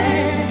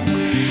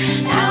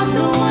 I'm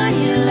the one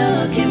you're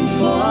looking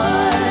for.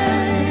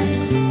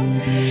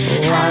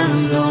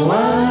 I'm the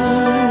one.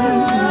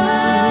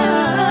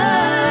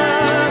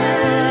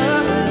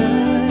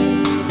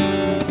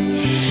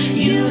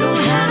 You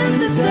don't have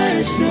to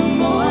search no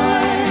more.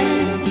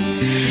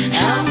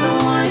 I'm the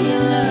one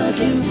you're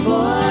looking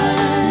for.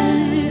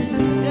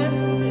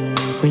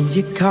 When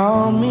you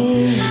call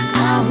me,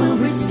 I will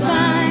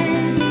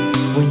respond.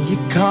 when you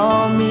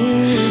call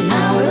me,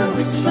 I will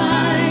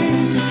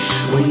respond.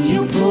 When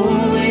you pull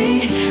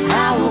me,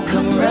 I will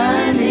come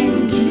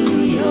running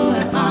to your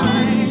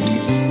arms.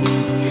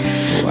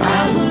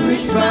 I will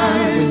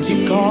respond. when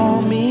you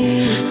call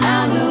me,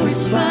 I will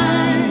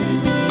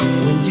respond.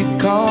 when you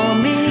call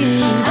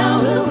me,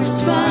 I will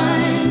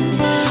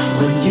respond.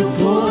 When you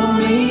pull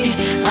me,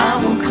 I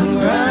will come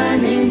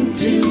running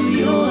to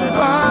your arms.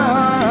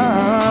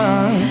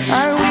 I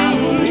I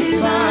will will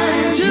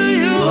respond to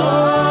you.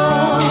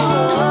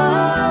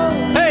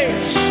 Hey,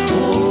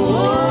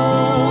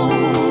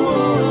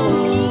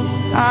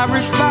 I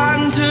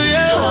respond to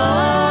you.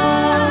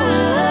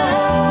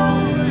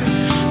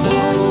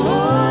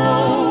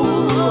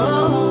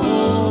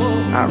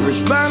 I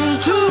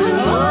respond to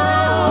you.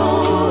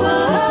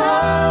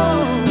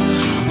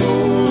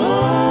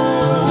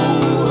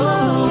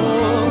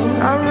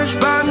 I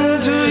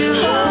respond to you.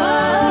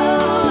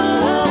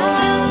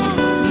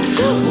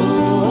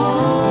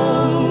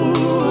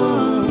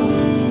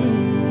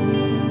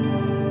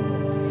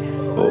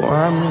 Oh,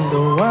 I'm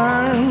the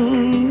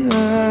one.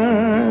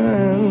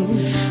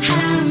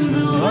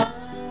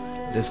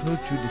 There's no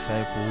true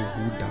disciple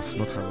who does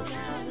not have a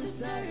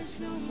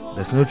fellowship.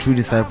 There's no true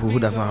disciple who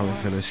does not have a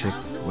fellowship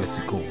with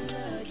God.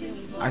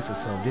 Ask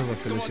yourself, do you have a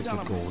fellowship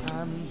with God?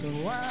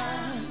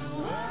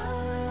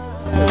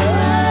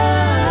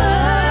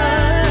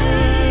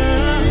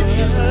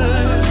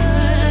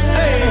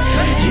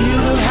 You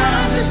don't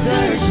have to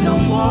search no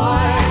more.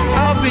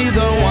 I'll be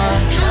the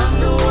one. I'm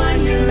the one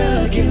you're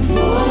looking for. You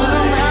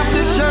don't have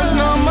to search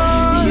no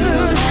more. You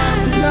don't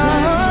have to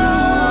search no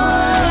more.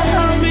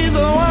 I'll be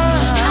the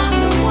one. I'm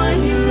the one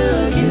you're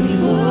looking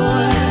for.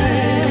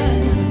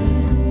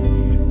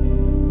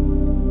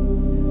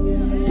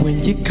 When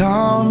you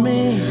call me,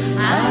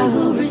 I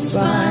will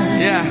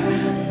respond. Yeah.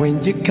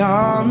 When you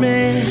call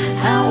me,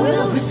 I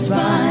will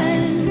respond.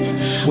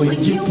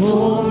 When you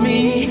pull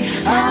me,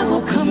 I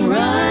will come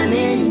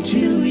running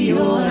to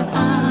your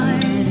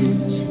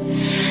arms.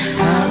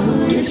 I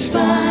will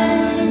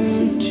respond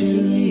to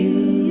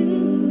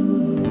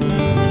you.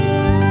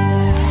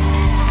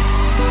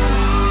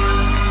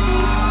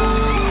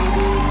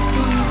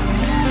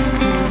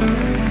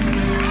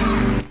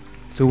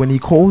 So when he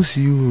calls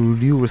you,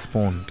 will you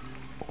respond?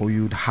 Or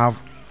you'd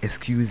have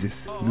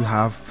excuses? You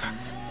have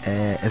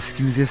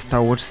excuses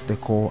towards the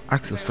call?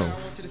 Ask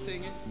yourself.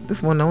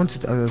 This morning I want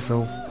you to ask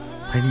yourself,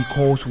 when he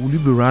calls, will you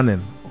be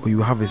running or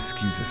you have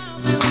excuses?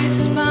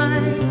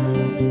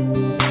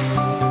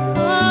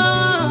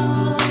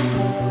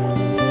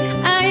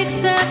 I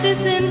accept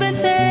this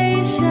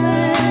invitation.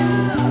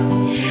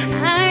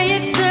 I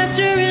accept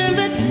your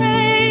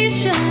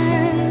invitation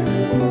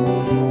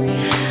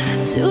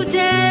to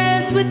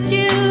dance with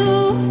you.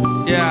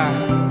 Yeah.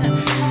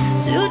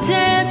 To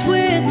dance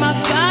with my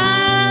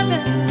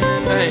Father.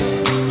 Hey.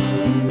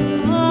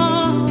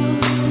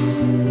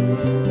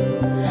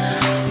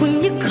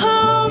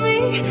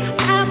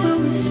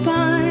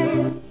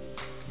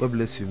 God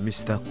bless you,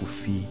 Mr.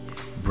 Kofi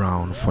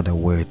Brown, for the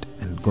word,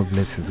 and God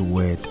bless his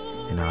word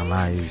in our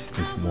lives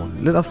this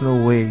morning. Let us know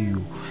where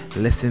you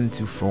listen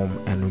to from,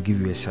 and we'll give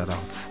you a shout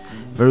out.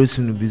 Very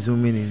soon we'll be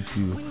zooming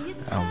into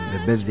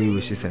the birthday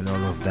wishes and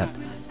all of that.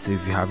 So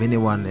if you have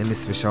anyone, any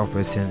special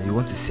person you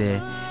want to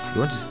say, you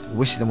want to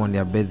wish them on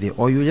their birthday,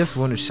 or you just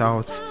want to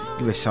shout,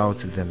 give a shout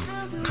to them,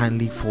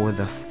 kindly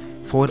forward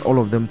all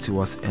of them to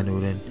us, and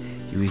then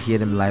you will hear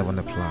them live on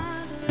the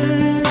Plus.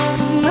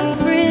 My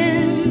friend.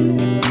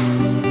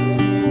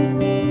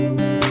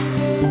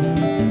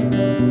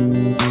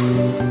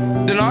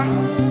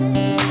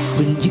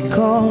 When you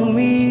call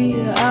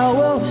me, I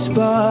will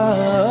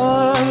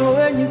respond.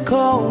 When you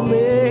call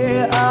me,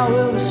 I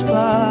will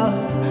respond.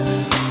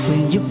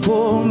 When you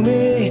pull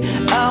me,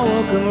 I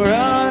will come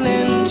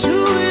running to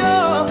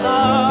your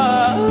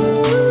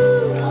arms.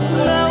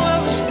 I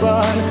will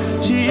respond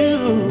to you.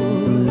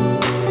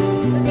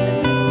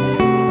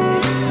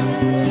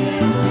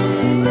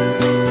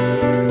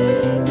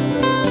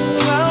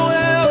 I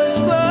will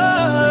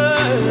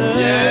respond.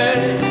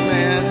 Yes,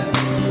 man.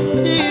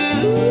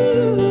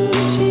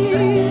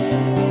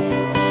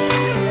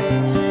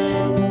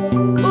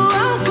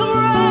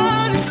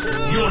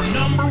 Your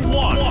number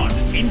one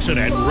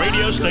internet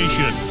radio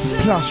station.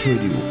 Plus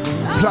Radio.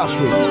 Plus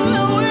Radio.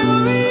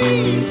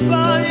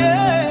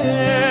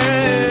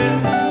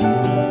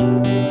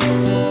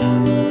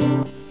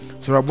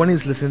 So Raboni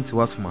is listening to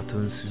us from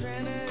Atonsu.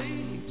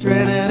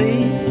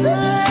 Trinity,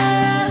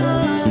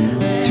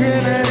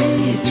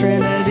 Trinity,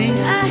 Trinity.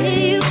 I hear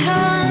you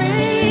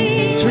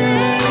calling.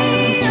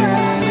 Trinity,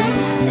 Trinity.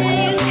 I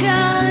hear you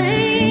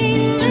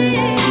calling.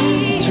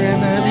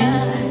 Trinity.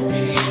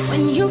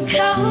 When you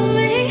call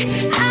me,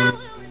 I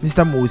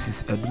Mr.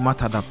 Moses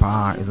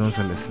Edumatadapa is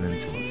also listening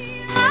to us.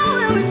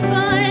 will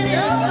respond.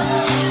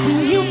 When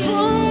you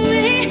pull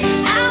me,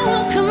 I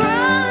will come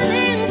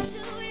running to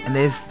you. And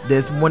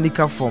there's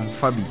Monica from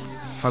Fabi.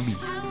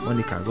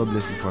 Monica, God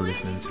bless you for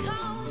listening to us.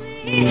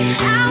 I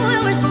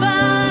will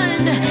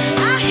respond.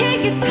 I hear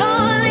you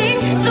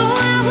calling, so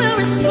I will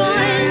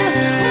respond.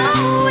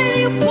 Oh, when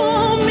you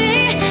pull me,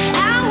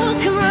 I will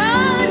come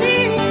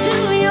running to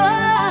your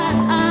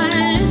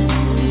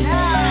arms. I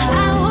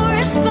will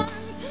respond.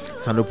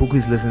 Sandopoku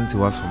is listening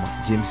to us from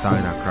Jamestown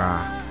in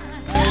Accra.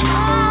 Oh,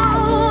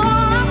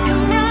 I'll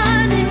come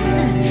running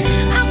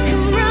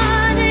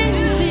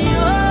to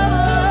your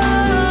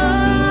arms.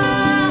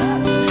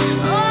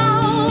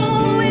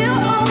 Oh, you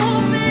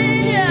open,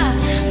 yeah,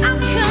 I'll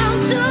come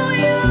to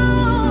you.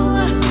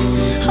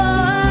 Oh,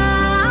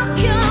 I'll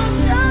come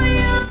to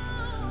you.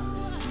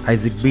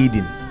 Isaac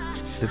Baden,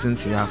 listen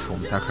to us from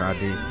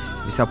Takrade.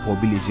 Mr. Paul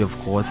Village, of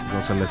course, is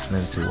also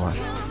listening to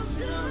us.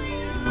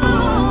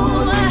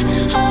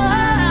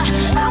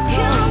 I'll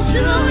come to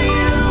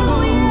you,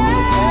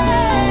 yeah.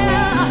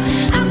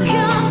 I'll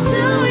come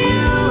to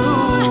you.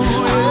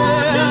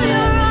 To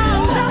your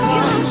arms, I'll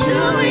come to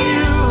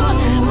you.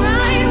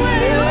 Right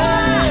where you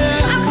are,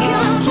 I'll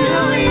come to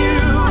you.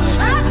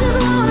 I just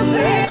wanna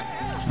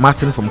be.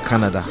 Martin from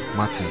Canada.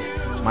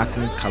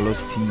 Martin,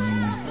 Carlos T,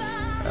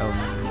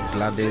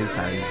 Gladys,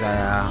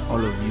 Isaiah,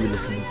 all of you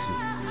listening to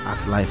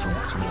us live from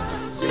Canada.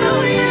 To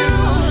you.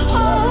 Oh,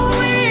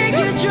 when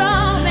you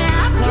draw me,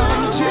 I'll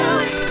come to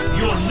you.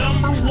 Your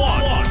number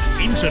one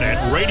internet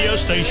radio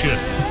station.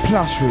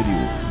 Plus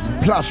Radio.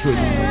 Plus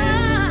Radio.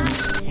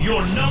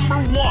 Your number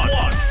one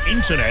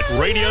internet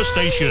radio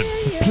station.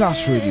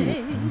 Plus Radio.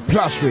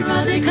 Plus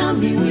Radio. They come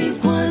me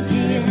with one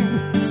dear.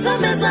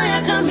 Some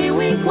Messiah come me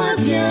with one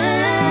dear.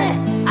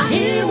 I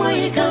hear why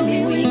you come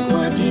me with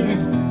one dear.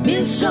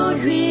 Miss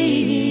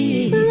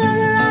Shorty.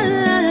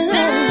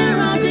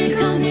 Sarah, they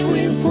come me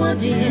with one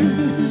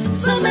dear.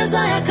 Some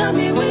Messiah come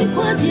me with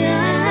one dear.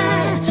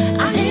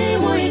 I hear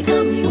why you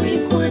come me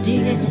with one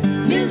dear.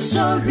 Miss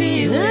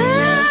Shorty.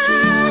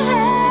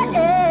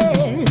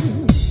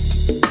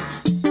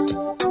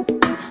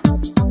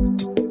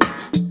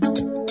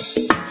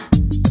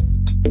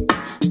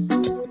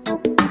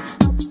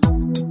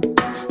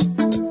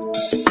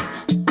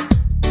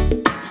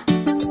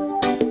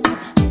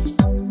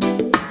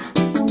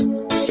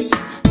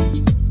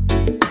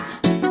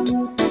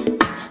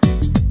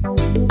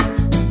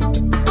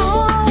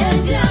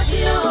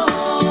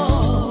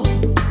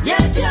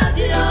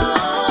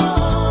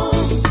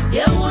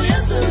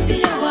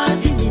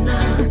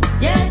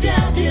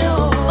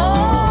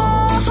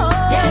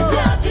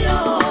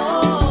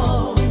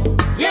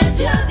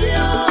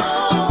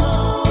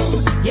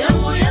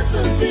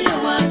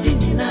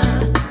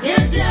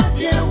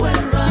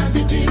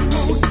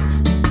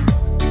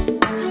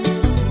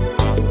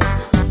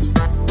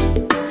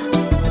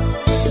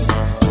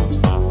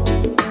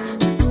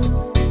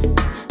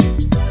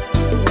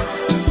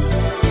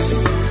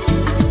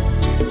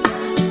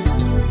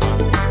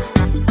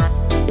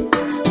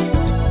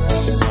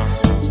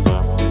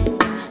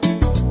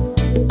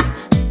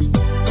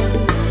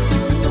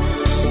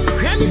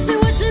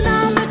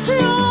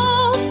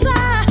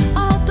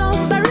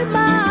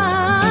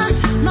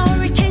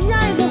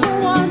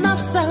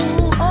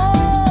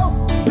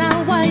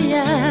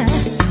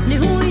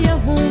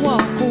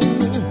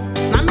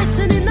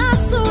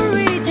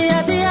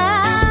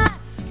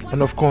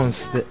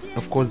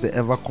 Of course, the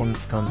ever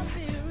constant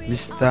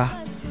Mr.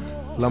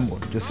 Lambon,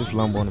 Joseph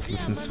Lambon, is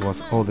listening to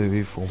us all the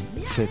way from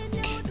Thick.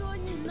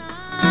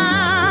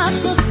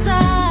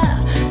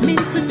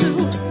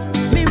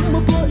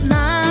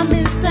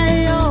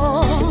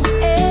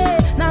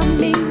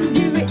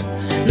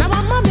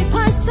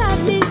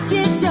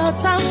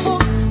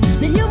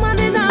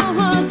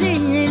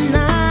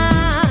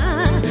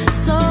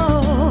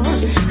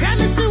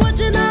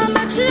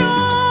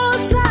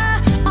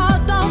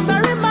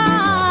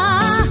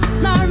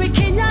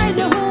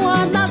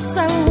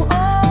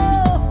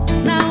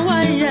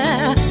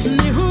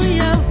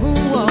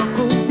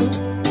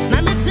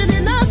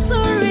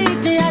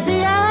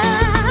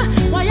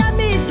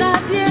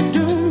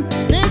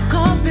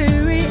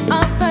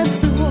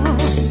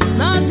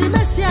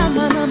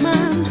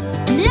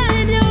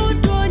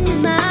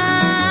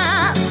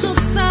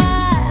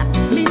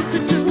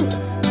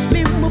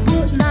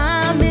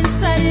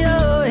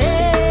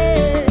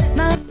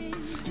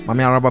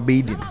 Rabba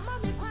Baden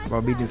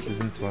is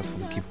listening to us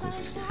from Cape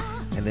Coast,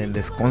 and then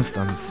there's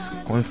Constance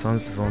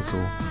is also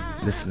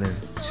listening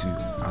to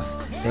us.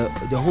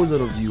 The whole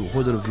lot of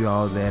you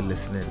out there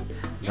listening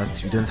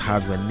that you don't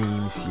have your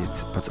names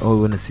yet, but all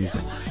we want to say is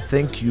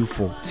thank you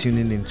for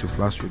tuning into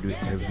Plus Radio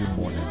every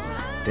morning.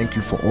 Thank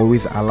you for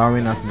always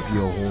allowing us into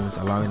your homes,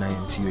 allowing us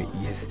into your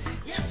ears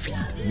to feed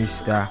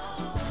Mr.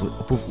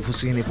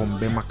 Ufuswini from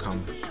Bema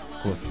Camp, of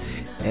course,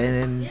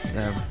 and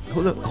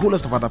whole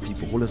lot of other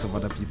people,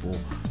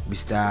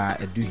 Mr.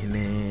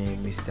 Eduhine,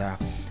 Mr.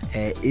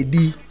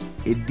 Eddie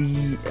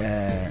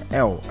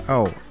L.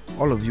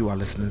 All of you are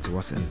listening to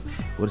us, and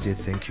I want to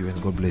say thank you and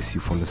God bless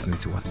you for listening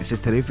to us. It's a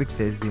terrific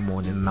Thursday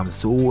morning, and I'm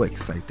so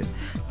excited.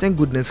 Thank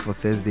goodness for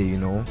Thursday, you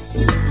know.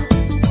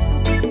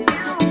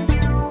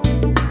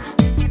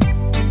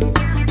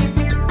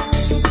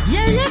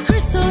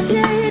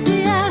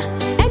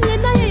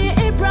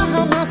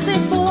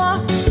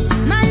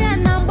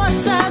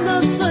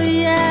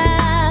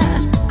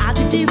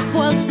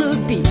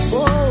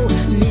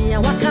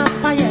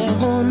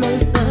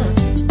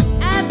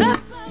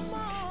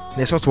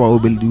 Next what we'll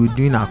be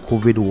doing our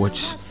COVID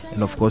watch,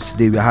 and of course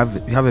today we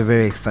have a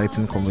very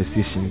exciting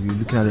conversation. We're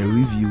looking at the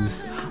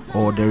reviews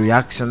or the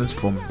reactions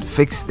from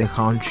Fix the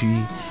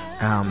Country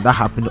that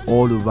happened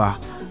all over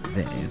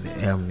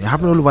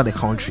the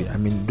country. I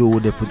mean, though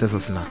the protest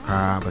was in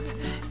Accra, but it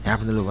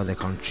happened all over the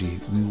country.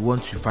 We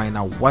want to find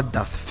out, what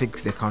does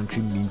Fix the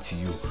Country mean to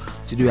you?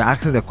 Today we're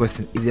asking the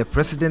question: if the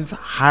president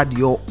had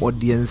your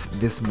audience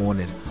this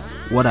morning,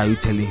 what are you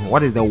telling him?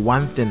 What is the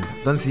one thing?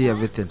 Don't say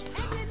everything.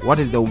 What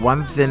is the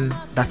one thing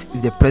that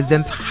if the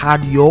president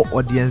had your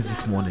audience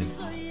this morning,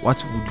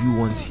 what would you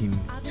want him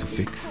to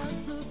fix?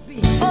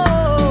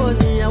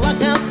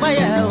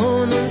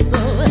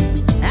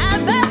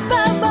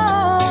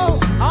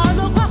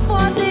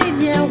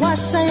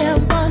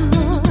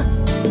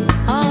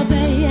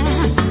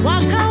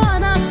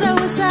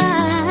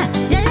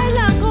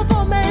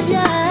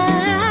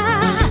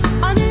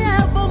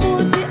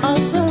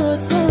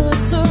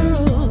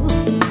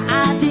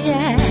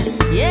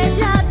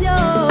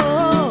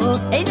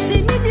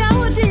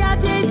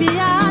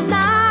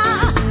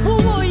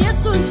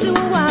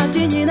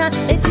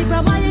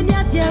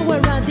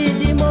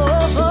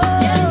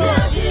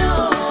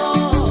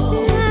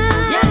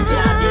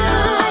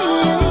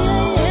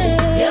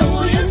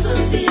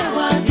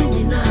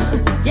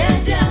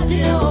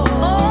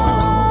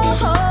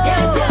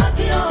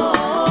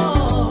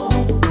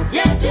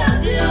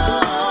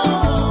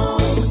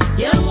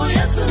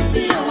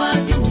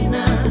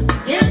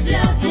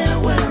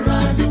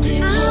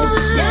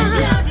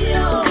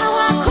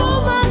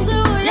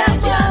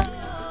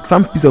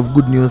 some piece of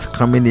good news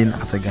coming in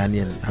as a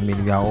Ghanaian. I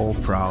mean, we are all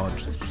proud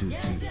to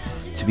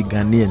be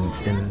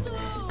Ghanaians, and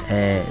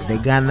the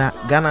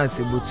Ghana is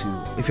able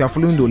to. If you are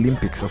following the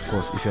Olympics, of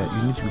course,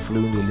 you need to be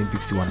following the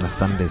Olympics to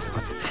understand this.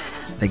 But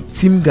like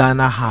Team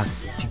Ghana has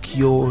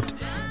secured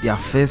their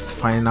first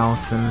final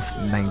since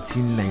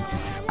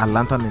 1996,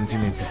 Atlanta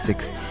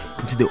 1996,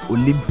 into the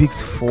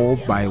Olympics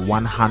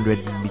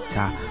 4x100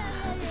 meter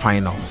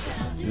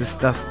finals.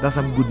 That's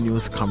some good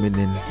news coming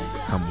in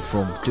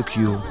from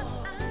Tokyo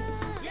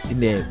in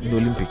the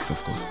Olympics,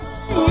 of course.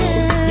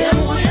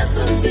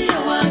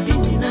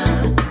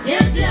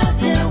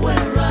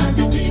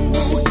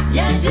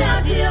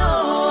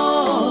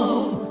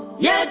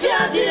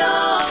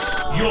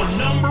 Your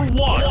number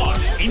one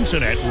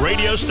internet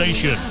radio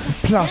station.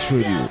 Plus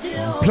Radio.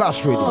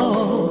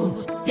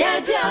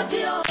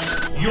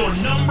 Your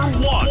number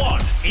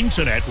one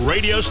internet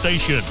radio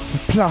station.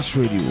 Plus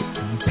Radio.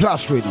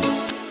 Plus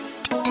Radio.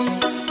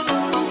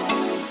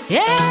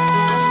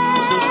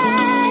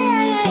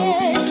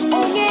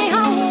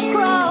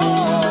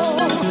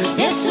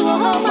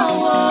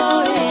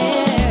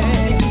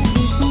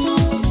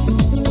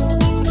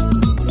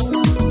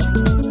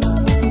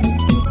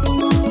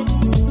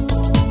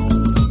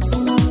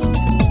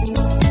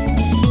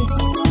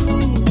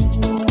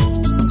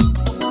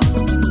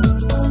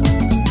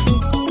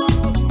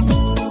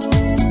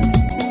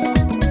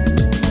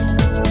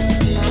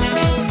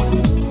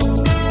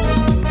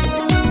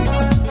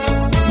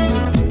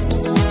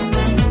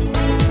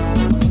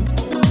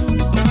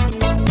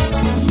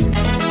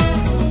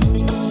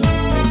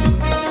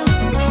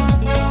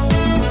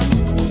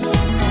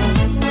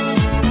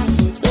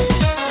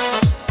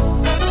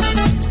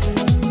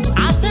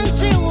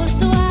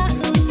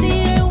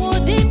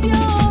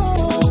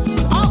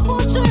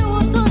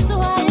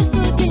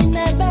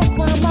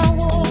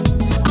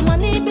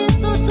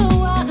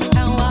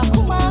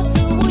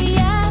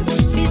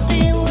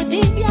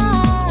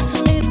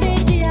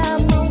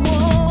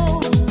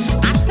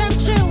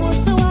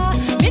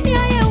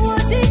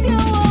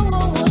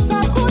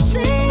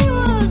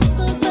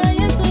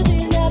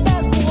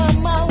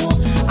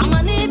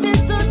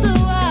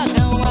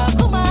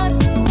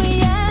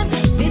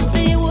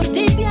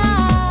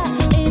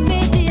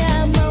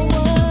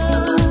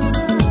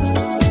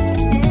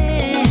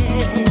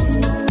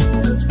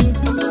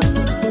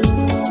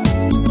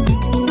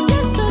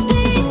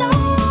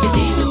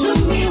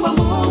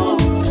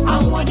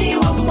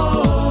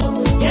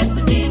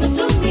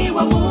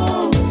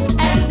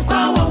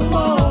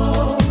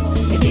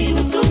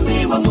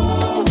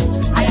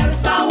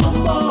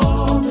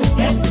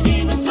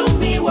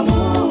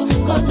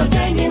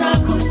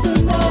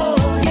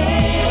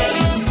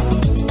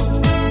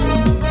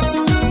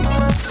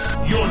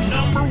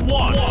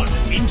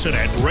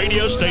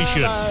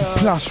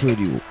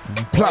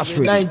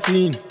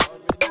 19.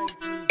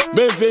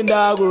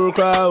 Benfenda go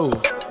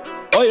crowd.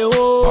 Oh yo.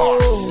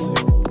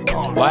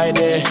 Why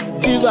there?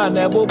 Fever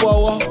never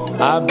bow.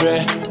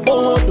 Abre.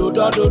 Oh do.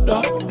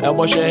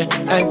 Eboshe.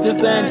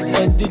 Anti-scent,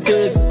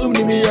 anti-taste.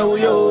 Me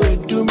yo.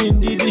 Do me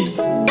didi.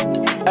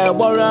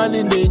 Eboran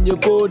in your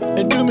code.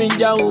 And do me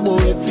jaumo.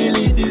 Feel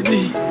it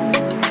dizzy.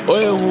 Oh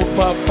yo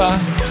papa.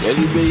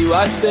 Yeli be you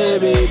I say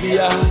baby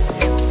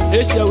ah.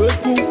 Esha we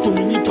kum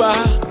nipa.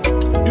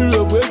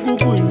 Europe we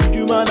kuku.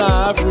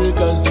 Mana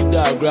African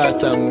Suda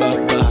grass and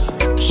baba.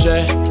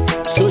 She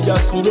Soja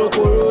Suro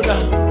Corona.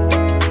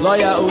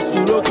 Lawyer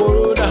Osuro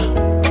Corona.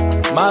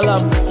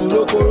 Malam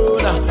Suro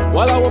Corona.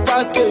 Wala wo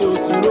paste yo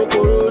Suro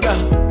Corona.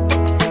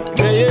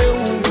 Meye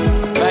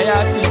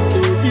Mayati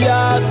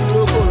Tobia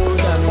Suro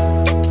Corona.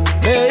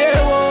 Meye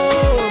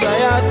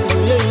Mayati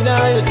Yeina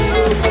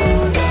Suro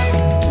Corona.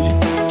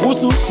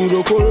 Usu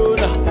Suro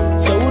Corona.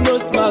 So uno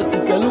smarts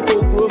is a look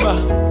chroma.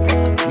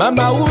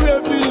 Mama who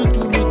refuse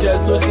to meet the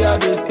social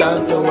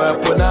distance and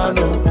weapon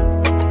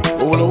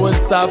all one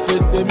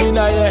surface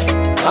seminar,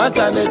 and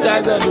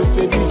sanitizer no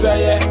baby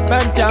fair,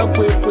 man time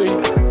quick,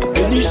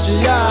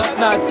 Benicia,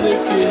 not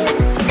fear.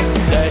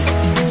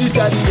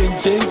 Sister didn't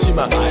change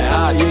my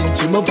eye, in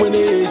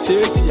Chimopone,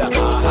 Sheshia,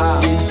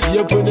 in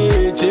Shiapone,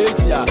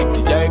 Chechia,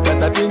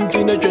 Tijakas at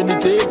Tintina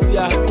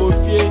 28,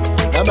 Coffee,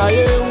 and my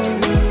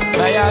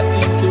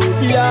to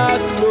be a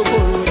slow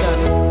corona.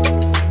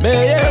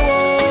 May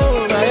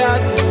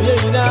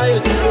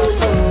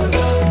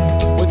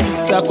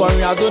Sakon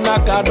Yazona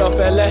card of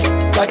Ele,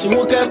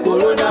 Kachimuke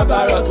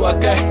coronavirus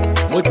wake,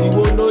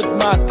 Motiwo nose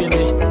mask in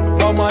it.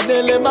 Mama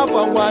Nelema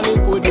from one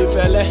could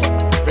defele.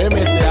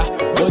 Premisia,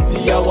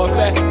 Motia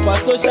wafe, for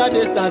social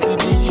distance,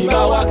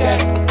 Dijima wake.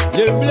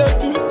 Leble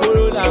to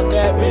Corona,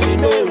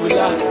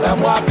 Belinula,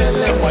 Namwa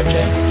Pele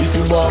Wake.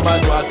 Isumo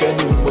Manwake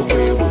Numo,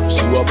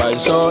 she was by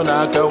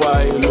Shona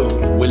Kawailo.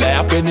 Will I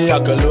happen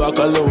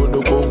Akalo,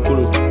 no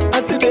conclu.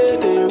 And today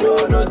they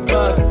will no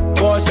smash.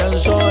 Wash and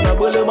Shona,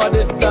 Bulema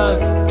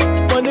distance.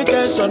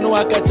 Communication, no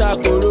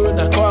catch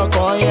Corona,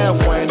 call yeah,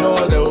 for no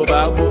little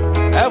babu.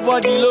 Ever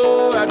the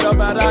low, and the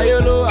bad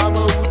yellow, I'm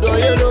a good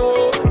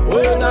yellow.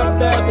 When I'm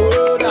there,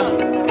 Corona.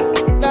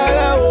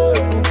 Nala,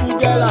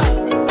 Kukugela.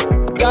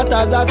 Got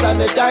as a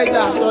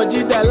sanitizer,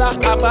 Dodgy the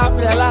Apapela,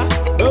 apapela.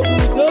 Obu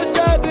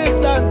social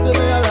distance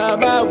me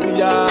alama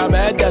buya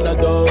me dana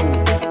do.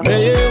 Me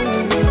you,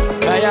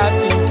 me ya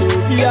tinto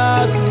biya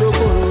sulo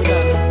corona.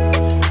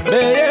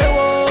 Me you,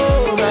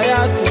 me ya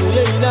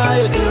tinto ina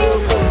yesulo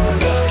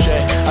corona. She,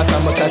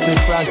 asama kasi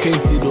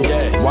Frankenstein do.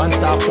 One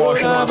tap for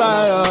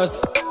coronavirus,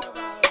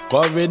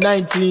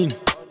 COVID-19.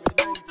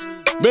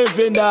 Me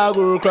finda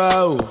go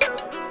crowd.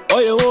 Oh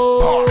yo,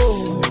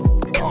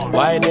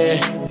 why there?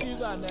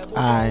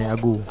 I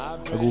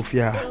go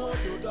fear.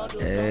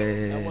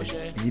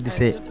 You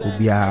say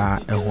Ubia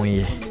a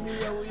way.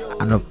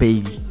 I no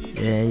pay.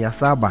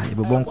 Yasaba, you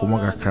be born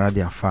Kumoga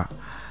Karadia fa.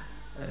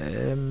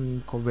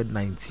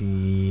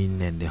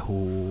 COVID-19 and the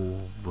whole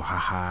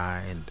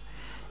bruhaha and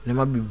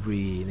never be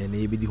brain and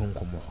maybe the home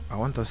come. I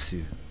want us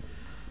to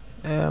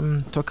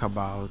talk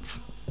about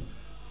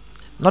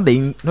not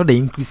the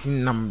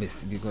increasing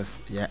numbers,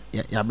 because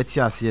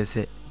better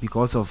say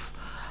because of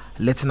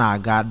letting our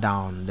guard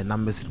down, the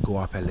numbers would go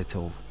up a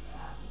little.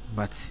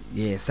 But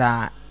yes,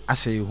 I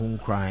say home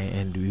crying,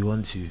 and we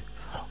want to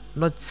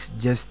not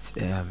just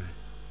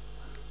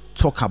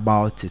talk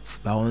about it,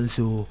 but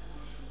also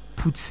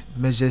put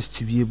measures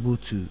to be able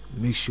to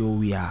make sure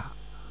we are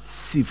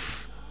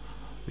safe.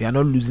 We are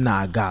not losing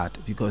our guard,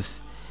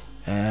 because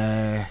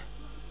now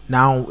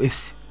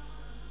it's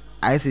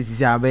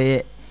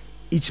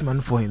each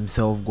man for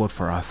himself, God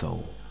for us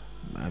all.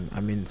 I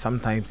mean,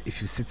 sometimes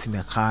if you sit in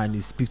a car and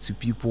you speak to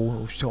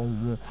people,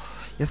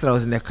 yesterday I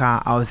was in the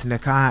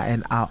car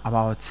and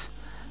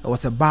it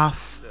was a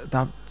bus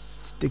that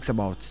takes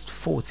about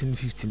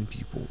 14-15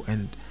 people,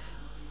 and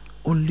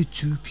only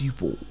 2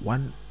 people,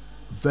 one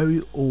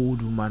very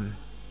old woman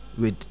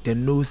with the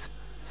nose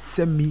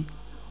semi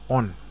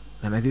on,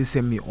 and I say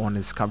semi on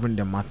is covering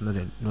the mouth,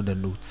 not the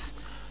nose,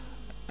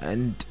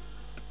 and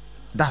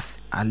that's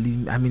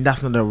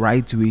not the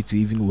right way to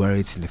even wear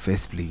it in the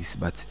first place.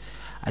 But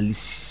at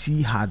least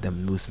she had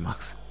them nose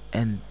masks,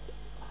 and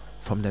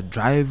from the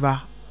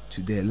driver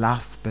to the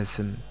last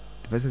person,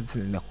 the person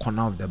sitting in the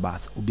corner of the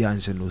bus, Obi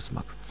Anje nose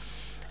masks,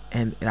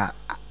 and it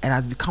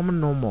has become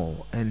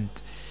normal. And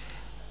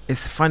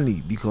it's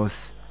funny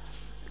because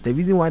the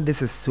reason why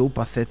this is so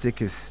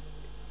pathetic is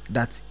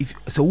that if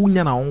so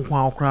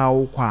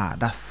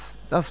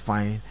that's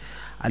fine.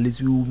 At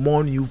least we will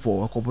mourn you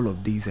for a couple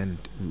of days and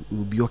we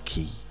will be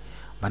okay.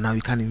 But now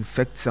you can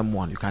infect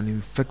someone. You can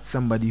infect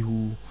somebody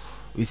who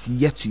is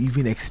yet to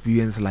even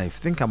experience life.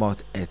 Think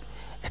about it.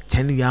 A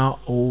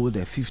 10-year-old,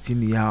 a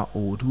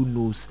 15-year-old who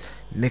knows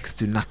next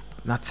to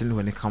nothing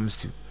when it comes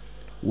to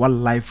what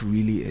life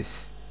really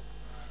is.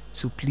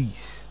 So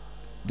please,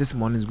 this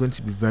morning is going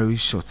to be very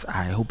short.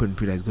 I hope and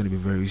pray that it's going to be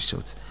very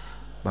short.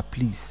 But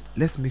please,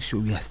 let's make sure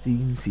we are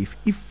staying safe.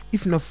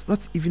 If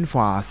not even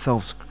for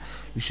ourselves,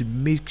 we should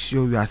make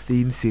sure we are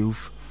staying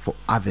safe for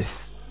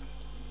others.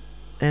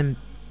 And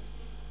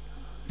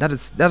that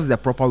is the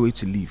proper way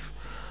to live.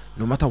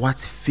 No matter what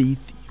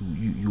faith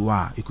you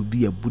are, you could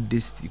be a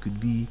Buddhist, you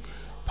could be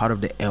part of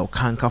the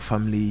Elkanka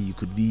family, you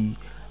could be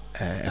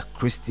a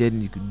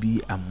Christian, you could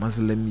be a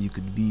Muslim, you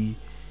could be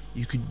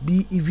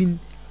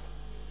even,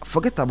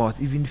 forget about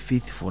even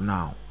faith for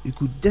now. You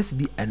could just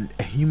be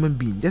a human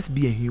being. Just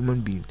be a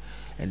human being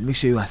and make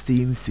sure you are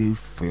staying safe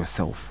for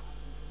yourself.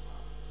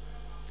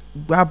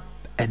 Grab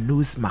a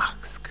nose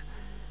mask.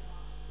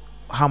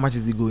 How much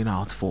is it going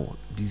out for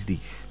these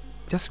days?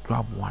 Just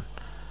grab one.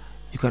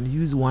 You can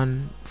use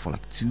one for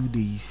like 2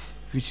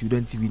 days, which you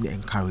don't even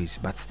encourage,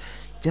 but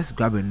just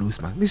grab a nose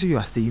mask. Make sure you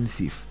are staying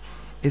safe.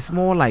 It's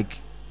more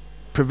like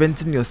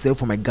preventing yourself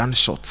from a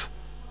gunshot.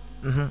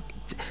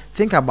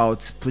 Think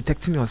about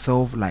protecting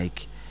yourself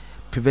like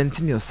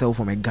preventing yourself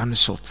from a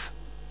gunshot.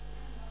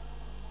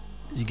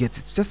 You get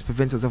it? Just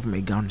prevent yourself from a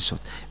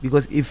gunshot.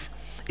 Because if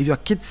your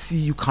kids see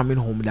you coming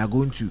home, they are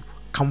going to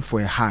come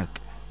for a hug,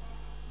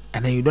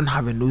 and then you don't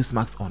have a nose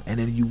mask on, and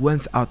then you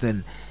went out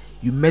and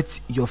you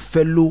met your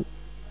fellow,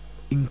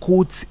 in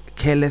quotes,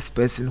 careless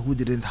person who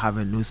didn't have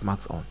a nose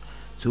mask on.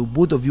 So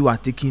both of you are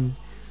taking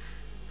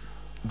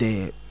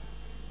the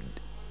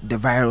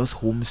virus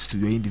homes to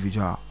your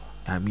individual.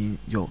 I mean,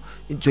 your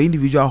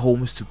individual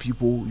homes to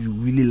people you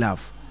really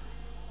love.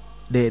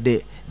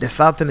 The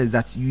sad thing is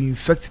that you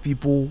infect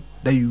people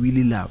that you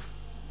really love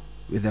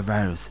with the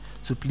virus.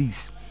 So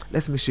please,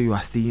 let's make sure you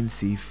are staying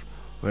safe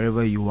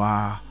wherever you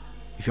are.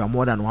 If you are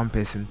more than one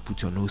person,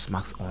 put your nose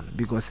mask on,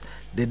 because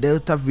the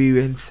Delta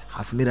variant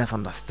has made us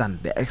understand.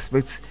 The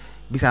experts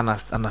make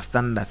us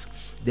understand that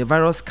the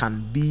virus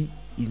can be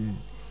in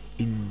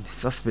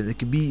suspense. It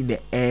can be in the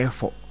air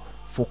for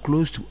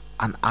close to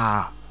an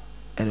hour,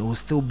 and it will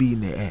still be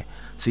in the air.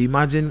 So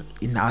imagine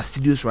in our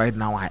studios right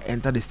now, I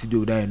enter the studio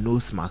with a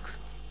nose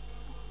mask,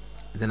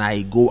 then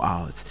I go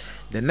out.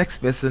 The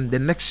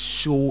next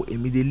show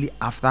immediately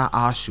after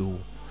our show,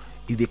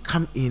 if they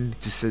come in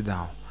to sit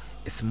down,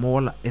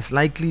 it's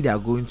likely they are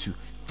going to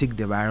take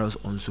the virus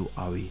also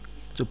away.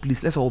 So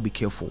please, let's all be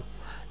careful.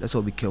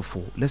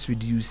 Let's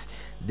reduce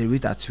the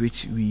rate at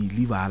which we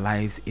live our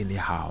lives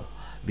anyhow,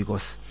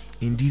 because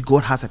indeed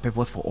God has a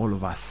purpose for all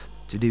of us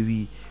Today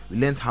we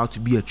learned how to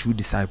be a true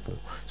disciple.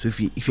 So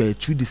if you're a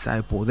true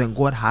disciple, then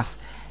God has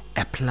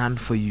a plan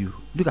for you.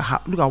 Look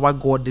at what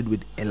God did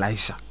with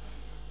Elisha.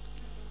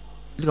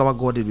 Look at what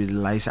God did with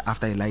Elisha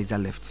after Elijah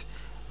left.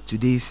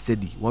 Today's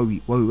study, what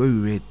we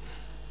read,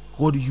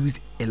 God used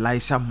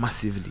Elisha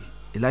massively.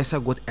 Elisha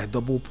got a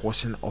double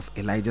portion of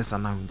Elijah's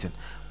anointing,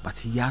 but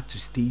he had to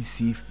stay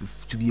safe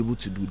to be able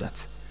to do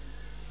that.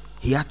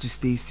 He had to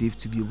stay safe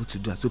to be able to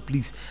do that. So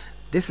please,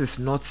 this is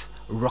not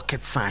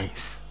rocket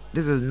science.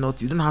 This is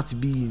not, you don't have to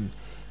be in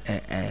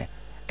a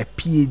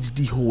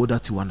PhD holder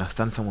to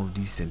understand some of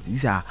these things.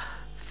 These are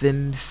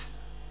things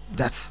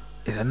that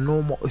is a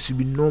normal. It should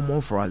be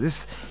normal for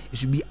us. It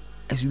should be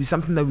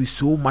something that we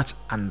so much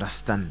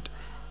understand,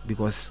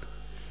 because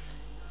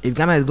if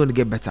Ghana is going to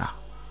get better,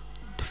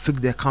 to fix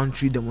their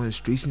country,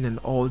 demonstration and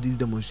all these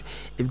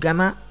demonstrations, if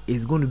Ghana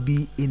is going to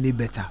be any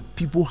better,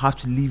 people have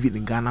to live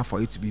in Ghana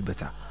for it to be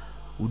better.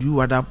 Would you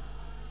rather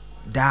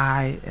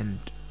die and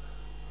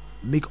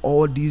make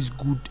all these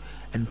good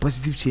and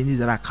positive changes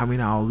that are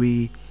coming our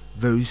way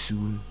very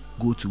soon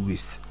go to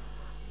waste?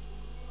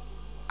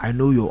 I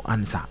know your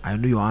answer. I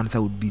know your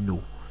answer would be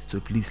no. So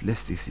please,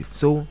 let's stay safe.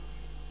 So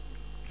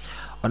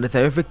on a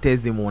terrific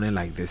Thursday morning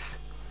like this,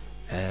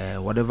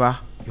 whatever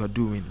you're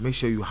doing, make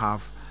sure you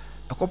have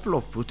a couple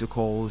of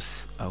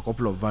protocols, a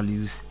couple of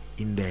values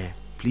in there.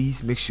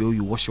 Please make sure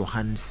you wash your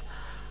hands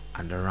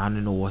under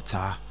running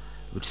water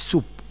with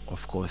soap,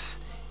 of course.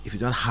 If you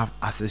don't have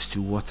access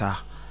to water,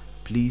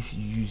 please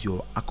use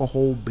your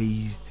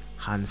alcohol-based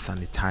hand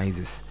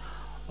sanitizers.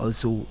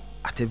 Also,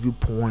 at every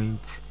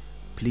point,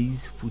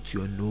 please put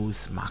your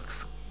nose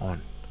mask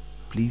on.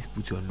 Please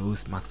put your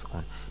nose mask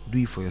on. Do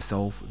it for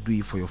yourself, do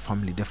it for your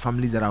family. The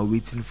families that are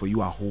waiting for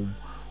you at home,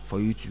 for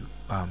you to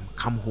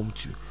come home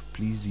to,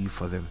 please do it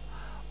for them.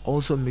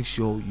 Also, make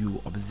sure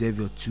you observe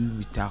your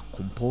 2-meter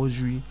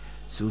compulsory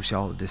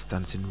social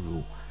distancing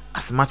rule.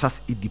 As much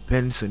as it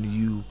depends on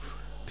you,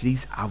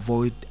 please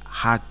avoid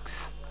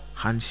hugs,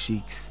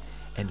 handshakes,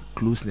 and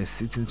closeness,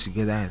 sitting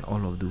together, and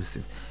all of those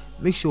things.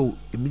 Make sure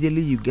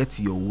immediately you get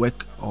to your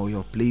work or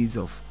your place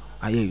of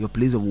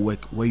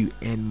work where you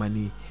earn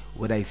money,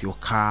 whether it's your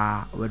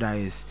car, whether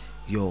it's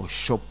your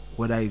shop,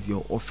 whether it's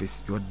your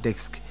office, your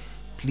desk,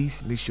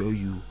 please make sure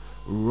you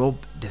rub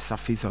the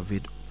surface of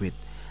it with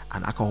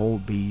an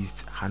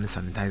alcohol-based hand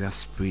sanitizer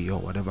spray or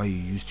whatever you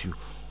use to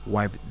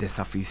wipe the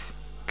surface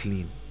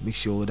clean. Make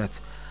sure that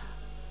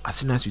as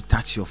soon as you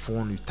touch your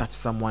phone, you touch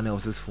someone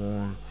else's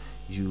phone,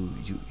 you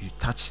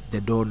touch the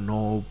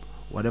doorknob,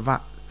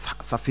 whatever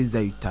surface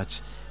that you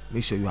touch,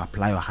 make sure you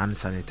apply your hand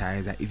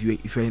sanitizer.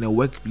 If you're in a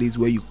workplace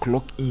where you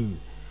clock in,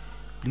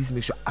 please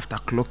make sure after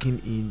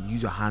clocking in,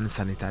 use your hand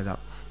sanitizer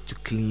to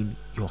clean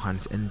your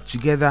hands. And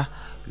together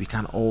we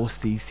can all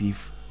stay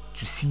safe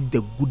to see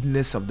the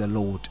goodness of the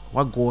Lord.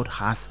 What God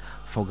has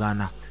for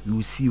Ghana, we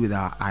will see with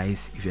our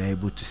eyes if you're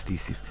able to stay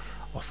safe.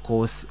 Of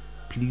course,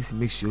 please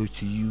make sure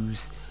to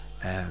use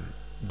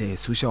the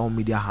social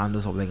media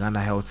handles of the Ghana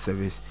Health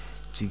Service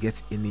to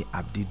get any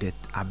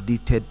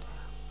updated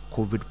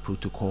COVID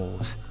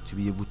protocols to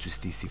be able to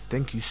stay safe.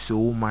 Thank you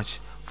so much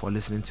for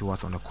listening to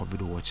us on the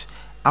COVID Watch.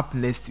 Up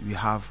next, we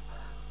have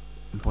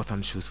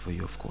important shows for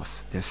you, of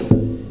course.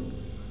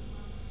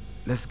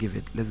 Let's give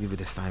it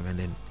this time, and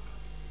then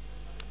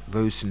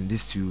very soon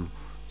this too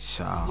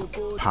shall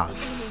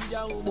pass.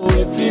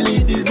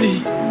 Feeling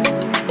dizzy.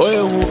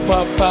 Oh,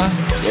 papa,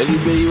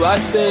 baby, you are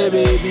say,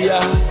 baby,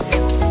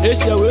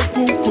 it's a way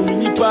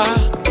nipa.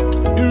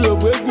 You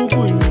way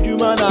you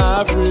man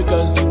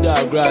African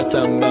Sudan grass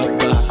and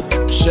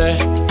baba. She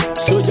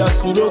soldier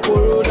Suro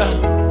Corona,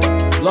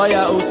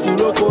 lawyer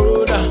Osuro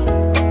Corona,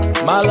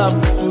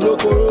 Malam Suro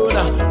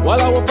Corona,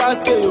 while our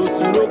pastor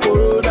Suro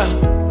Corona.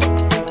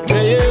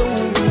 May you,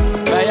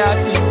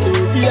 Mayati to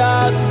be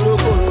a Suro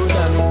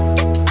Corona.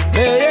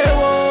 May you,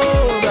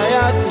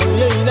 Mayati,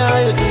 Yena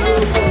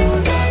Suro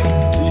Corona.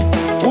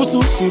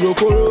 Usu Suro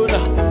Corona,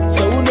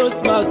 so no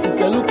smarts is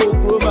a look of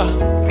Roma.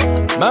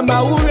 Mama,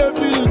 who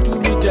refuse to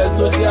meet the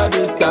social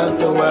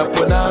distance and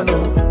weapon?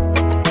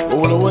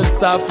 All one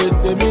surface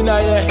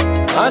seminary,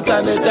 and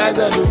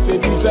sanitizer the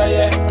baby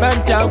fair,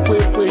 mental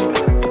quick,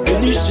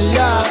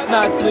 Benicia,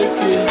 not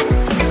Lefie.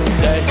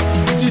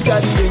 Sister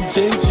didn't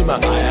change him,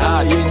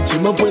 I ain't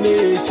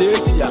Chimopone,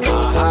 Sheshia,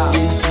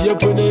 she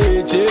upon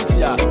a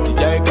churchia,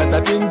 Tiaka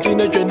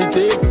Satintina,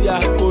 Trinitatia,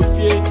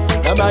 Coffee,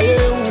 and my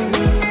own,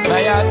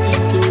 my attic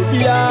to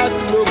be a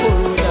slow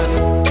corona.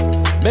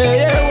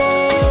 May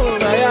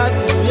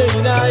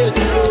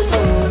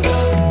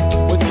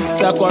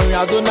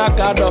Sakonyazona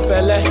card of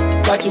ele,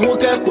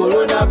 Kachimuke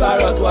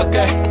coronavirus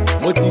wake,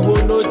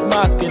 Motiwo nose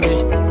mask in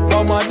it.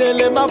 Mama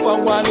Nelema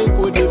from one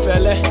could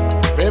defele.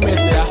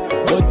 Premesia,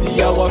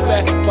 Motia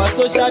wafe, for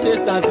social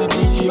distance,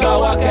 Dijima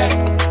wake.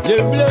 Le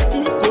bleu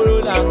to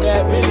corona,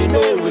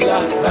 Melimela,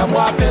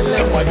 Namwa Pele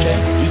Wake.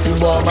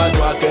 Isumoma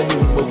Wake,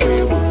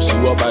 she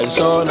was by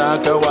Shona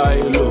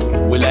Kawailo.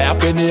 Will I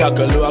happen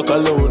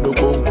Akalo, no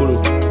conclu?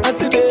 And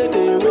today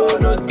they will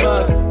no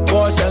smarts.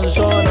 Wash and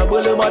Sean, a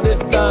bully my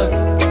distance.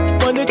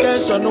 Money can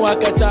Tension no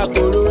akacha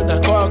corona.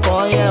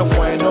 Koko yen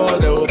fine no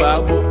le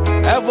babo.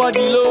 Ever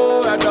the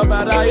low, and the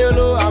bad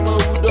yellow, I'm a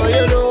udo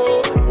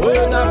yellow.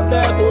 When up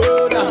there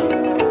corona.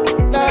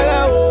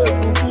 Nala o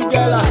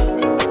kukugela.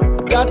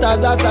 Gata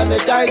za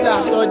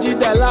sanitizer, toji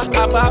dela,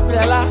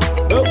 apapela.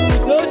 Oku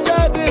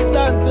social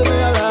distance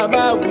na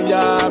ma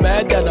buya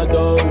me dela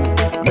do.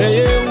 Me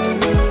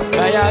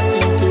ya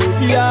tinto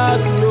biya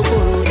sulo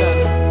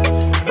corona.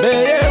 Me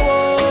wo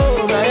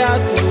me ya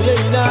tinto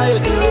na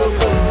yesu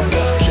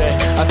corona.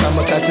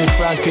 Asamakasi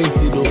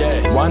Frankensido.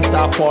 One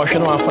tap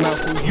portion of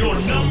Your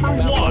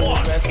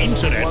 #1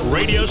 internet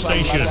radio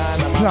station.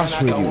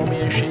 Plus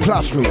Radio.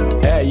 Plus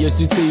Radio. Hey, yes,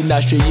 you say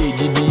Nashe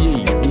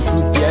GDA. The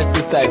fruity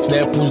exercise,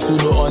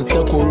 Nepunsuno on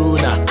Se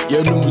Corona.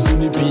 You know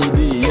Musuni PD,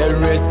 you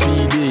rest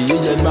PD, you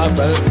get my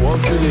friend for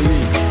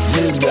Philly.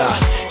 Jibra,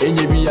 and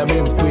you be a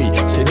main pay,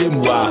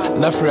 Shedimwa,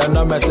 Nafra,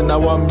 no mess in a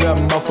one ram,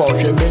 my fault,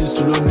 your main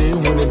saloon,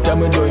 when the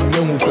Tamado in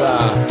Yamukra.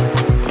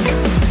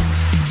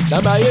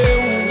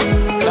 Nabaye.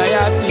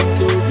 Bayati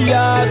to be a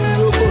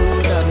sulo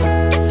corona.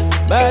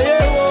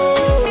 Bayewo,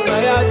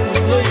 Bayati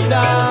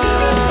Leida.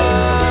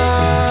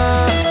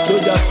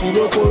 Soja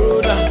sulo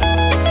corona.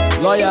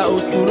 Lawyer o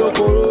sulo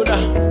corona.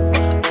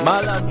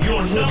 Malam.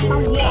 Your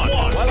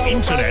 #1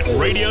 internet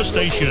radio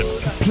station.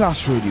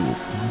 Plus Radio.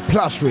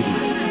 Plus Radio.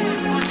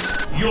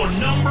 Your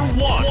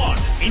 #1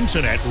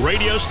 internet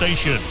radio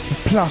station.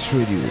 Plus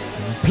Radio.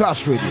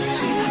 Plus Radio.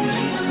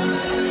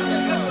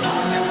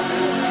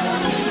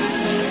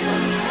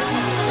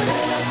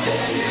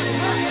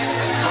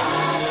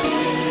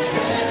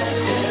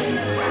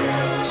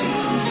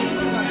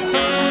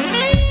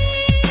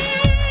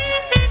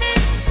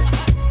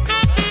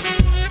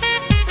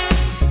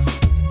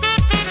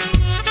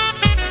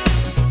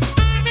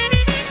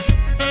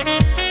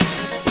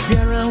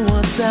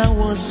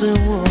 Was a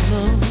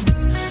woman.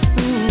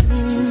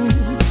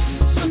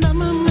 So now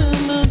my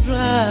mama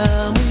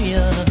drive me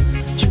up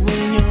to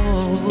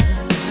know.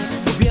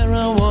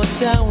 Biara what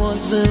that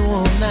was a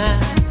woman.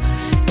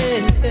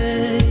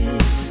 Hey,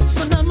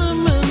 so now my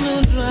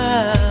mama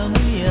drive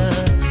me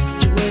up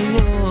to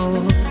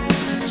know.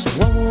 So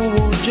what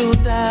would you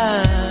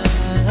die?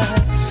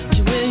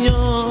 To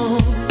know.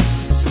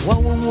 So what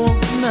would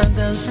not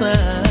dance? To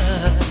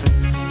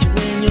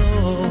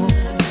know.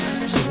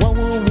 So what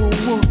would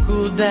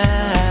could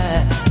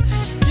die?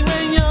 Do you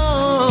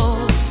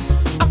know?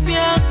 I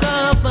feel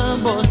come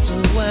but to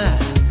where?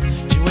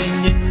 Do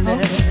you know?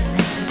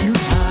 Let's do it.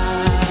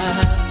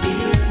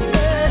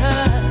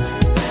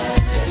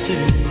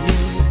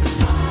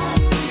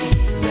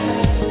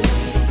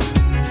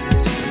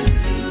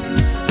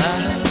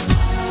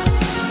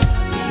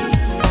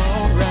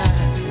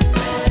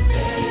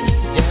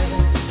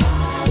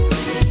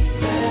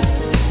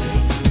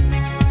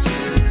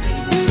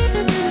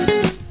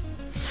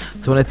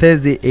 So on a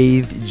Thursday,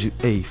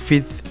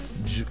 5th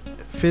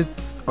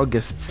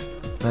August,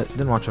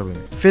 then watch over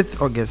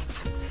 5th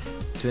August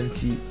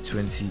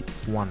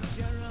 2021,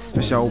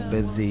 special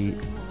birthday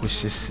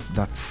wishes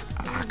that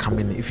are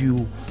coming. If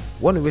you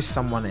want to wish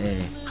someone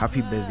a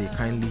happy birthday,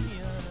 kindly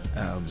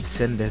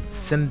send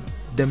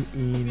them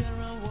in,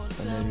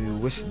 and then we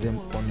wish them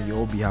on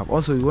your behalf.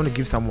 Also, you want to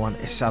give someone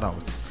a shout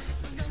out,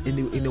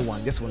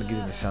 anyone just want to give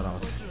them a shout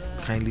out,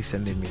 kindly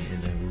send them in,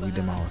 and then we'll read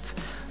them out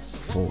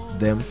for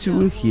them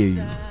to hear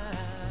you.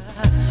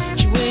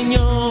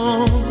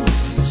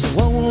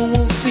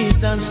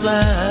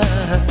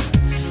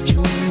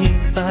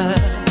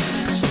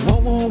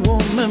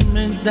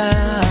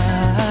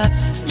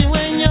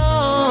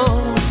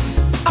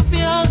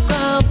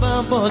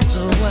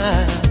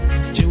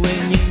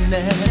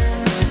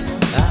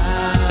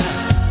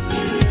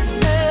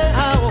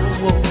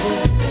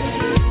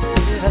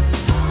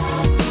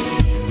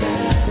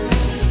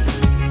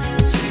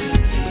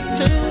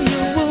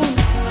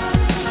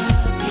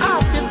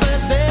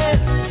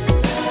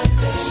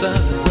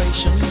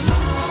 Celebration.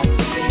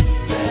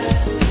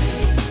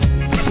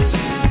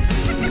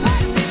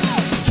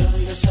 Enjoy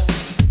yourself,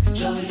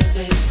 enjoy your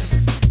day.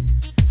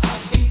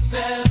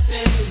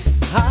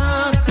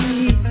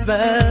 Happy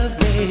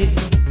birthday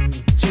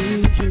to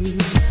you.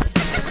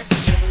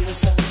 Enjoy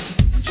yourself,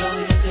 enjoy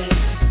your day.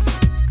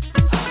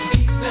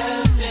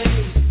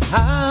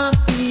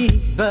 Happy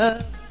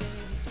birthday.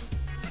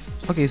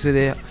 Okay, so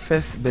the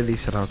first birthday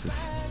shout out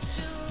is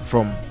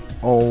from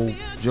All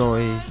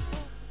Joy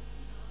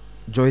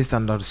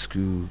Standard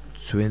School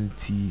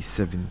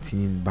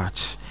 2017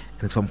 batch,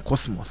 and it's from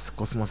Cosmos.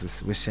 Cosmos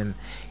is wishing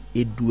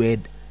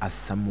Edward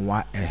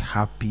Asamoah a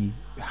happy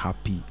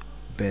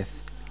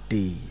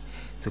birthday.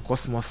 So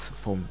Cosmos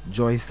from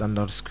Joy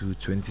Standard School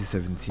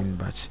 2017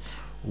 batch,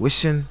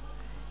 wishing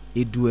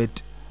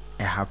Edward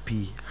a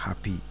happy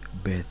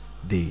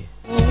birthday.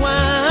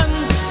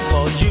 One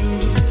for you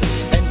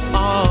and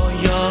all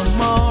your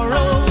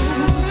morals.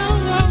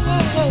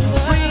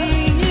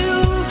 Bring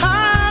you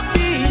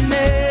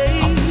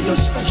happiness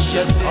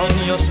on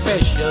your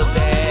special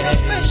day,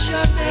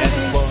 and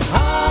for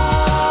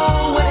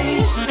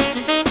always.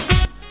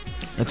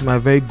 And to my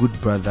very good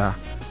brother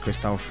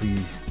Crystal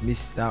Freeze,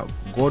 Mr.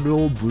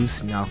 Godwell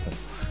Bruce Nyako,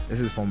 This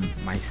is from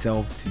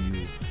myself to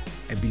you.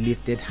 A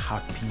belated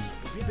happy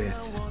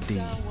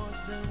birthday.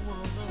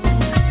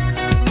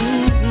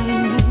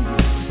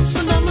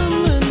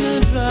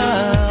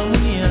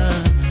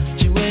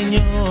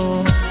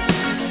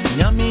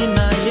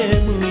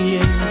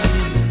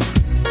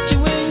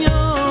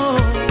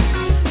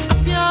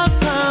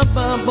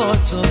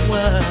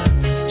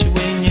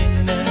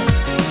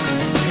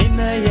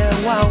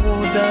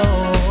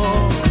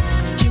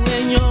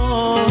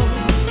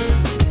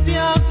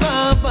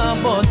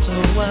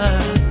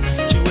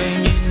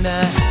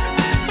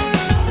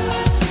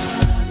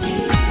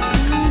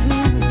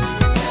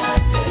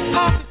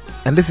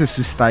 And this is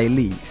to Style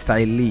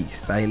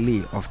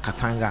of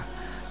Katanga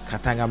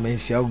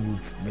Menshia Group.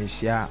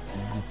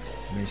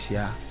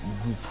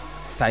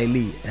 Style,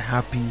 a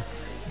happy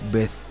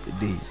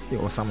birthday.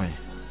 Or something.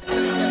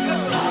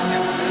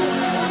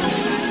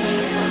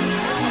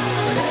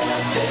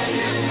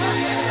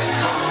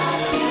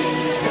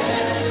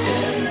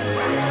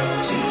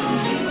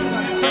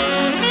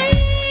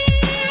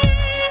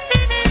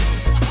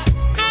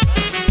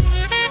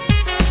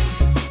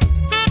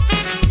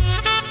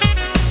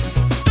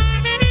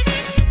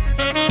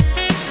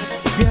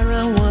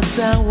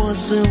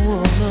 Was a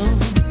woman,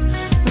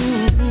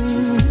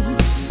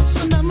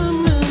 so now I'm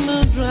in a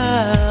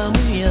drama.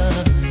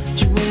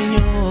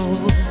 Juvenio,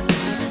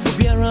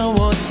 Biara,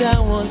 what that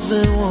was a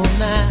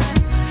woman.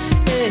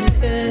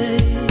 Hey,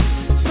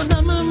 so now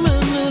I'm in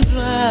a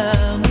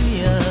drama.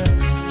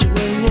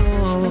 Juvenio,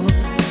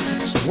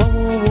 so what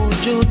would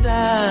you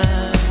die?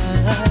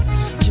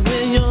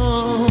 Juvenio,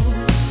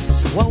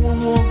 so what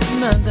would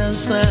not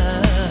dance?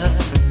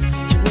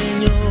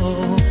 Juvenio,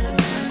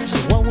 so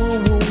what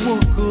would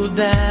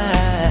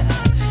that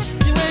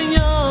you ain't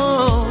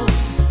your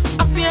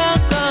I feel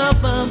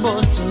come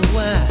but to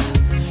where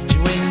you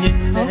ain't in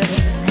there.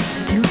 Let's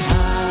do it.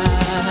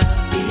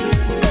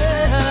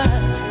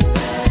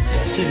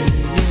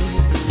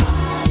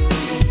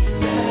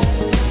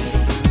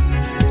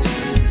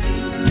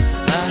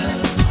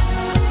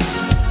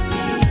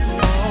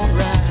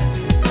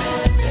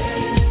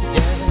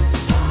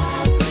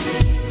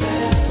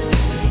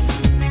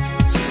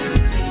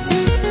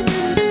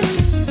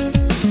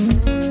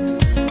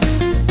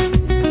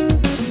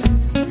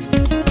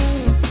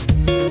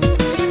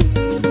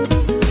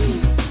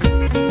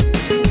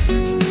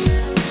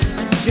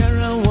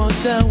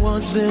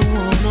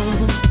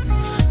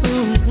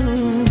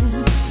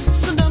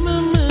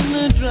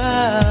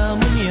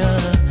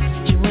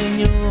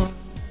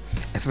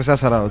 A special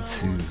shout out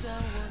to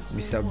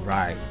Mr.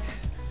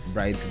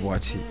 Bright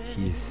Watch.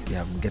 He's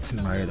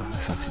getting married on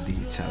Saturday,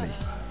 Charlie.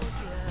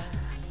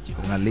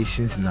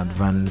 Congratulations in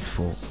advance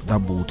for that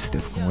bold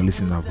step.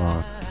 Congratulations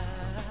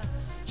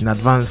in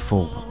advance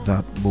for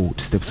that bold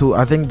step. So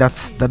I think that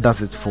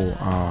does it for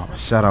our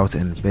shout out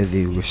and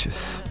birthday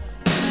wishes.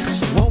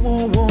 So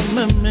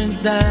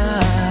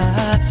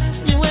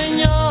you ain't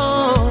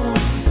your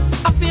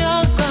I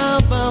feel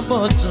come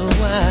but to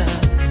where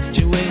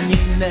you ain't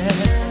in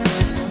there.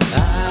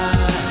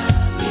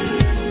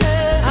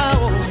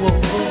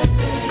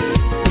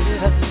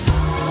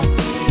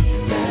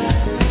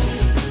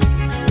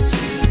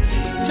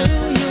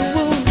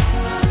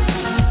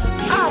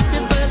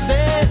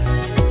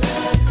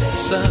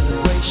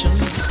 Celebration.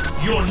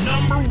 Your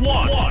number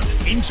one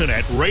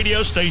internet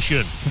radio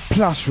station.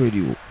 Plus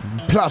Radio.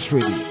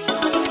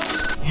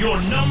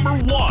 Your number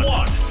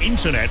one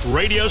internet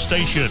radio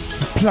station.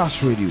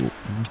 Plus Radio.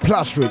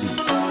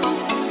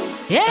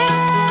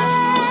 Yeah.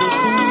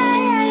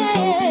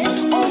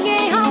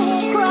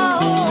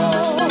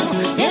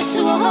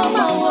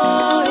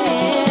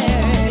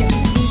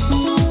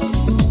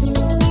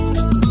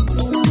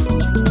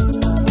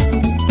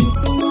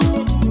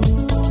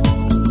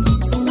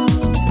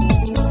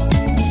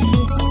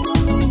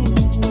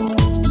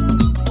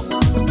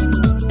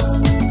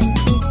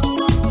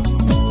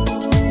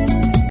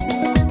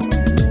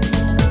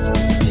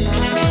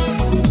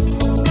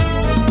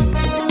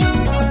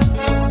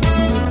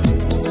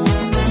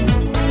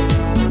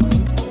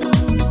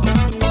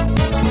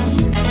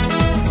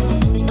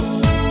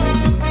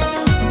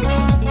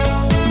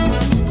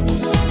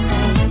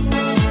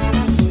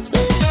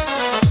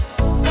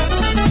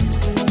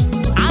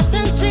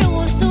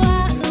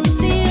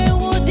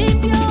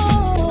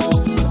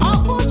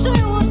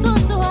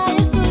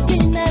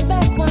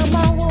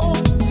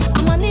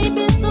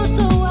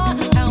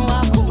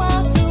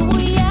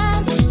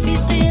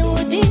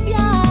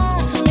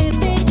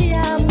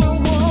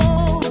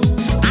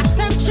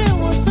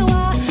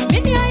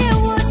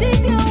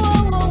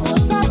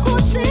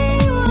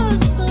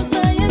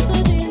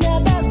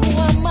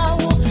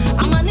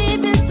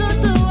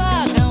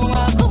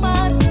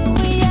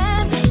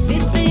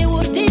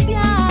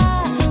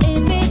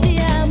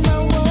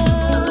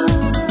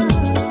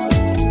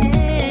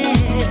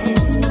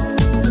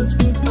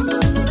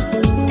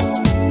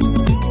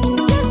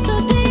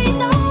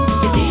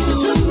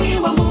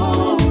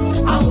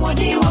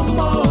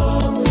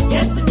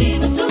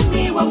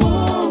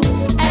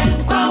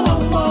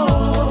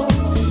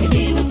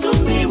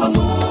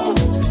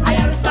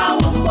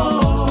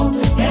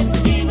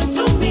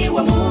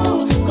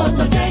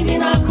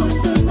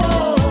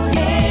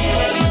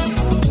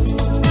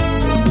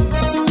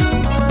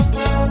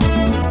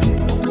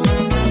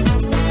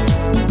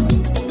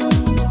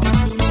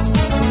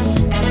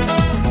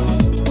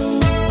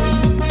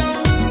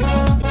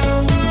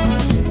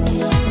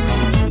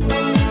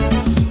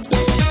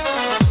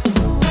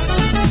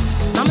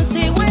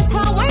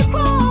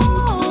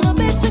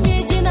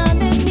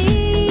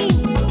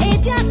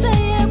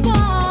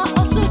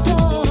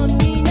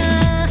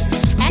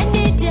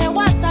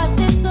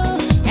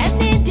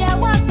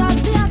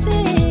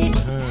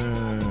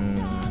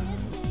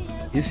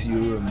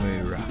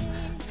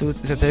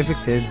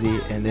 terrific Thursday,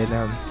 and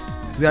then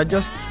we are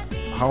just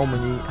how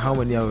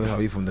many hours are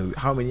we from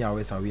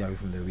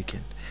the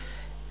weekend,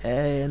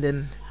 and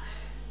then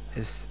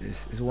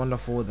it's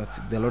wonderful that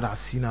the Lord has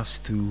seen us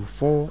through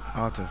 4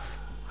 out of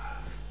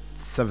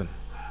 7,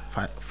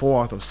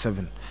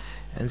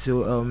 and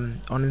so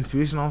on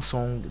inspirational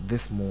song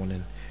this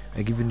morning,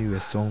 I'm giving you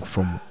a song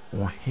from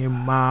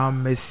Ohima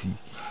Mercy,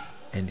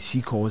 and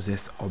she calls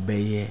us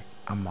Obeye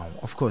Amao.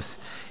 Of course,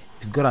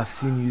 if God has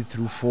seen you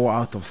through 4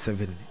 out of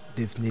 7,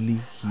 definitely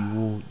He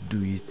will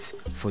do it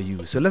for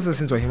you. So let's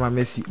listen to Ohima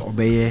Mercy,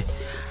 Obeye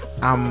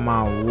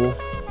Amao.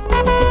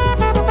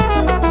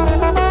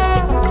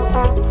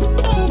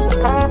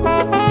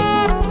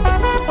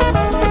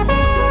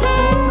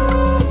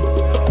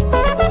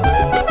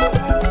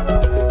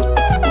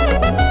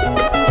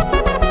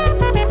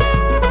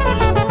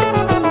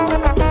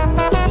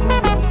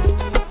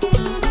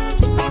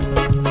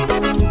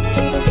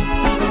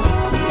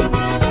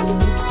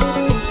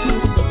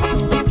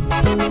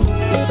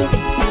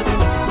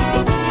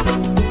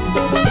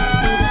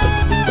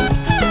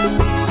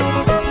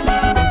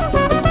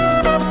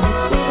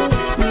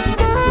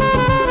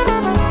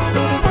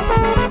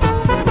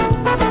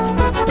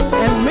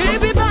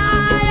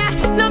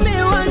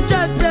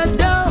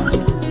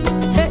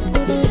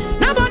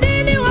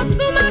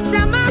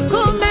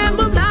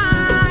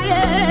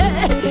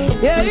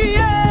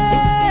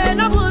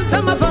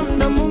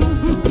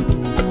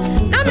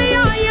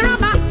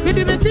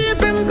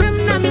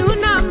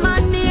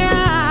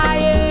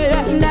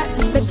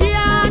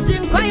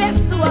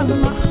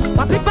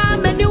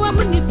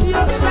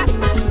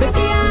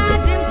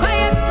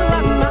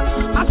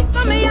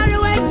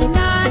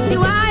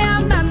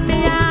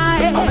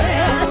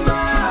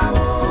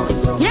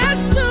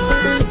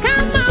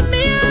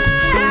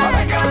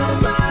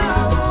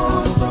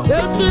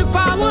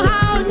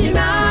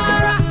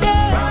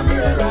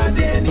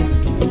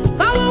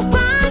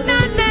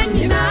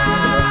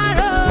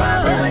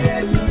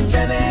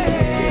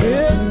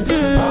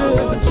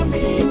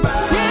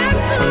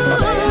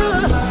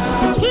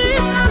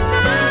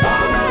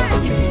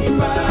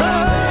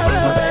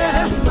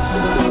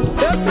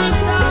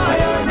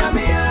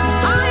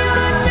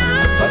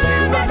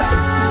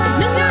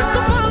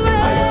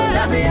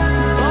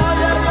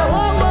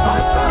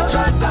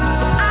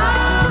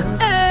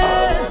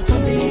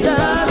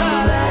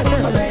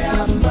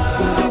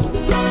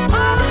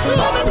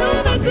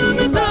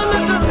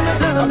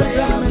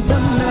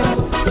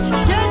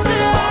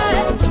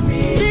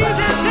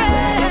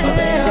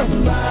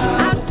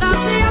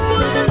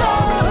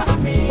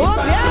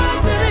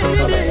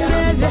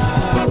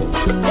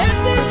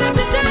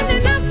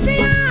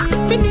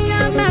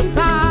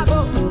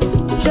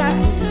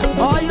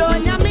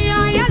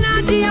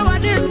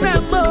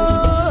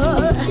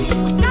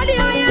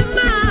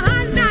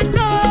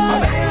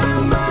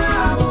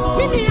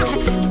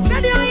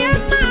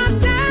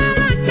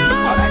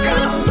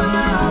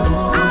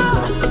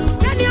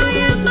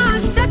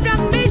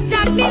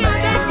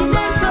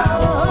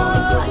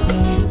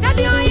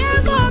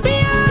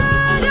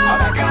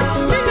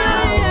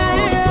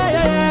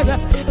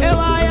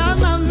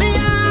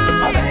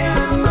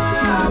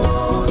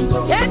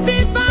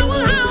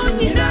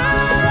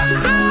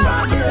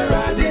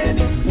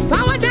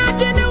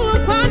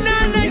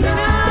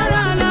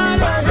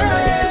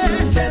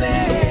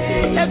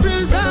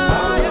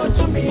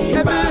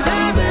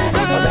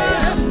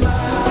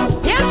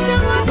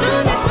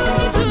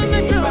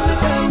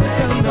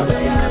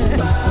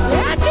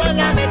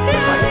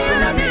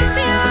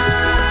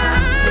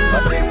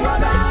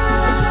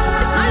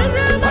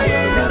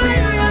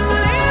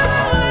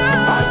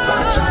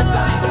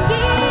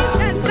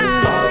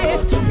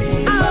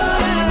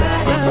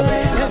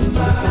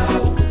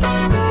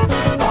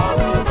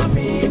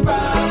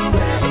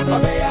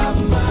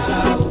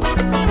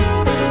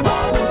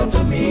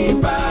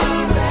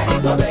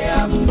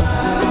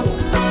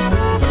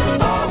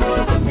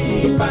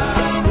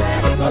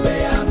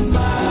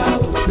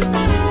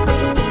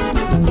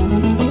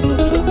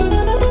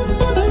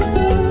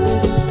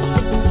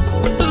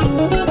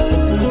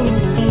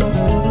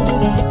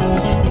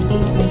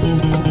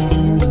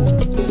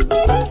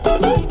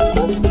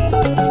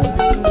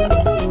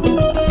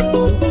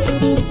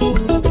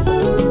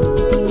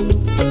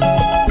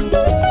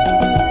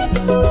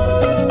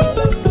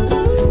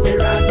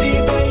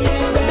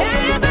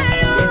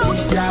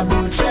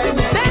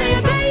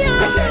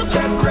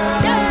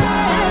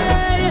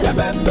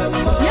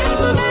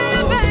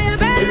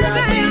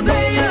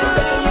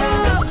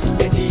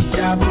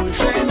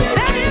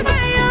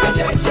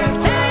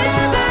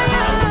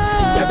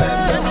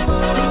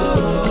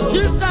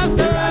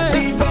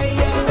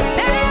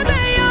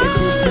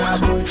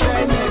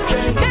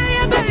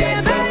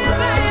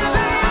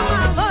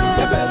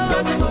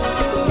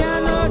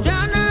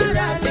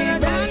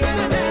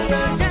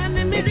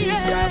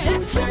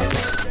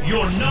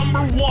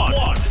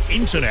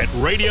 Internet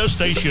radio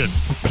station.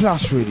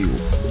 Plus Radio.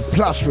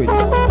 Plus Radio.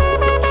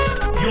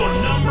 Your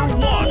number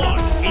one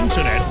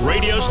internet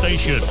radio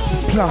station.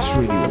 Plus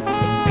Radio.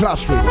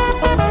 Plus Radio.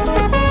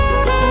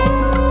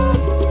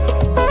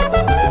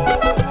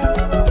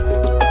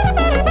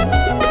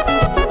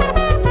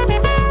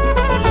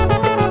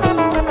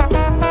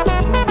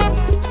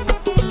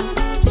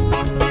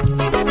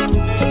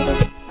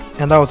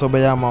 that was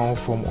Obayama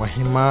from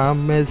Ohima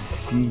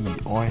Mercy.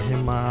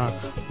 Ohima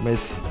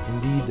Mercy.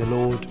 Indeed, the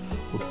Lord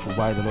would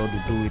provide, the Lord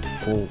will do it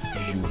for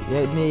you.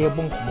 We're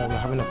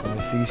having a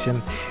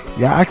conversation.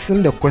 We are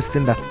asking the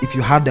question that if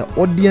you had the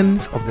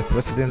audience of the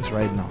president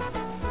right now,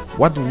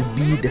 what would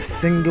be the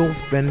single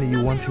thing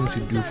you want him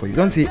to do for you?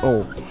 Don't say,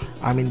 oh,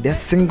 I mean, the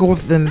single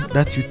thing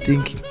that you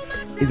think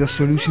is a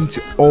solution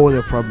to all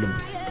the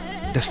problems.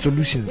 The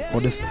solution,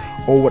 or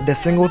the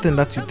single thing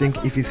that you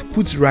think, if it's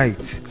put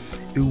right,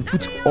 it will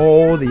put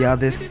all the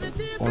others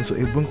on, so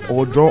it will bring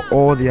or draw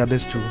all the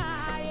others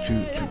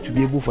to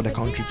be able for the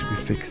country to be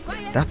fixed.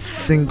 That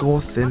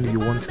single thing you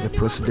want the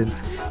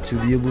president to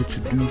be able to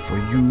do for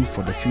you,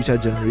 for the future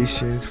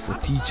generations, for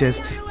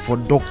teachers, for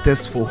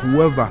doctors, for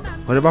whoever,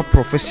 whatever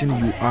profession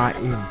you are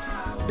in,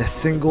 the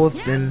single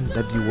thing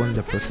that you want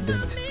the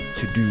president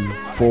to do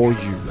for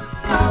you.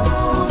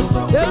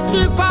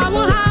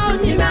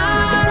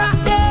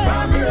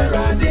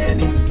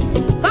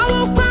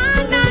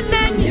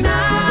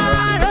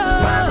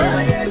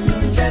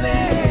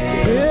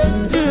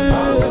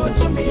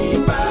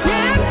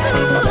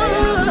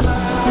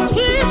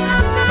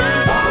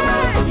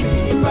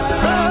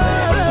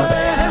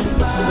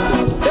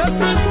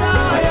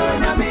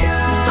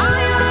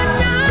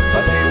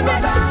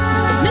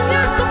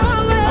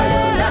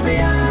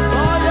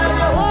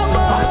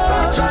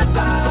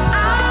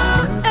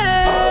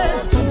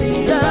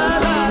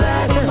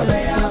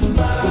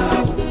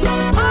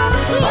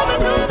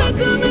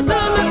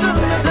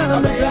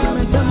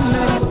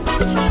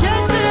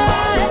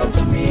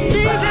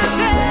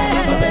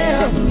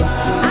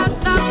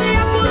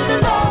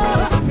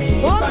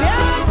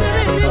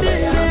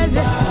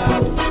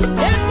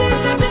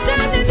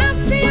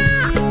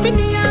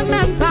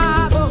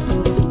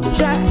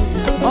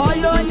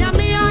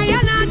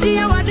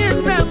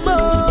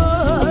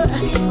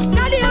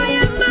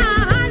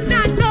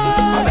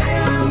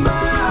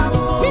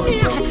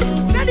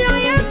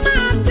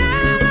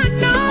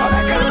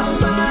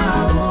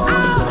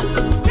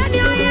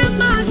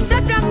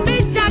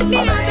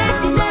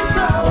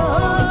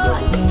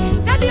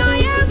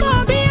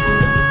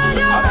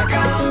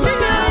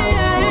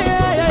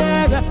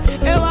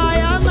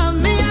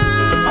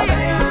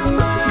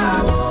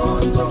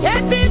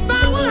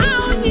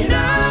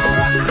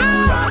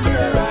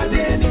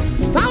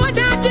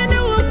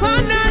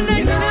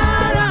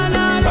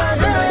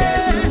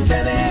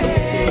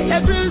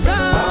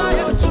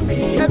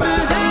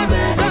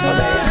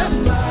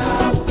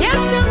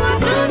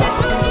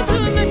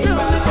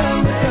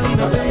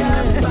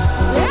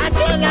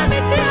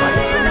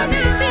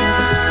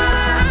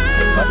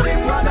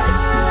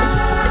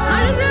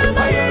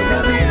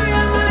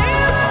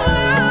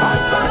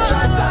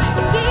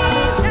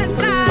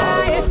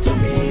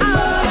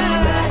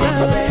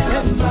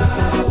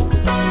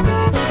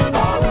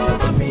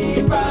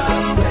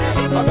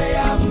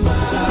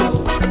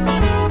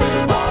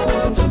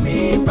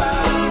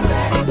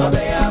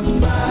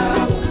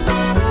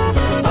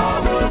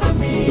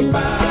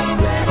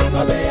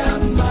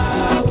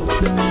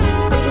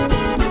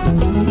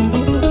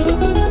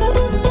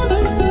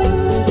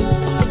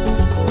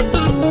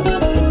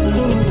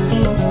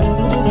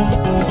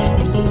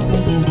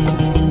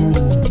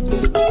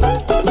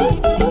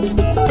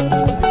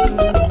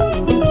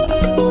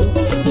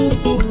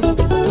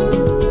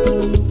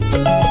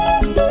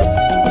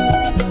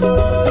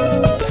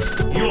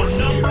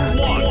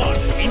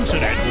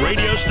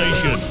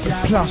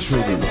 Plus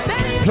Radio.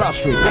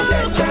 Plus Radio.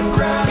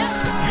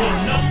 Your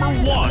number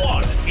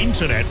one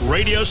internet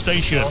radio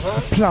station.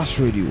 Plus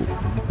Radio.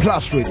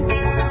 Plus Radio.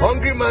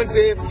 Hungry man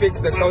say fix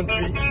the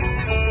country.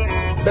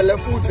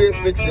 Belleful say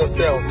fix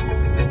yourself.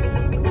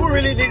 Who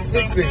really needs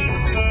fixing?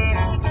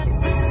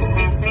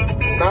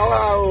 Now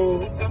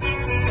how?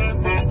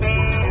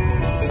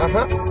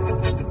 Him.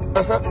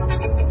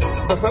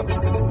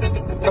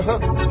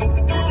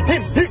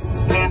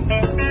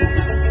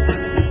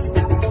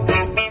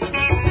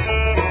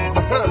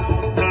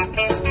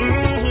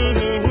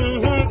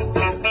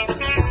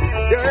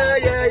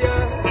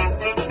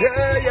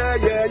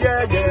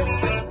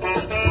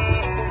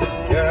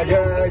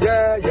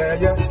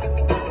 Yeah.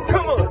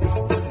 Come on.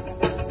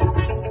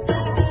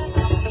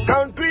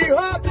 Country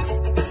hot.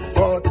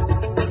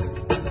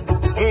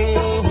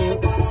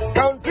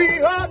 Country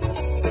hot.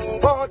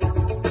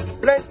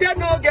 Plenty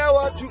no get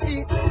what to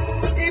eat.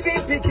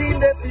 Even picking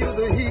they feel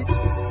the heat.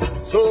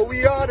 So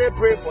we all they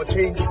pray for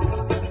change.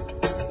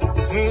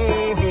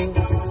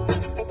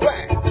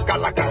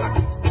 Kala.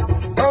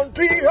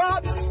 Country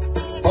hot.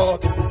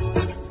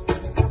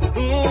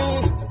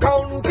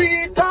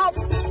 Country tough.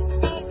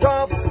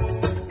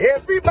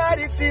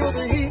 Everybody feel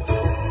the heat.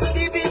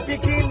 Even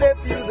picking they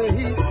feel the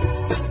heat.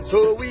 So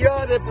we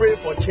ought to pray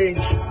for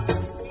change.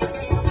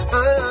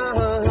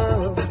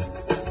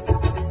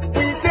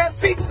 We say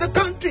fix the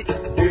country.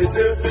 They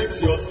say fix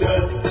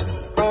yourself.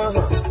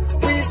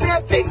 We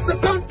say fix the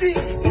country.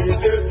 They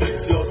say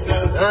fix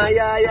yourself.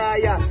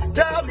 Yeah.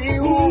 Tell me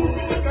who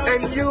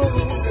and you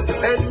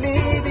and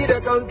me be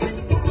the country.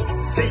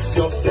 Fix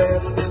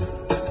yourself.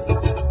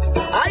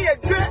 I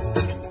agree.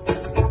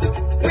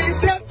 We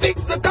say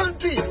fix the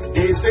country.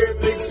 They say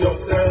fix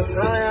yourself.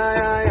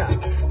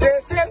 They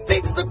say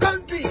fix the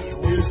country.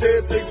 We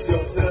say fix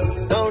yourself.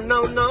 No,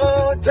 no,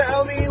 no.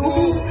 Tell me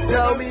who?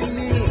 Tell me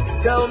me.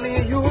 Tell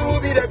me you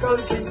be the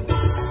country.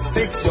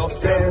 Fix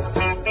yourself.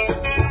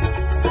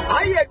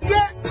 I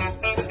agree.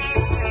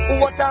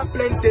 Water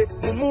plenty,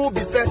 mumu be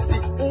thirsty.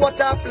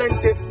 Water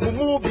plenty,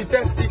 mumu be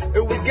thirsty.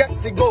 And we get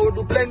to go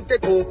to plenty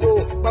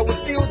cocoa, but we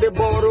still they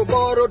borrow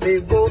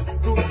they go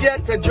to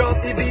get a job.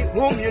 It be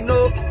whom you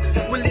know.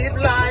 We live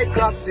like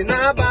crops in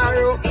a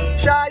barrel.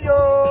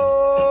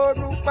 Shayo,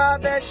 rupa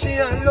beshi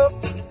and look.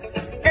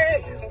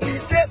 Hey, we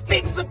say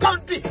fix the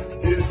country.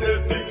 They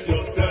say fix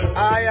yourself.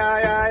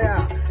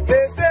 Aye.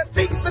 They say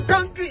fix the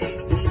country.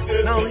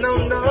 No, no,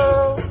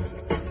 no.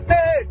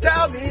 Hey,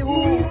 tell me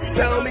who?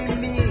 Tell me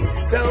me.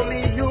 Tell me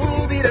you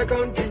be the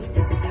country.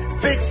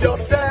 Fix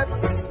yourself.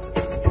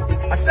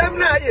 I said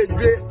now you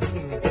great.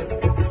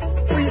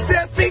 We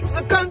say fix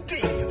the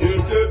country.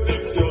 You say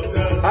fix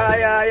yourself.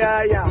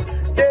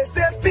 Aye. They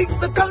say fix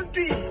the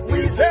country.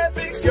 We say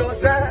fix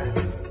yourself.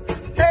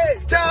 Hey,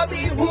 tell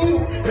me who?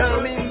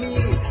 Tell me me.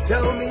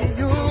 Tell me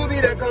you be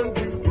the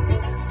country.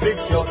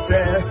 Fix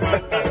yourself.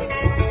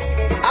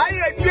 I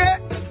agree.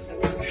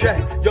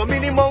 Your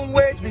minimum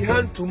wage be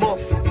hand to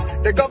mouth.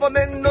 The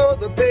government know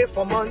the pay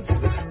for months.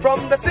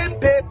 From the same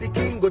pay,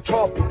 Peking go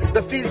chop.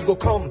 The fees go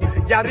come.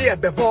 Yari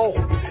be ball.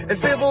 And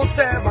civil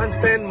servants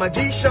turn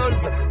magicians.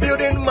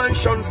 Building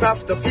mansions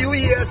after few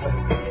years.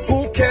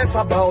 Who cares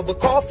about the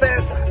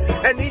coffers?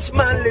 And each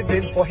man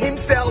living for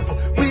himself.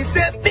 We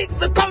say fix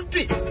the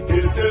country.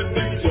 We say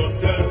fix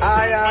yourself.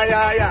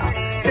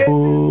 Aye.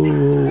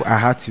 Oh, I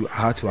had to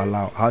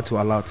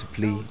allow to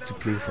play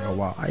for a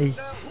while.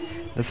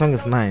 The song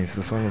is nice.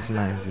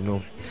 You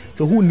know.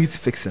 So who needs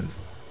fixing?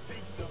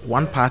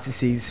 One party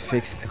says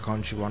fix the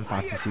country. One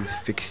party says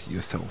fix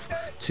yourself.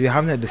 So you're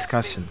having a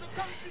discussion.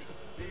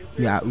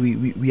 We are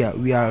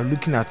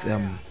looking at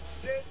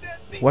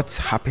what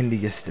happened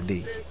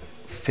yesterday.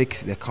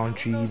 Fix the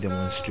country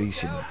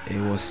demonstration. It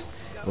was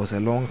a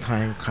long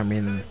time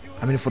coming.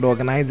 I mean, for the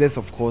organizers,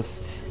 of course,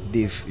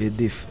 they've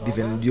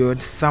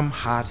endured some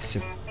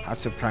hardship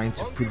trying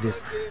to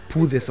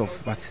pull this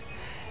off, but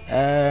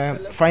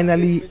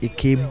finally it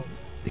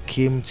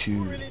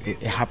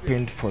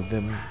happened for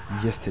them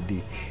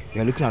yesterday.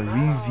 We are looking at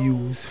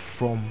reviews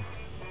from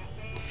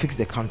Fix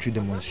the Country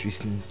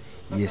demonstration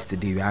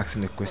yesterday. We are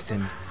asking a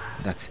question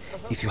that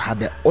if you had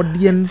the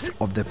audience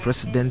of the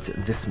president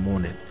this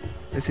morning,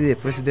 let's say the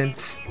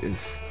president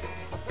is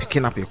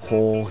picking up a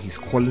call, he's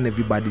calling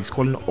everybody, he's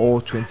calling all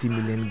 20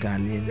 million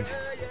Ghanaians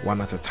one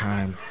at a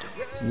time,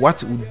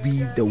 what would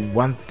be the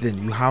one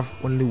thing? You have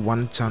only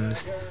one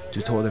chance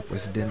to tell the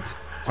president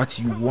what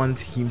you want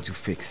him to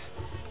fix.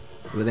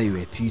 Whether you're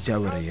a teacher,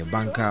 whether you're a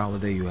banker,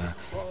 whether you are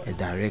a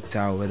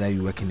director, whether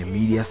you work in the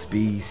media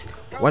space,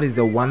 what is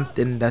the one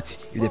thing that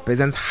if the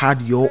president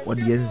had your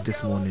audience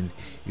this morning,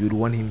 you would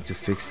want him to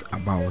fix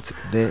about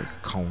the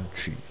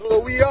country? So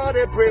we ought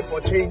to pray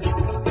for change.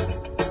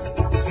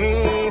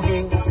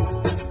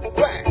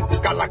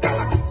 Gala.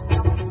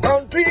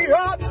 Country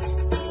hot.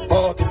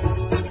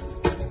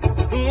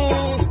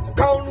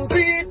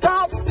 Country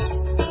tough.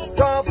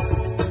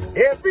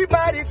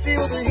 Everybody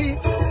feel the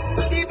heat.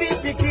 Even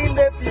Peking,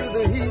 they feel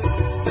the heat.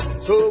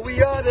 So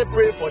we ought to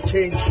pray for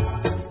change.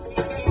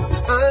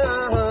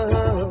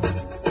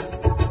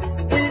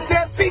 We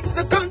say fix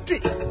the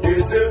country.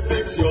 We say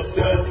fix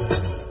yourself.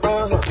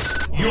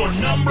 Your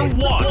number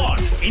one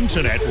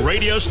internet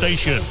radio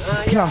station.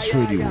 Plus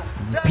Radio.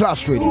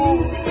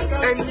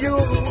 And you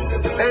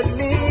and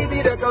me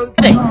be the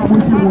country.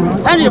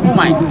 Send you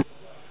mine.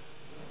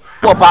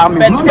 Papa,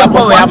 me see a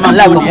boy am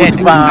alive with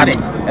head bad.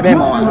 Ebe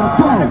mo.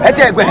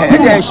 Ese go he,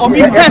 ese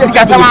obi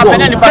kasika sama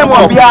pena ni ba.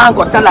 Obi an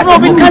go sell like.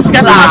 Obi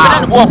kasika sama pena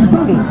ni bo.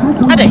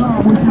 Ade.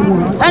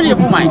 Send you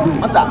mine.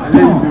 Masa.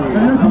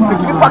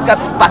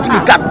 Pack me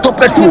got top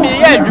petrol. Me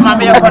ye adwuma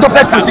me ye. Top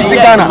petrol si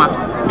Ghana.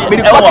 Me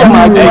the pop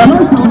my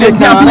 2 days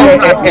now.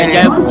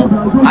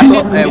 Aso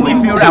we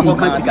feel like we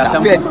kasika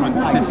sama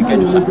pena sika.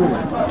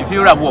 If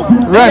you rap wolf.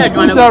 Rent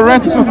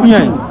so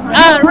kuyen.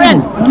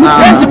 Rent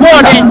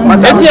boarding.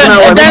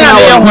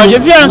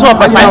 If you answer for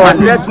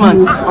 500 next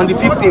month on the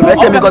 15th, let's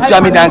say me got to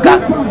Amidanka.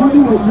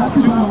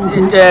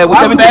 With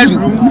 72.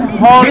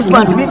 This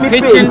month me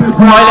kitchen,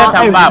 toilet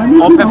and bath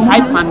up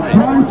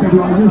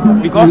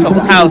 500. Because of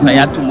tiles I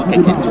had to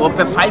make it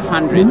up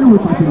 500.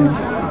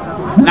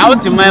 Now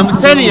to my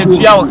saying to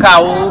your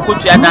car go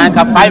to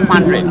Adanka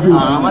 500.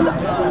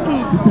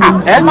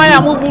 My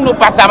amubu no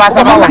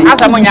pasabasa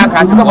asa monya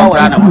ka to go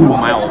na mo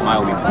my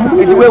way.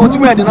 If we want to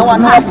me na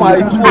one na fa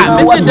itu.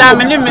 Message am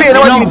ni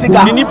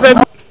ni pe.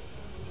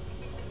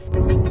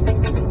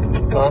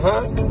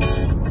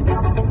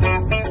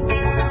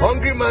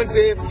 Hungry man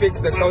say fix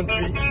the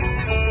country.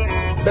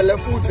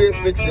 Belefu say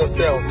fix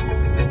yourself.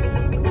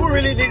 Who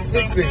really needs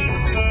fixing?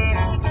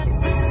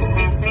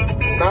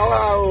 Now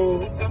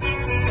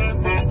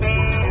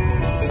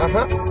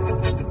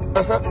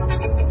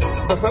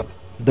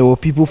There were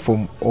people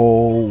from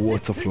all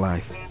walks of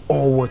life,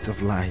 all words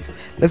of life.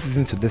 Let's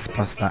listen to this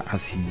pastor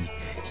as he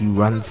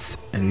runs,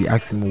 and we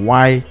ask him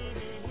why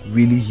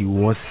really he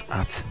was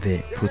at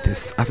the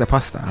protest as a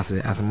pastor,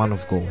 as a man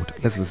of God.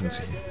 Let's listen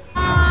to him.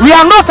 We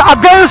are not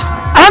against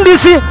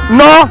NDC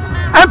nor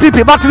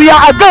MPP, but we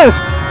are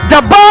against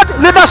the bad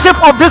leadership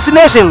of this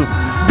nation,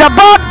 the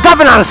bad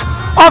governance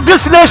of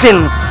this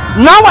nation.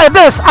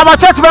 Nowadays, our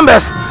church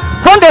members,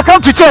 when they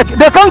come to church,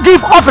 they can't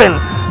give offering,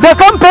 they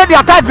can't pay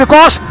their tithe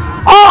because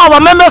all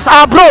our members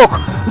are broke.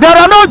 There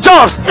are no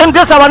jobs in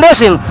this our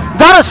nation.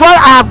 That is why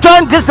I have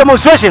joined this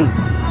demonstration.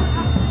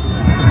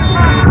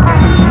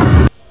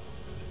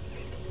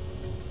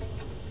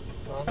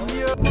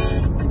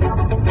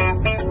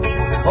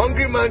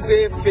 Hungry man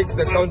say fix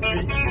the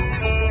country.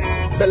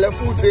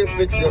 Belleful say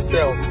fix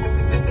yourself.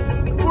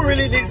 Who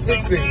really needs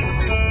fixing?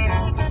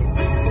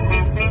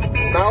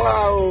 Now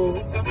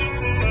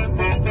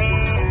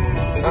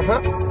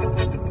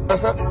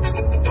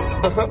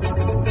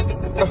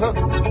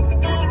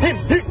him.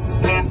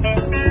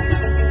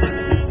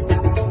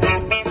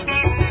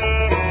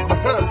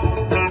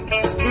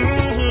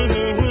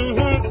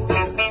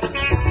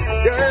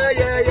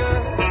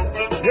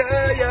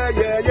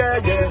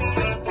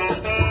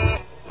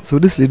 So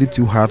this lady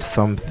too had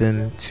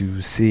something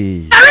to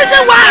say. The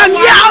reason why I'm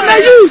here, I'm a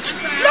youth.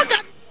 Look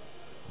at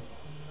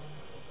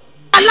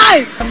my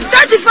life.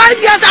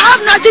 35 years, I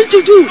have nothing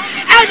to do.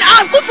 And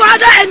our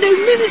father and the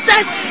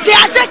ministers, they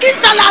are taking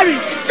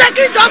salaries,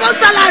 taking double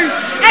salaries.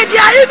 And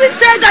they are even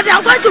saying that they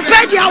are going to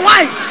pay their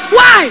wife.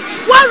 Why?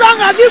 What wrong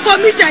have you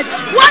committed?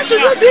 Why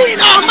should we be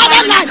in our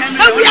motherland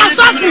and we are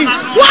suffering?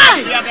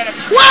 Why?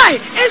 Why?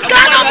 Is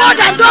Ghana more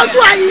than those who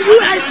are in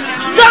US?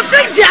 They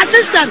fix their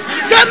system.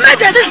 They made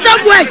the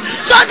system work.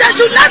 So they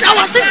should let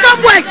our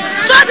system work.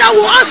 So they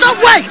will also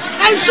work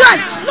and sweat.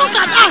 Look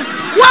at us.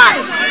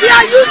 Why? We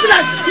are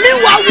useless.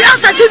 Meanwhile, we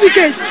have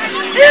certificates.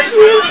 If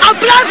we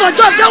apply for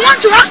job, they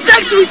want to have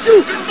sex with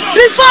you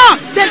before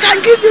they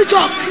can give you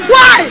job.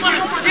 Why?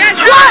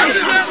 Why?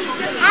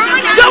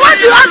 They want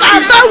to have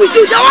an affair with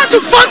you. They want to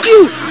fuck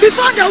you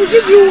before they will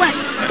give you work.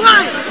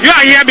 Why? You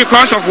are here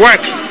because of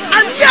work.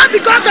 I'm here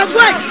because of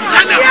work.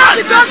 I'm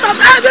here because of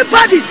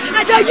everybody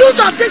and the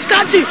youth of this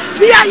country.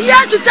 We are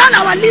here to tell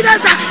our leaders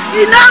that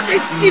enough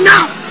is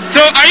enough. So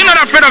are you not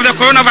afraid of the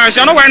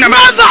coronavirus? You're not worrying about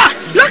it?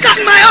 Never. Look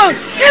at my own.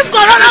 If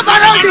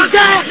coronavirus is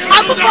there,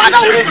 Akufo-Addo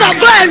wouldn't have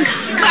gone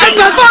and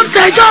perform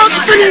St. John's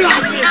funeral.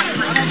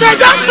 St.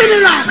 John's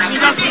funeral.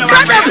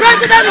 When the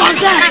president was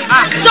there.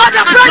 So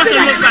the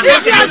president,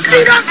 if he has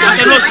serious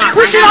issues,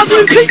 we should have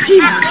impeached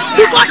him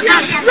because he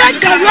has break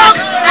the law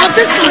of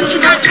this country.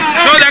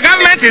 So the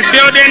government is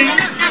building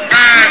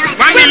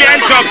 1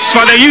 million jobs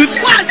for the youth.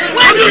 Where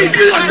is it?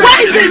 Where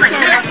is it?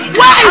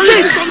 Where is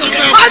it?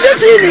 Have you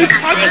seen it?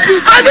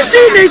 Have you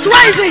seen it?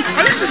 Where is it?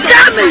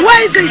 Tell me,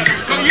 where is it?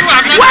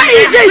 Where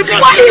is it?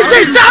 Where is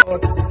it?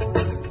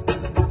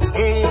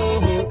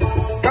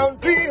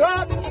 Country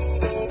hot,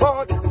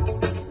 hot.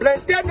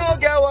 Plenty no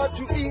get what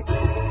to eat.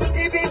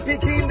 Even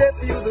picking they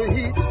feel the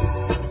heat.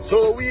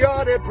 So we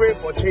ought to pray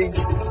for change.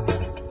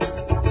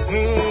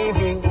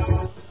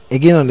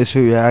 Again on the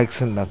show, we are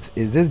asking that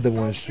is this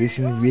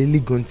demonstration really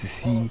going to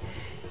see?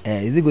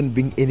 Is it going to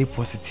bring any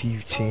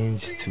positive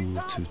change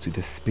to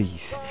the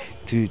space?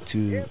 To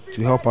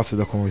help us with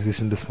the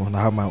conversation this morning,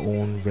 I have my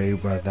own very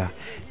brother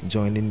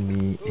joining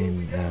me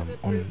in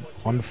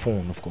on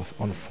phone, of course,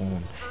 on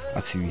phone,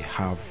 as we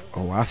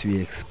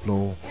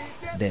explore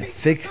the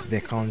Fix the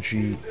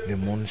Country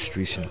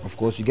demonstration. Of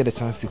course, you get a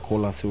chance to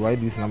call us. So write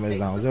these numbers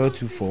down: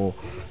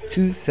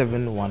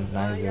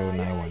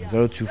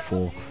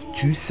 024-271-9091,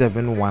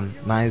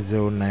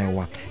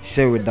 024-271-9091.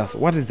 Share with us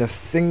what is the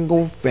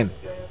single thing,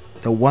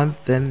 the one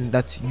thing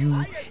that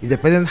you, if the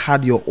president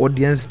had your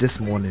audience this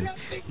morning,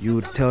 you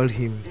would tell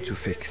him to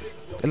fix.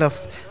 Let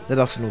us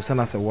know. Send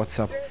us a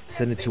WhatsApp.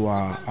 Send it to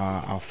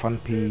our fan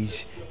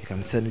page. You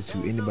can send it to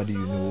anybody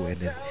you know,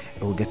 and then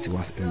it will get to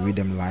us and read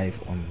them live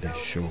on the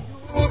show.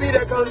 Move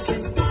the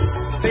country,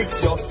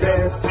 fix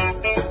yourself.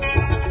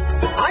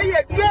 I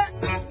agree.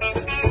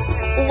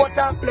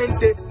 Water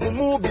plenty,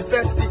 mumu be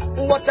thirsty.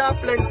 Water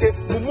plenty,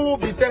 mumu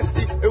be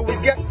thirsty. We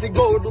get to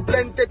go to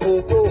plenty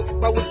cocoa,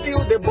 but we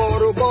still they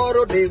borrow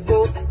they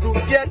go to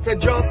get a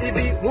job. It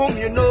be whom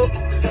you know.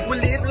 We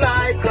live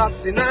like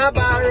crops in a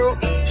barrel.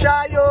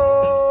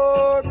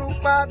 Shayo,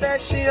 rupa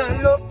beshi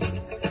and lo.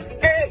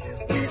 Hey,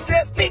 we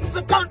say fix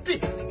the country.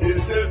 They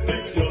say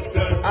fix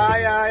yourself.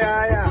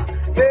 Aye.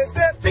 They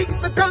say fix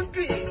the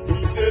country.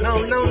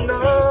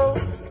 No.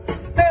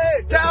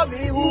 Hey, tell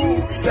me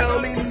who, tell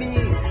me me.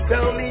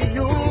 Tell me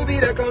you be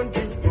the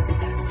country.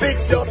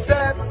 Fix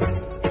yourself.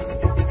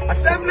 I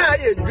said now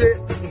you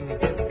great.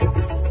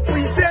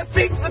 We say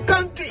fix the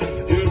country.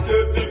 You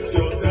say fix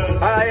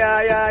yourself.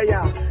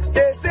 Aye.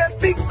 They say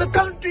fix the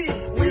country.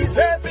 We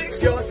say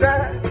fix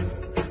yourself.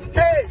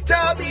 Hey,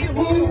 tell me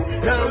who,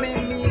 tell me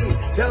me.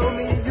 Tell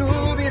me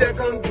you be the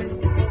country.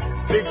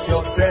 Fix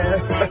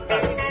yourself.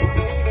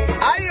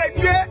 I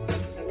agree.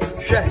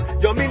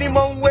 Your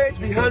minimum wage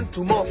be hand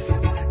to mouth.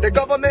 The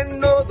government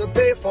know the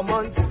pay for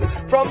months.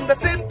 From the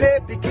same pay,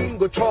 picking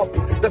go chop,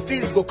 the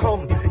fees go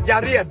come,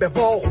 yare be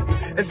ball.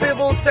 And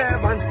civil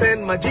servants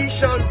turn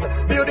magicians,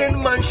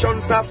 building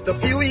mansions after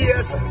few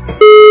years.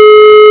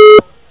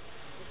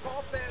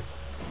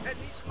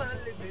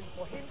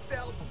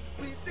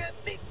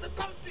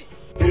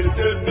 They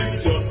say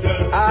fix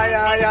yourself. Aye,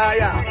 aye, aye,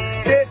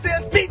 aye. They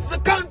say fix the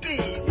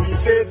country. We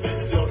say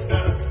fix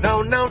yourself.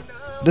 Now.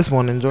 This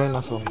morning, joining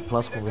us on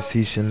Plus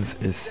Conversations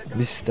is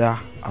Mr.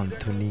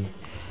 Anthony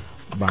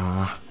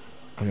Bah,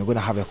 and we're going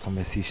to have a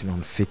conversation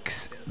on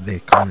fix the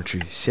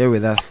country. Share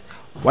with us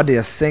what is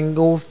a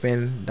single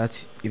thing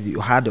that if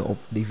you had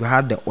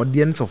the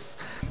audience of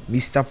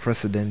Mr.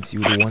 President,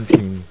 you would want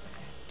him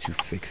to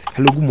fix.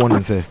 Hello, good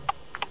morning, sir.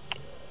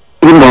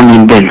 Good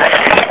morning, Ben.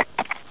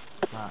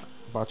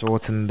 About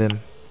what's in then?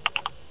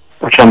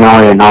 What's your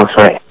name now,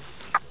 sir?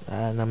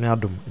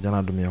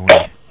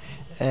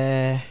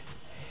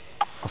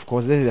 Of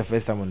course, this is the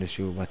first time on the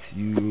show, but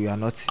you are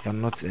not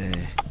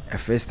a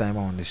first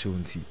timer on the show.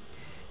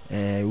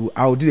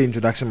 I'll do the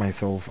introduction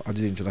myself.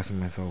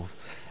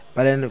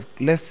 But then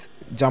let's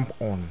jump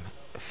on.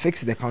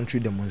 Fix the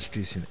country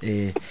demonstration.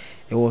 It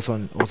was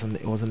on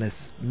a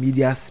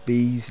media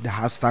space. The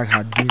hashtag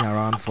had been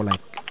around for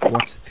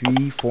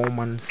 3-4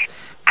 months.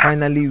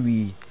 Finally,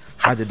 we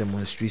had a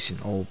demonstration,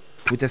 or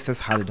protesters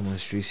had a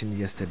demonstration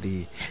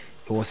yesterday.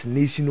 It was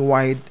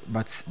nationwide,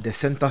 but the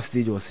center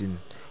stage was in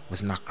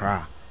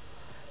Accra.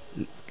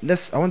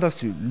 I want us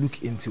to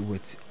look into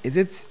it. Is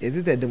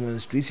it a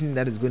demonstration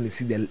that is going to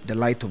see the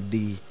light of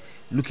day?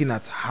 Looking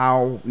at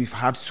how we've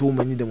had so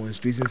many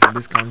demonstrations in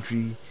this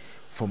country,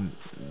 from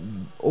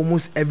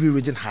almost every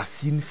region has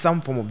seen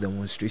some form of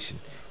demonstration,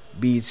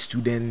 be it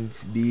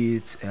students, be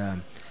it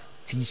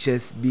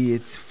teachers, be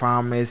it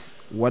farmers,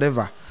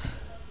 whatever.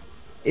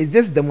 Is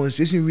this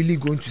demonstration really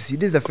going to see?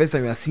 This is the first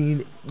time we are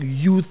seeing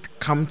youth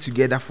come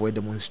together for a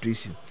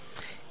demonstration.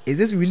 Is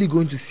this really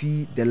going to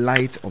see the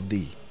light of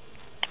day?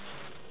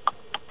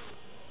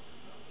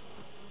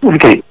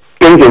 Okay,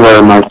 thank you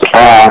very much.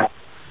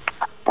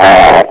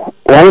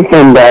 One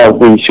thing that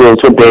we should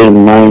also bear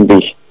in mind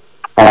is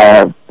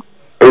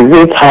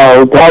it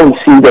how we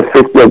see the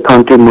Fix the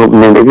Country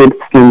movement? Is it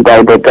seen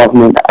by the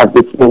government as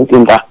it's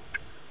something that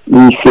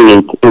we see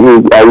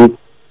it?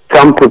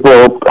 Some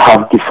people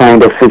have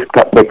defined the Fix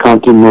the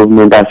Country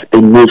movement as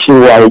a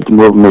nationwide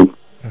movement,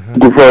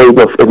 devoid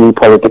of any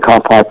political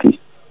parties.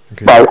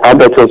 Okay. But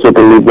others also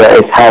believe that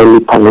it's highly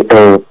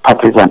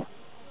partisan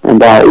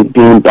and that it's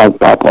being backed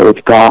by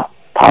political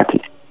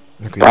parties.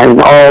 Okay. But in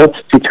all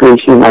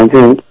situations, I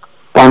think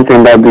one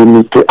thing that we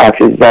need to ask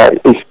is that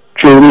is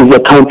truly the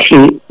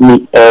country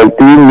do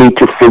we need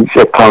to fix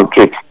the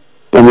country?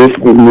 And if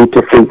we need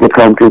to fix the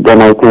country,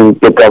 then I think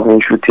the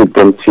government should take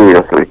them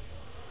seriously.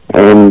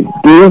 And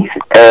these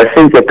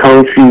fix the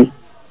country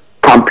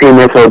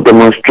campaigners or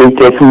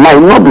demonstrators might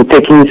not be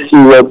taken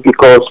serious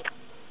because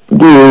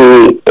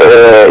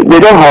they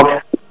don't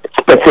have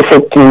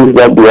specific things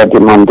that they are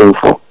demanding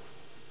for.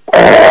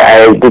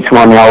 This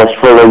morning I was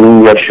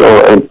following your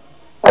show, and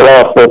a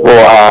lot of people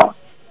are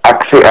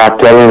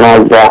telling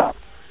us that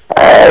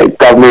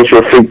government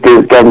should fix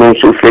this, government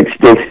should fix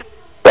this.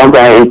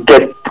 Sometimes it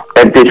gets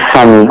a bit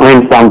funny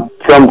when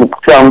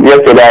some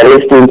yesterday I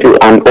listened to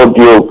an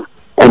audio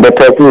and the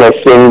person was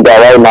saying that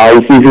right now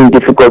it's even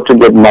difficult to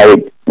get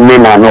married.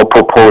 Men are not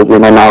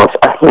proposing, and I was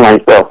asking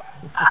myself,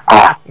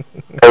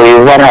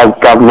 what has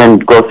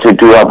government got to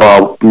do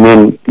about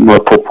men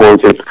not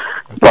proposing?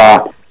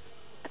 But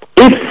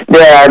if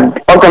there are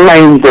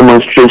organized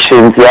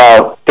demonstrations, there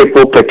are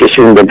people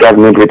petitioning the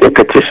government with a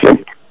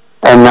petition,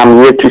 and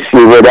I'm yet to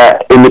see whether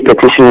any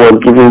petition was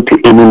given to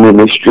any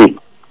ministry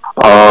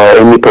or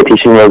any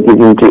petition was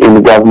given to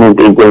any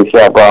government agency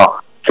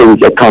about fix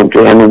the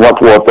country and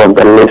what was on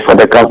the list for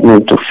the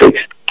government to fix.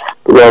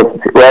 Because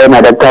right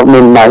now the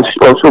government must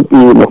also be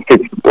in a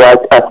fix,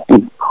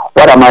 asking,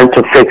 what am I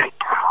to fix?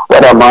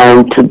 What am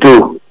I to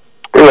do?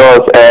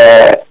 Because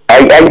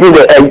I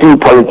do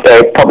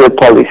public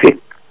policy.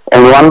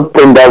 And one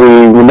thing that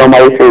we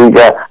normally say is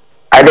that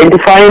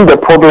identifying the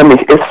problem is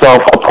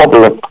itself a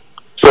problem.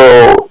 So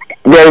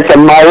there is a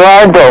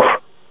myriad of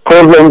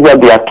problems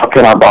that they are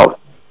talking about.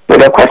 So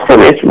the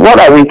question is, what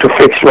are we to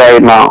fix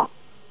right now?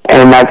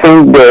 And I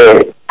think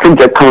the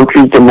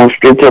country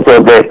demonstrators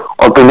or the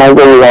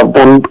organizers we have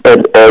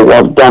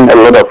done a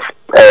lot of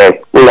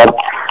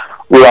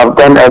we have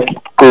done as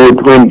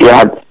good when they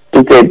had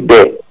stated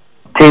the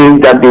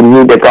things that they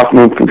need the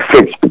government to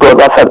fix. Because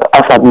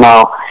as of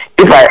now,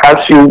 if I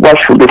ask you what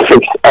should be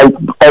fixed,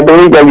 I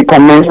believe that you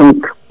can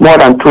mention more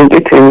than 20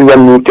 things that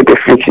need to be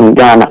fixed in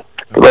Ghana.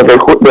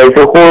 Because there is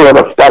a whole lot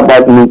of stuff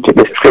that needs to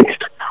be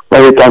fixed.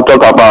 When we can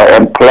talk about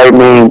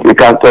employment, we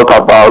can talk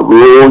about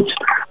roads,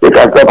 we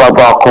can talk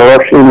about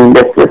corruption in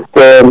the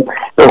system,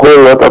 a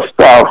whole lot of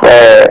stuff.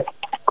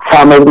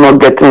 Farmers not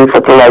getting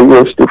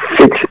fertilizers to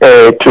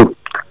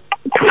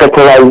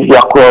fertilize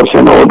their crops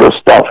and all those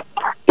stuff.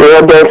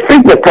 The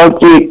Fix the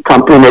Country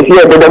campaign,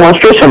 the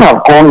demonstration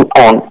have gone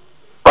on.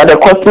 But the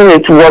question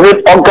is, was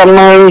it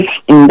organized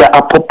in the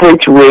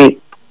appropriate way?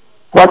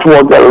 What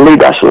was the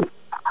leadership?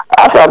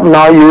 as of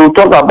now, you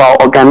talk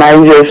about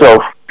organizers of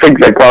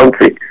Fix the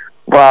Country,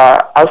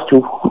 but as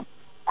to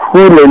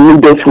who the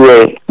leaders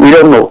were, we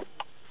don't know.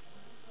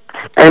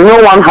 And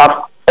no one has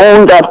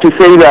owned up to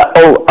say that,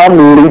 oh,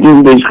 I'm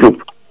leading this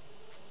group.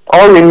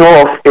 All we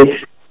know of is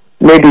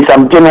maybe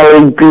some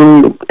journalists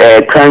been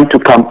trying to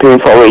campaign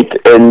for it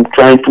and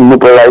trying to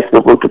mobilize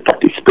people to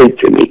participate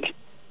in it.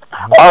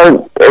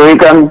 Or we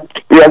can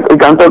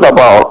talk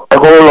about a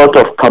whole lot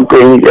of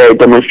campaign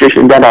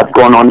demonstrations that have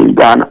gone on in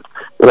Ghana.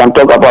 We can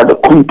talk about the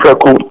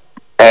Kumpreko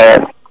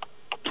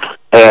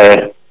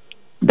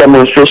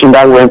demonstration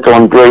that went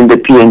on during the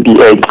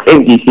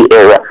NDC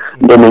era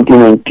in the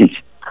 1990s.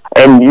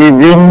 And we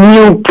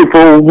knew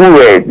people who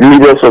were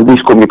leaders of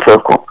this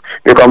Kumpreko.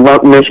 We can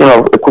mention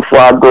of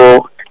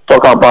Akufo-Addo,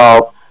 talk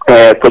about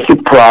Kwesi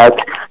Pratt,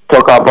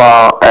 talk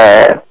about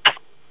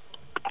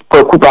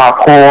Kwaku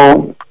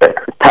Baakong,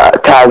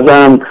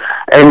 Tarzan,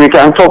 and we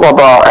can talk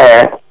about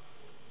a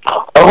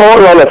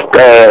whole lot of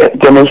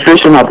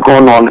demonstrations have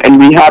gone on, and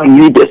we have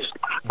leaders,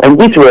 and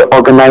these were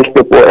organized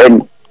people,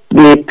 and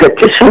they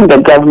petitioned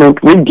the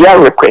government with their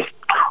request.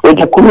 With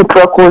the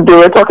Kumpreko, they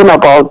were talking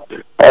about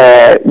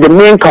the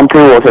main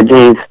campaign was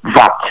against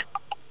VAT.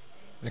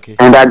 Okay.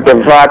 And that the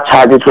VAT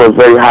charges were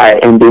very high,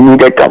 and they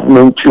needed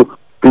government to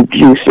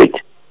reduce it.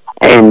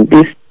 And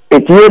it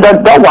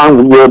yielded, that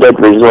one yielded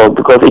result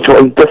because it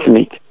was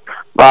definite.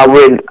 But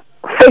with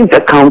Fix the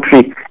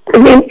Country,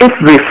 even if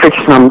we fix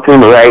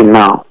something right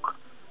now,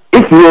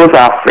 if rules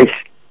are fixed,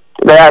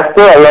 there are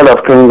still a lot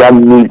of things that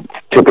need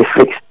to be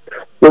fixed.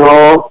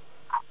 So,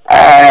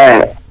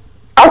 as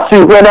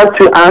to whether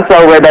to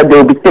answer whether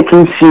they'll be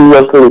taken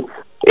seriously,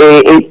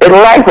 it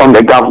lies on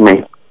the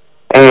government.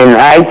 And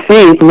I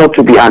see it not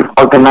to be an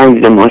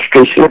organized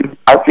demonstration.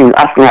 I think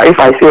if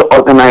I say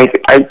organized,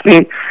 I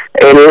think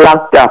it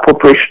lacks the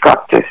appropriate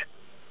structures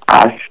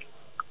as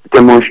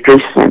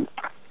demonstration.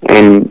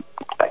 And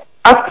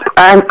as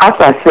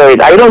I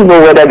said, I don't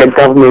know whether the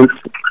government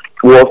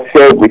was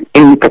served with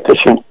any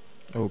petition.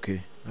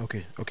 Okay.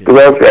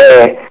 Because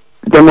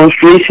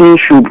demonstration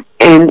should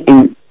end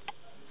in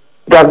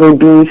government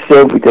being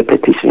served with a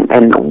petition.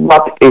 And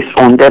what is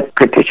on that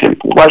petition?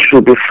 What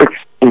should be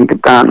fixed in the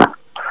Ghana?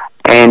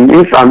 And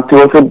if I'm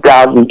to also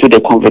dive into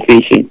the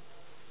conversation,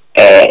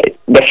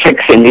 the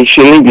fixing, it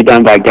shouldn't be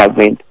done by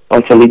government,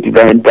 or shouldn't be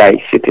done by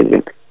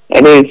citizens.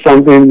 And it's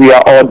something we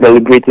are all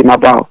deliberating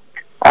about.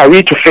 We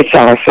need to fix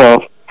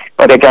ourselves,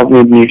 but the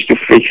government needs to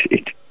fix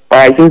it. But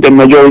I think the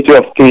majority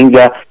of things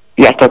that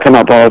we are talking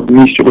about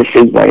needs to be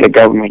fixed by the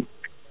government.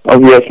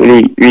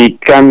 Obviously, we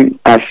can,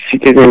 as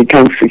citizens, we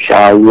can't fix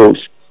our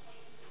rules.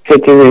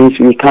 Citizens,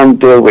 we can't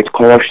deal with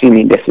corruption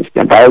in the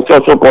system. But it's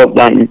also boils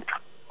down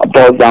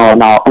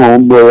on our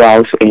own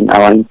morals and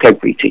our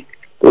integrity.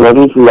 Because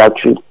if we are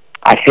to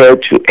adhere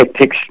to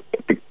ethics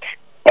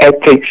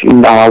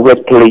in our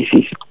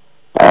workplaces,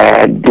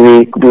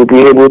 we'll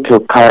be able to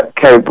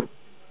curb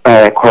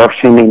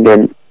corruption in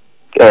the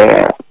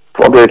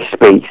public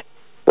space.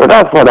 So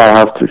that's what I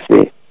have to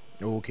say.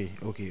 Okay.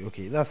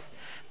 That's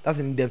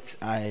in depth.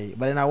 But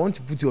then I want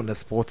to put you on the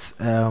spot.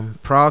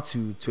 Prior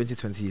to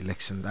 2020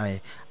 elections,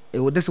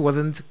 this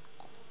wasn't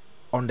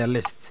on the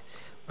list.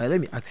 But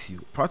let me ask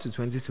you, prior to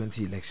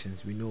 2020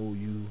 elections, we know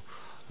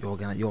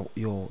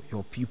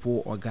your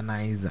people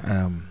organized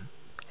a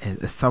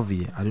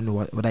survey. I don't know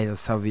whether it's a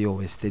survey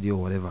or a study or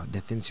whatever.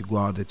 The things you go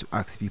out there to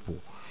ask people,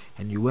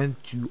 and you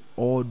went to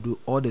all the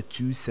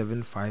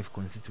 275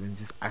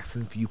 constituencies,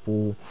 asking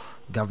people,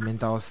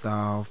 governmental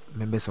staff,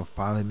 members of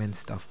parliament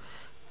staff,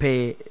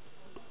 pay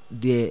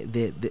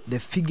the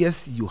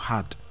figures you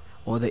had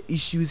or the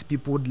issues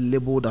people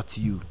labeled at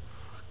you.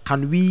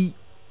 Can we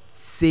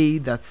say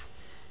that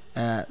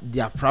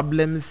their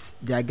problems,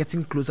 they are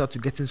getting closer to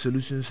getting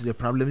solutions to the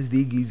problems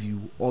they give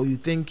you, or you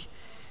think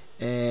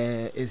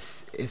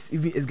it's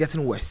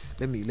getting worse?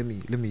 Let me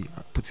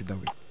put it that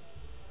way.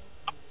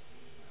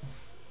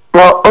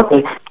 Well,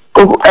 okay.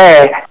 There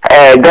are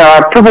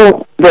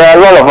a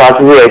lot of us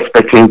who are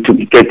expecting to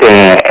get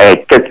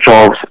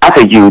jobs as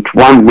a youth.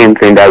 One main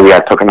thing that we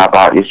are talking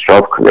about is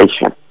job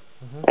creation.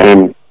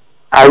 And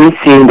are we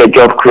seeing the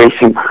job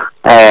creation?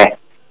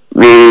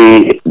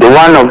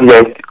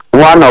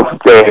 One of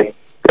the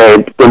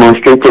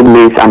demonstrators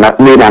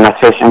made an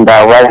assertion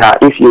that right now,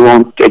 if you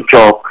want a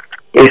job,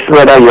 it's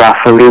whether you are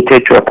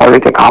affiliated to a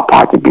political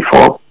party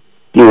before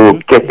you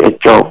get a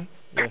job.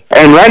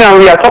 And right now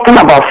we are talking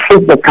about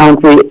fix the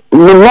country,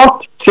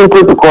 not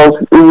simply because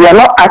we are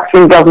not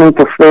asking government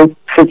to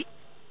fix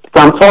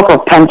some sort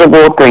of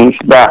tangible things,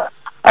 but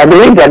I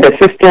believe that the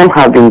system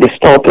has been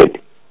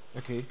distorted.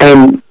 Okay.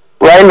 And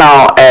right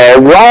now,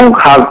 wrong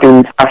has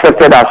been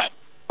accepted as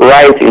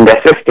right in the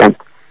system.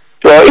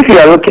 So if you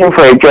are looking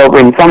for a job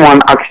and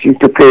someone asks you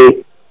to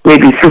pay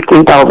maybe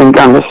 15,000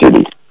 Ghana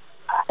cedis,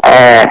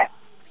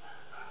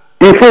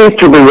 you feel it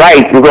to be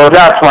right because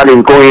that's what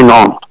is going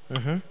on.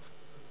 Mm-hmm.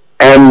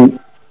 And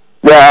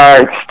there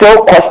are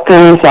still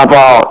questions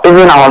about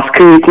even our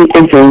security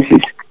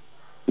agencies,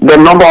 the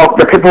number of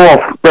the people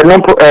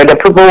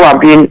who are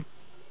being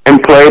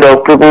employed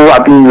or people who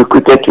are being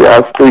recruited to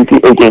our security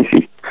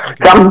agencies.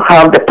 Some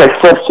have the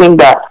perception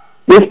that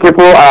these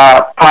people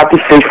are party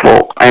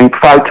faithful and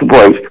proud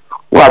boys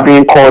who are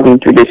being called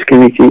into the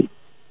security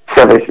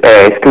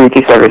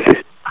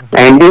services.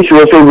 And this will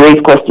also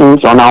raise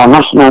questions on our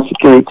national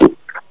security.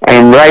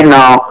 And right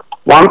now,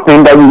 one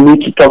thing that we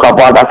need to talk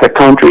about as a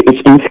country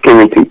is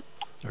insecurity.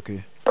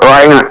 Okay.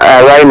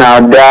 Right now,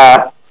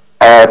 the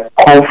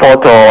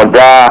comfort or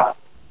the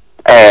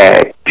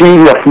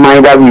peace of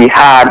mind that we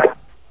had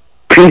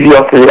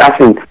previously, I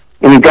think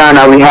in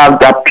Ghana we have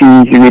that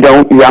peace.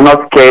 We are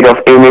not scared of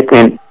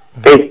anything.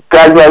 It's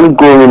gradually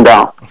going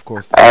down. Of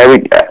course.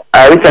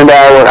 Recently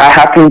I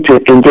happened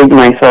to engage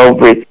myself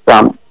with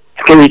some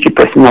security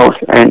personnel,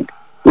 and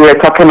we were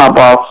talking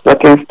about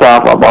certain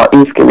stuff about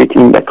insecurity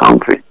in the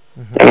country.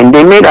 And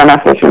they made an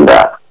assertion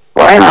that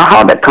right now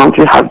how the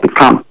country has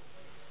become,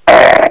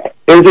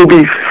 it will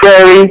be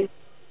very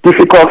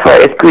difficult for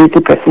a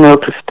security personnel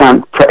to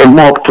stand for a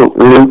mob to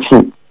lynch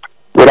him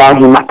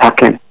without him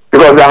attacking,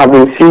 because there have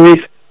been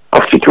series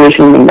of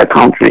situations in the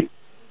country,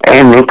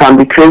 and it can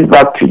be traced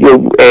back to the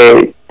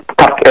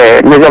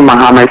Major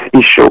Mohammed's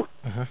issue,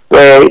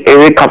 where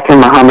Captain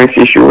Mohammed's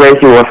issue, where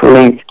he was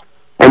lynched,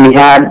 and he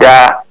had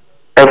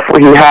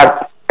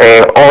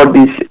all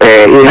this,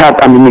 he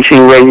had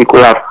ammunition where he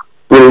could have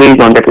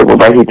released on the people,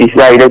 but he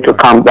decided to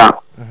calm down.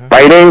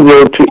 But he didn't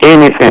go to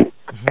anything.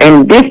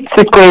 And these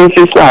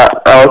sequences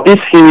this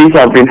series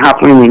have been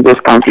happening in this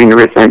country in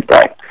recent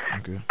time.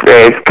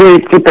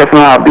 Security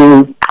personnel are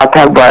being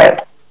attacked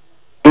by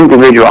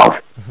individuals,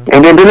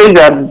 and they believe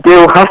that they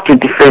will have to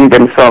defend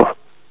themselves.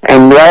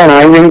 And right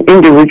now, even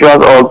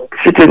individuals or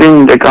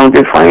citizens in the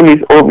country find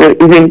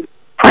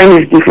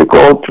it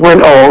difficult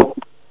when all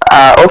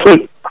are also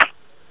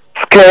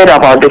scared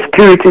about the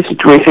security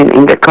situation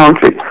in the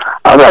country.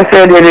 As I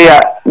said earlier,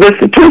 the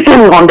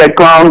situation on the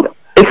ground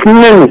is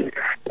many.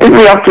 If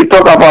we have to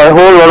talk about a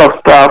whole lot of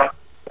stuff,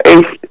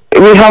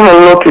 we have a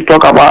lot to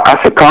talk about as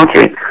a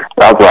country.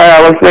 That's why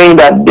I was saying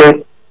that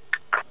the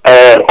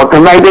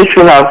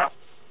organization have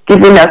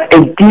given us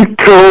a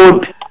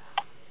detailed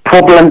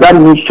problem that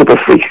needs to be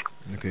fixed.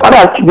 What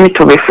are need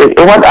to be fixed?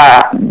 What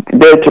are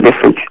there to be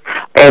fixed?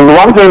 And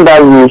one thing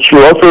that we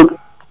should also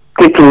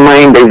keep in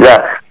mind is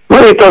that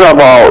when we talk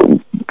about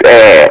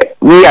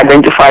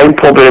re-identifying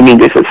problem in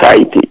the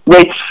society,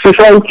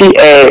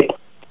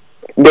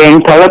 the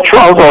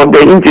intellectuals or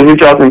the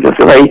individuals in the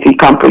society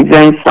can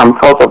present some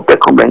sort of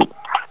document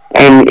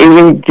and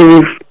even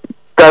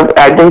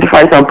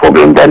identify some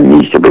problem that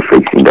needs to be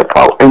fixed in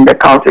the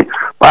country.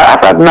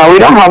 But as of now, we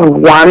don't have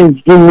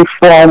one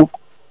uniform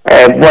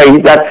voice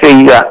that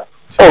says that,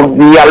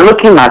 we are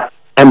looking at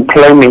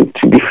employment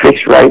to be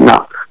fixed right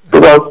now.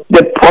 Because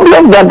the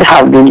problem that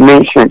have been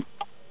mentioned,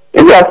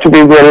 it has to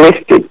be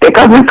realistic. The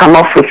government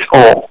cannot fix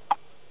all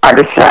at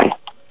the time.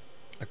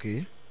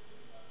 Okay.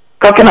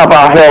 Talking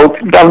about health,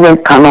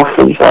 government cannot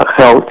fix our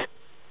health.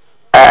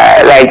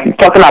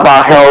 Talking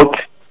about health,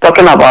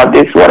 talking about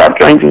this, what I'm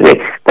trying to say,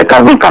 the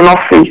government cannot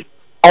fix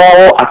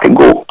all at a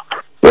go.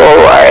 So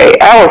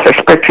I was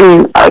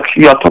expecting, as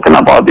you are talking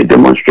about the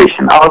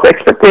demonstration, I was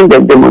expecting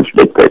the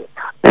demonstrators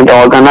and the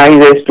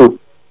organizers to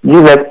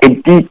give us a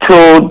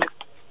detailed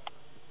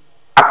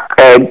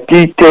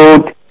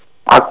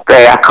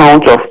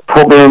account of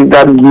problems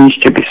that needs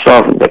to be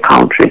solved in the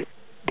country.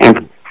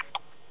 And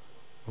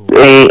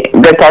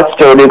better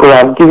still, they could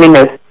have given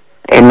us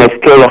a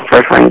scale of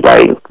preference,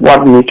 like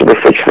what needs to be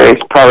fixed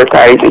first,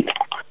 prioritize it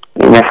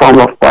in a form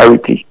of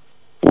priority.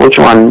 Which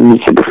one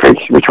needs to be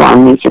fixed, which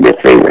one needs to be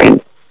fixed.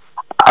 And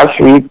as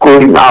we go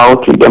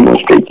out to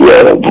demonstrate,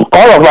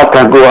 all of us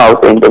can go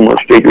out and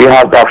demonstrate. We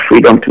have that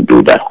freedom to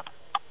do that.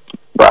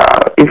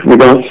 But if we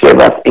don't serve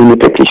us any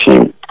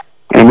petition,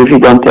 and if you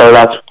don't tell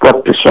us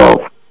what to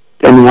solve,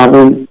 then we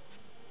haven't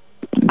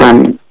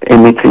done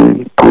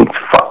anything good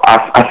for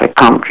us as a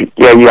country.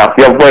 Yeah,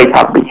 your voice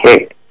has been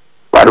heard,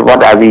 but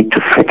what are we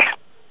to fix?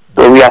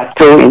 So we are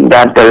still in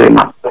that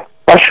dilemma.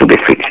 What should be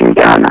fixed in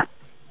Ghana?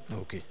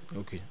 Okay,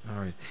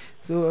 all right.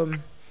 So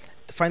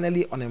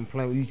finally,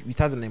 unemployment. We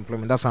touched on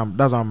unemployment. That's why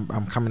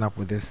I'm coming up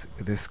with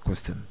this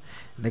question.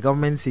 The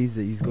government says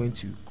that it's going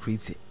to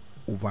create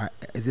over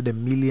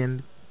 1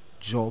 million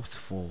jobs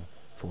for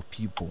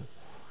people.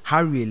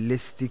 How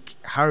realistic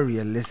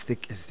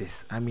is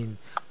this? I mean,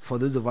 for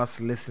those of us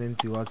listening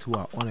to us who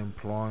are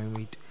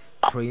unemployed,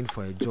 praying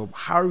for a job,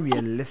 how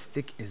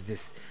realistic is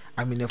this?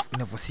 I mean, if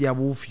in a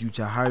foreseeable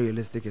future, how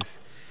realistic is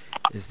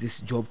this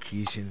job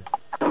creation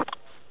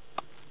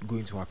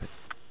going to happen?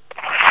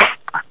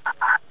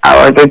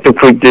 I wanted to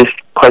put this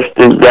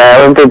question.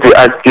 I wanted to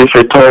ask this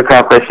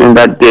rhetorical question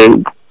that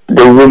the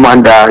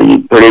woman that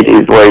raised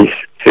his voice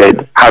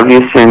said, "Have you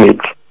seen it?"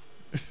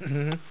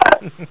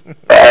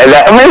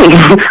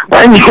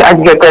 When you ask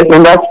the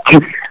question,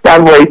 that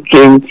voice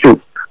came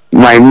to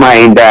my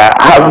mind.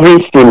 Have you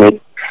seen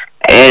it?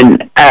 And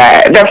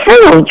the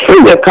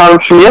Face the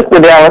Country.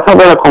 Yesterday, I was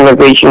having a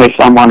conversation with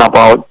someone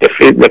about the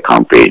Face the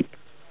Country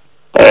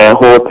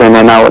whole thing,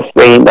 and I was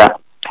saying that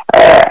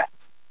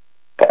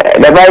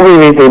the Bible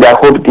even says that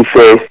hope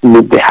defers,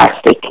 look the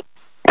hashtag.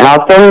 And I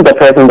was telling the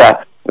person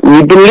that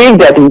We believe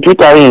that in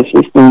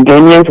 2016,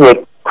 Ghanaians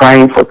were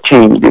crying for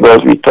change because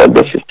we thought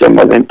the system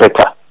wasn't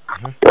better.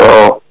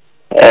 So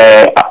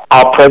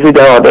our president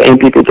or the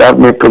NPP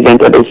government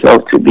presented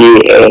itself to be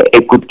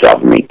a good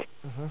government.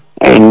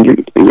 And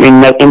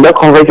in the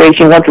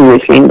conversation, what we were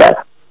saying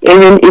that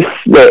even if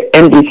the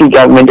NDC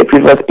government, the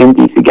previous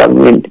NDC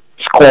government,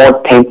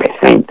 scored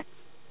 10%,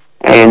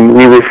 and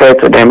we refer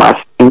to them as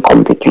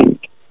incompetent,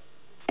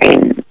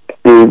 and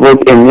we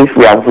vote, and if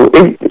we have,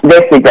 if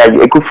let's say that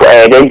the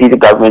NDC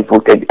government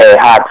voted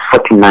had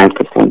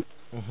 49%,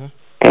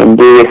 and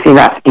they were seen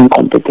as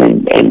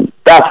incompetent, and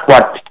that's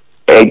what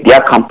their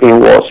campaign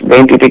was. The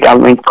NPP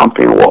government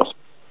campaign was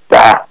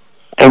that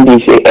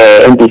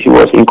NDC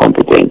was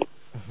incompetent,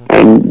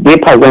 and they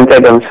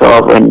presented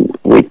themselves and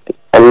with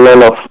a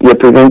lot of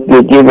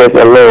they gave us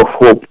a lot of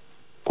hope.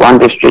 One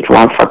district,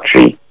 one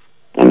factory,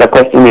 and the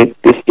question is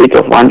the state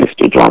of one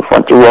district, one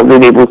factory was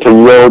not able to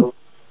yield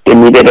the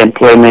needed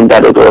employment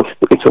that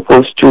it's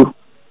supposed to,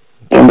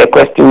 and the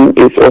question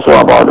is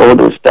also about all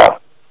those stuff.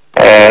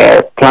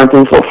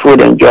 Planting for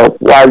food and job.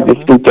 Why is the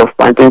state of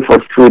planting for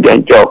food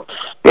and job?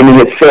 Then in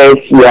the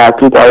first year,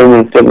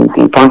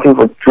 2017, planting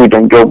for food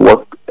and job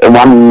was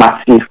one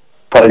massive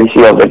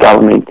policy of the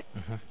government.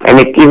 And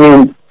it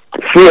even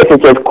free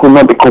SHS could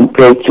not be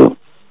compared to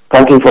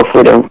planting for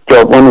food and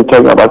job when we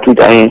talk about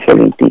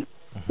 2017.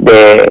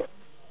 The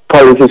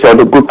policies or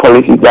the good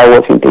policies that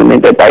was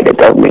implemented by the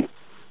government.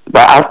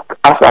 But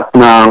as of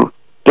now,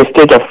 the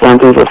state of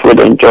planting for food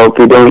and job,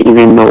 we don't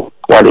even know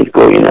what is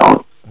going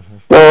on.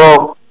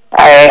 So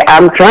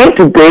I'm trying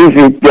to base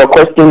your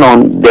question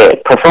on the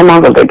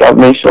performance of the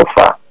government so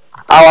far.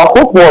 Our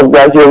hope was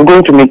that you're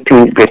going to make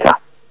things better.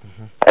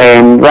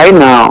 And right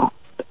now,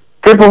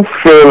 people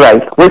feel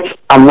like, which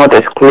I'm not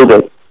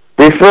excluded,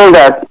 they feel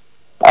that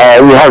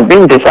we have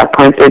been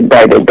disappointed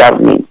by the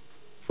government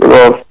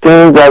because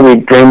things that we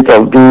dreamt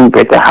of being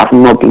better have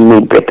not been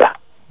made better.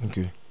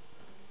 Okay.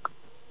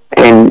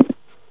 And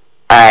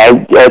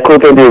I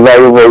quoted the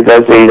very words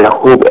that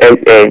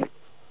says,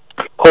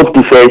 hope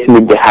defers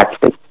meet the heart.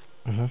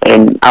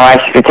 And our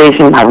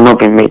expectations have not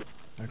been met.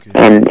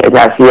 And it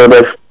has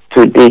yielded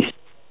to this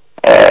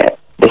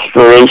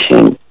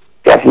desperation,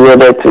 it has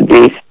yielded to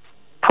this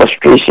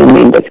frustration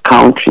in the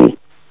country.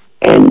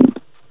 And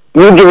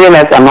you giving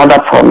us another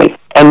promise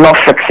and not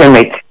fixing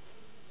it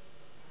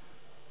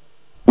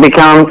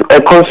becomes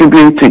a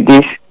contribute to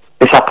this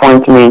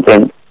disappointment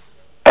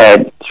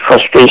and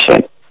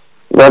frustration.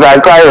 But I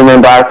can't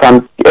remember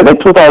some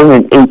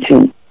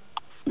 2018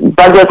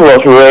 budget was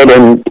read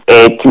and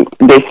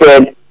they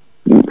said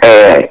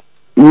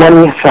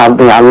money have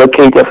been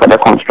allocated for the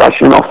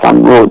construction of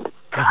some roads.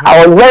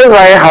 I was very,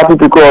 very happy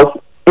because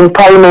in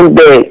Parliament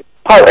the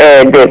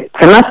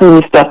finance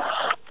minister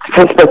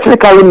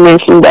specifically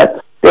mentioned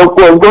that there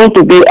was going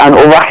to be an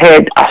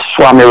overhead at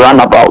Swami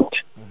roundabout.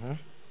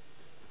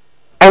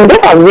 And this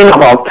has been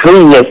about 3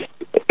 years.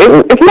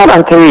 It's more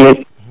than 3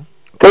 years.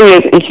 3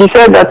 years. She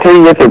said that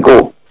 3 years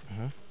ago.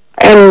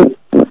 And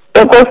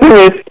the question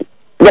is,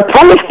 the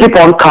promise keep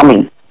on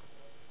coming.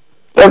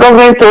 The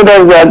government told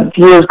us that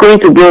he was going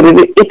to build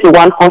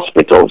 81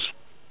 hospitals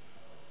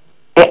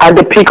at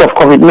the peak of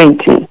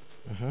COVID-19.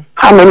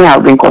 How many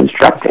have been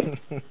constructed?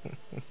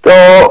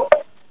 So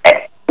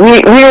we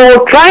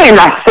will try and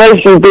assess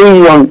you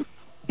based on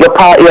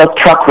your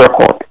track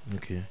record.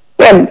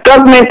 The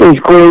government is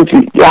going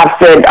to have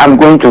said, I'm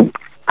going to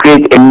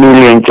create 1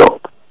 million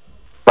jobs.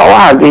 But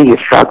what has been his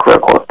track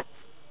record?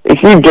 Is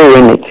he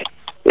doing it?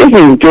 If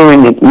he's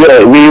doing it,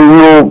 yeah,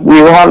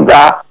 we will have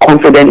that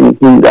confidence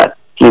in him that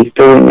he's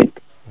doing it.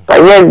 But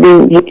it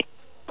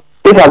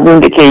has been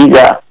the case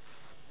that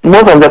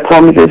most of the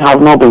promises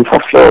have not been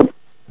fulfilled.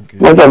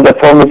 Most of the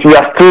promises, we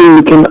are still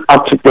looking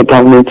up to the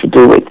government to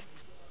do it.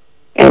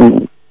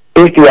 And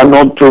if you are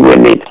not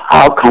doing it,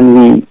 how can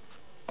we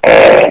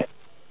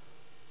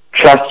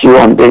trust you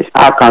on this?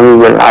 How can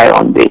we rely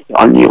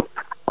on you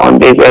on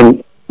this?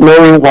 And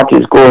knowing what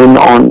is going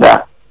on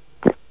there,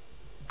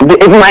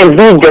 it might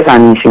be just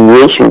an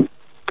insinuation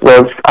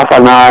because as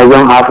of now I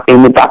don't have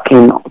any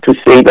backing to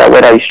say that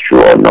whether it's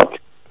true or not.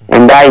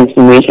 And that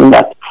insinuation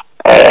that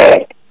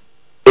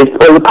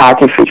it's only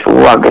party people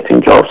who are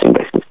getting jobs in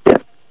the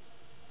system.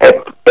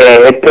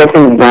 A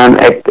person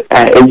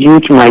a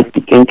youth might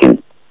be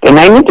thinking, and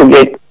I need to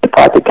get a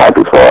party card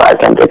before I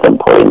can get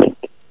employment.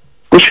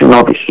 This should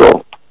not be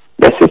so.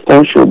 The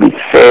system should be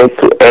fair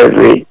to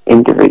every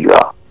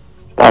individual.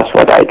 That's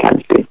what I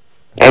can say.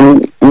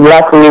 And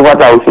lastly,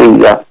 what I will say is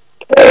that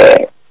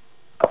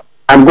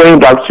I'm going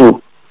back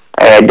to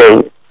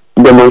the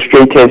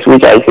demonstrators,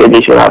 which I said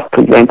they should have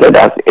presented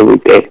us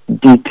with a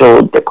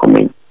detailed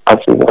document as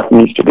to what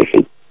needs to be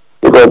fixed.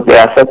 Because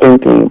there are certain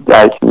things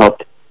that is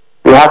not.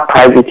 We have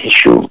private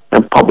issue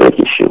and public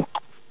issue.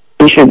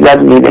 Issues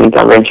that need the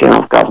intervention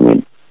of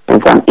government,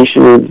 and some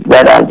issues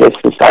that are just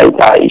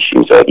societal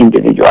issues or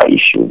individual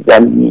issues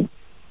that need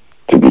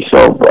to be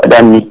solved.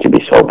 That need to be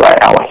solved by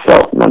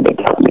ourselves, not the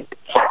government.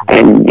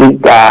 And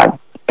if that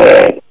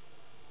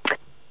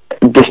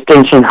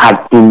distinction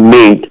had been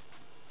made,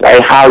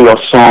 like how the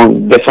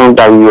song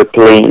that we were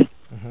playing,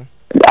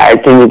 I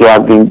think it would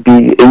have been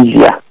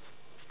easier.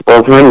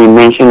 Because when we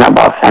mention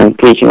about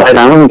sanitation, right,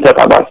 and when we talk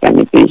about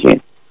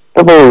sanitation,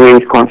 people will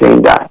raise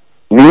concern that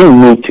we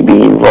need to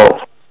be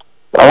involved.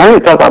 But when we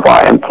talk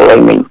about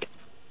employment,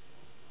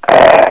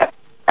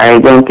 I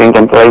don't think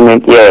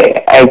employment,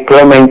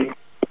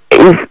 even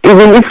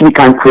if we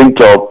can create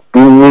jobs,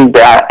 we need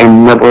that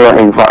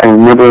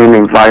enabling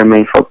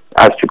environment for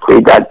us to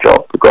create that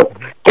job, because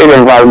if the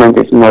environment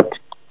is not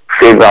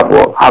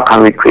favorable, how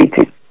can we create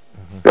it?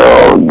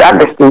 So that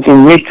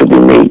distinction needs to be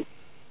made,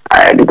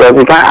 because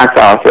we can't ask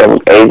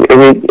ourselves, is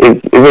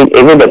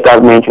it the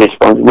government's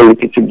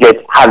responsibility to get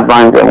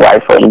advanced and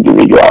wise for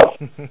individuals?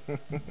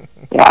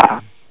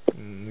 Yeah.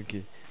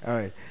 Okay. All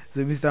right.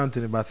 So, Mr.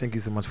 Anthony, thank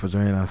you so much for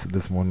joining us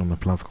this morning on the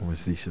Plus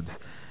Conversations.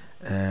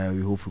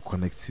 We hope we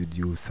connect with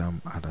you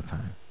some other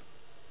time.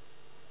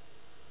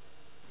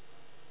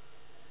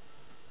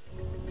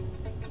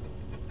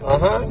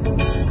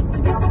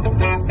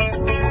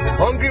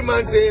 Hungry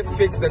man say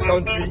fix the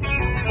country.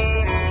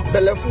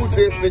 Belleful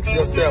say fix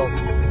yourself.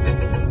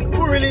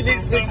 Who really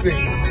needs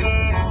fixing?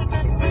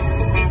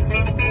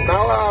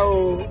 Now,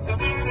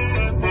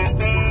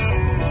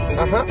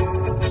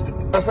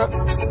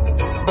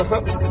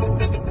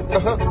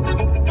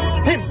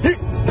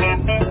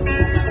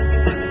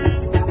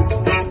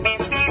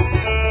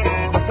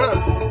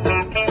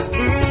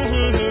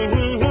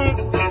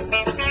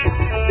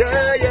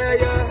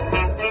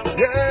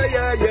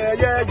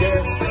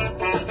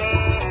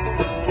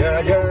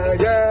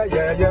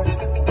 him. Yeah.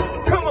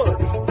 Come on.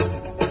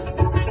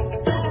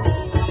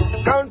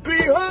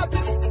 Country hot.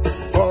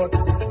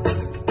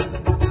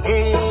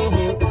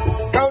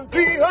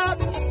 Country hot.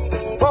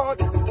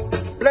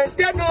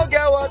 Plenty no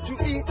get what to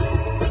eat.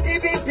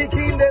 Even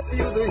picking they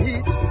feel the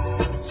heat.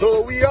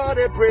 So we ought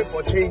to pray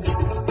for change.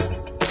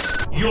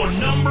 Your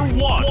number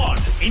one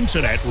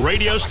internet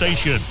radio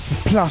station.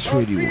 Plus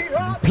Radio.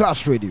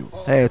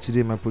 Hey,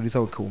 today my producer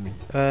will call me.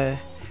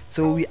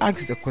 So we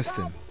asked the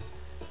question,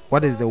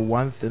 what is the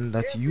one thing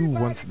that you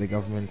want the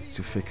government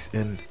to fix?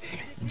 And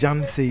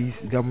Jan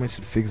says the government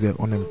should fix their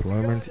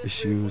unemployment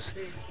issues.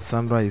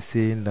 Sandra is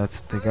saying that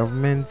the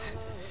government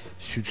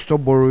should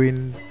stop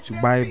borrowing to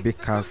buy big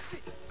cars.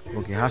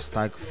 Okay,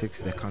 hashtag fix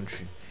the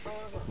country.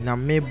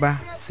 Nameba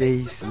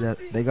says that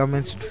the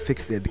government should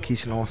fix the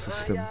educational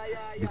system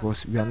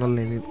because we are not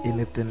learning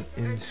anything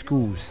in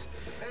schools.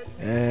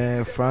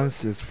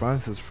 Francis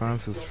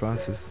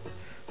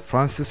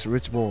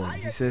Richboy,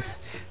 he says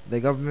the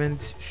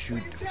government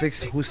should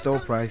fix hostel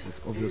prices.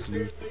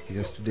 Obviously, he's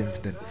a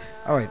student then.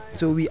 Alright,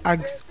 so we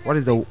asked what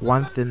is the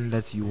one thing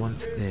that you want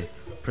the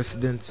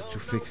president to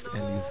fix,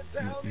 and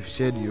you've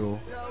shared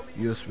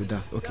yours with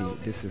us. Okay,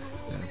 this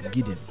is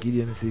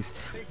Gideon says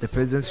the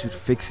president should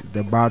fix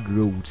the bad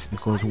roads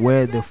because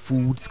where the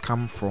foods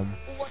come from,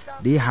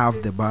 they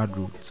have the bad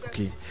roads.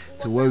 Okay,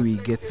 so where we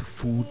get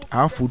food,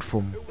 our food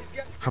from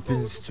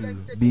happens to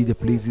be the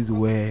places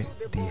where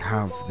they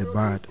have the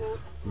bad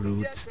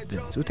roads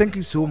then. So thank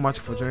you so much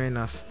for joining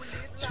us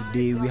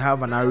today. We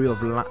have an array of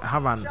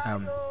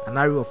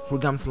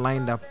programs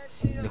lined up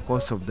in the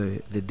course of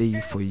the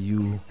day for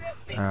you.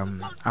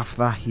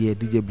 After here,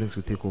 DJ Blinks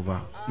will take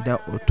over, either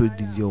Auto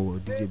DJ or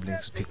DJ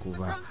Blinks will take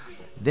over.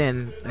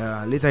 Then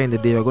later in the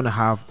day, we're going to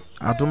have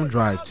Adom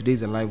Drive. Today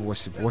is a live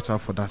worship. Watch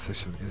out for that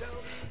session. It's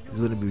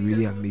going to be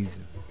really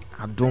amazing.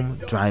 Adom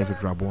Drive with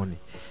Raboni.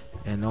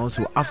 And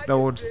also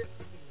afterwards,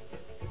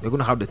 we're going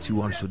to have the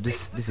 2-1 show.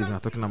 This is we are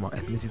talking about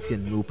ethnicity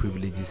and male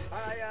privileges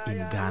in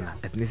Ghana.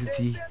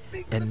 Ethnicity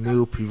and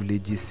male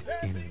privileges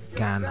in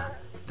Ghana.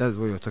 That's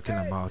what we're talking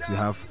about. We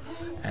have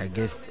a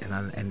guest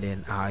and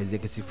then our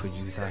executive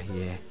producer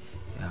here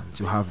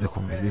to have the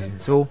conversation.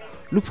 So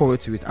look forward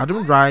to it.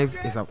 Adom Drive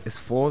is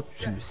 4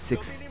 to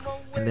 6,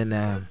 and then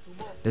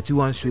the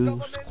 2-1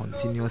 shows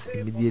continues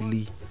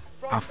immediately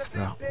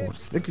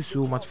afterwards. Thank you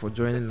so much for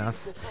joining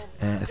us.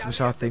 A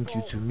special thank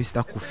you to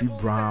Mr. Kofi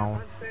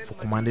Brown for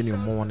commanding your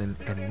morning,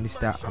 and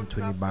Mr.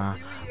 Anthony Barr,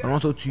 and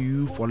also to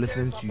you for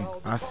listening to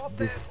us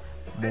this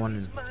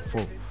morning.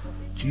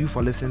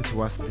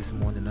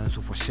 And also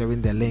for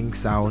sharing the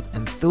links out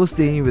and still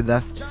staying with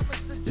us.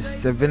 It's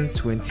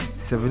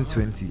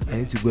 7:20. I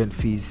need to go and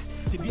face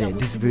the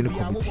disciplinary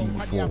committee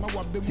for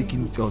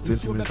taking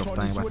 20 minutes of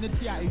time, but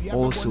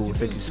also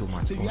thank you so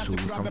much. Also, we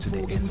come to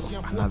the end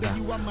of another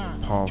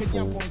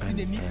powerful and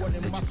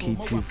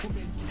educative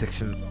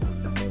section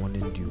on the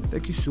morning dew.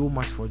 Thank you so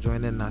much for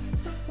joining us.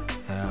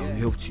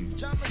 We hope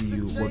to see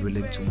you, God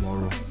willing,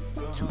 tomorrow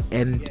to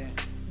end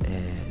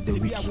the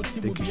week.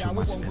 Thank you so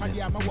much, and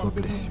then God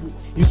bless you.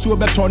 You so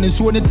better on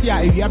so if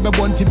you have a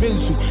want to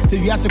bensu, so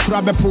you have to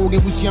grab a pog, you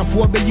see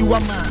for be you a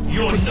man.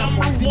 Your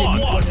number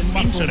one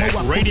internet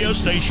radio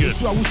station.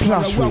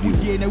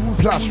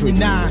 Plus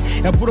now,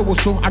 a bro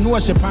so I know a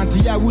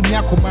panty, I wouldn't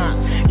yakoma.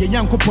 Your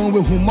young coupon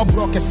with whom my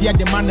broker see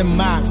the man and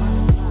man.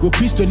 wo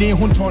Kristo ne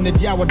ho ton ne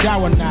dia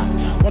wada na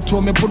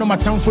wato me pono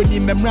matamfo ni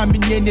memra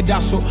me ni da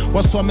so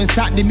waso me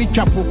sa de me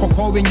twapo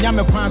kokko we nya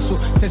me kwan so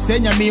se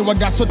nya me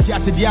wada so ti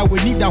ase dia we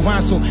ni da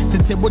hwan so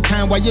tete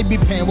botan wa ye bi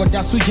pen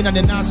wada so gina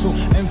ne na so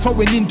emfa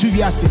we ni ntu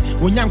wiase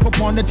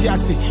onyankopon ne ti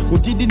ase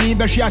odidi ni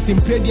be hwe ase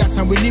mpredi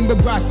asan we ni be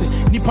guase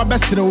nipa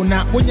besrew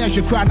na wonya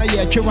hwekra na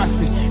ye twe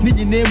wase ni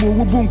nyina mu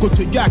wubu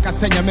nkotodwa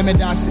akasa nya me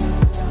medase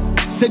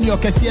Senior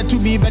Cassia to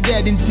me, but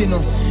dead in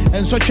Tino,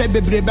 and so try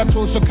bebre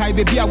battle so kai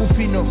baby I will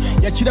fino.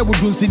 Yachida would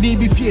do see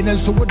be fear and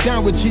so we're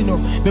down with Chino.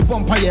 The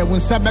Bompire when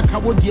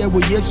Sabaka would dear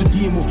with yes to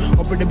demo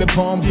or the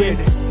palm bread.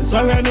 So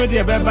I know the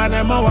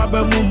Babanama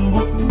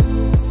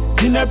Wabamumbo.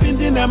 Tina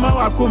Pindinama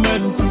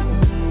Wakumen.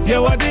 There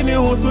were any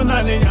who to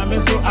Nani,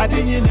 so I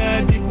didn't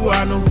know the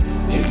Buano.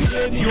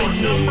 Your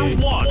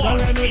number one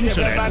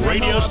internet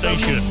radio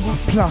station.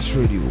 Plus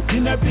Radio.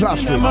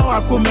 Plus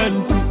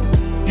Radio.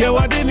 You've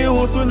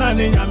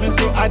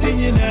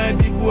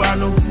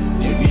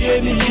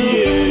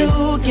been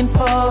looking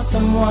for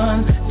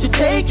someone to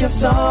take your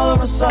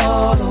sorrows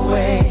all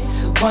away,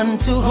 one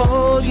to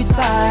hold you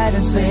tight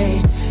and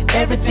say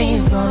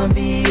everything's gonna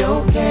be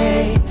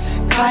okay.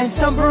 Cause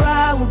some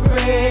bride will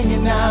bring you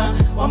now,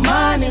 or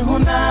money who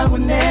now will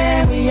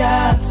never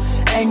ya,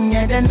 and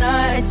yet the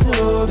night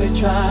to be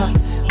trial.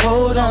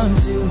 Hold on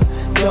to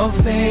your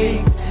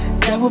faith,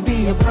 there will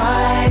be a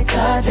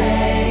brighter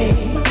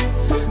day.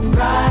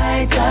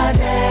 Brighter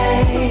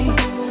day,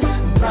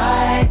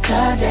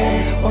 brighter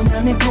day.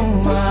 Onyame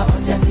kuma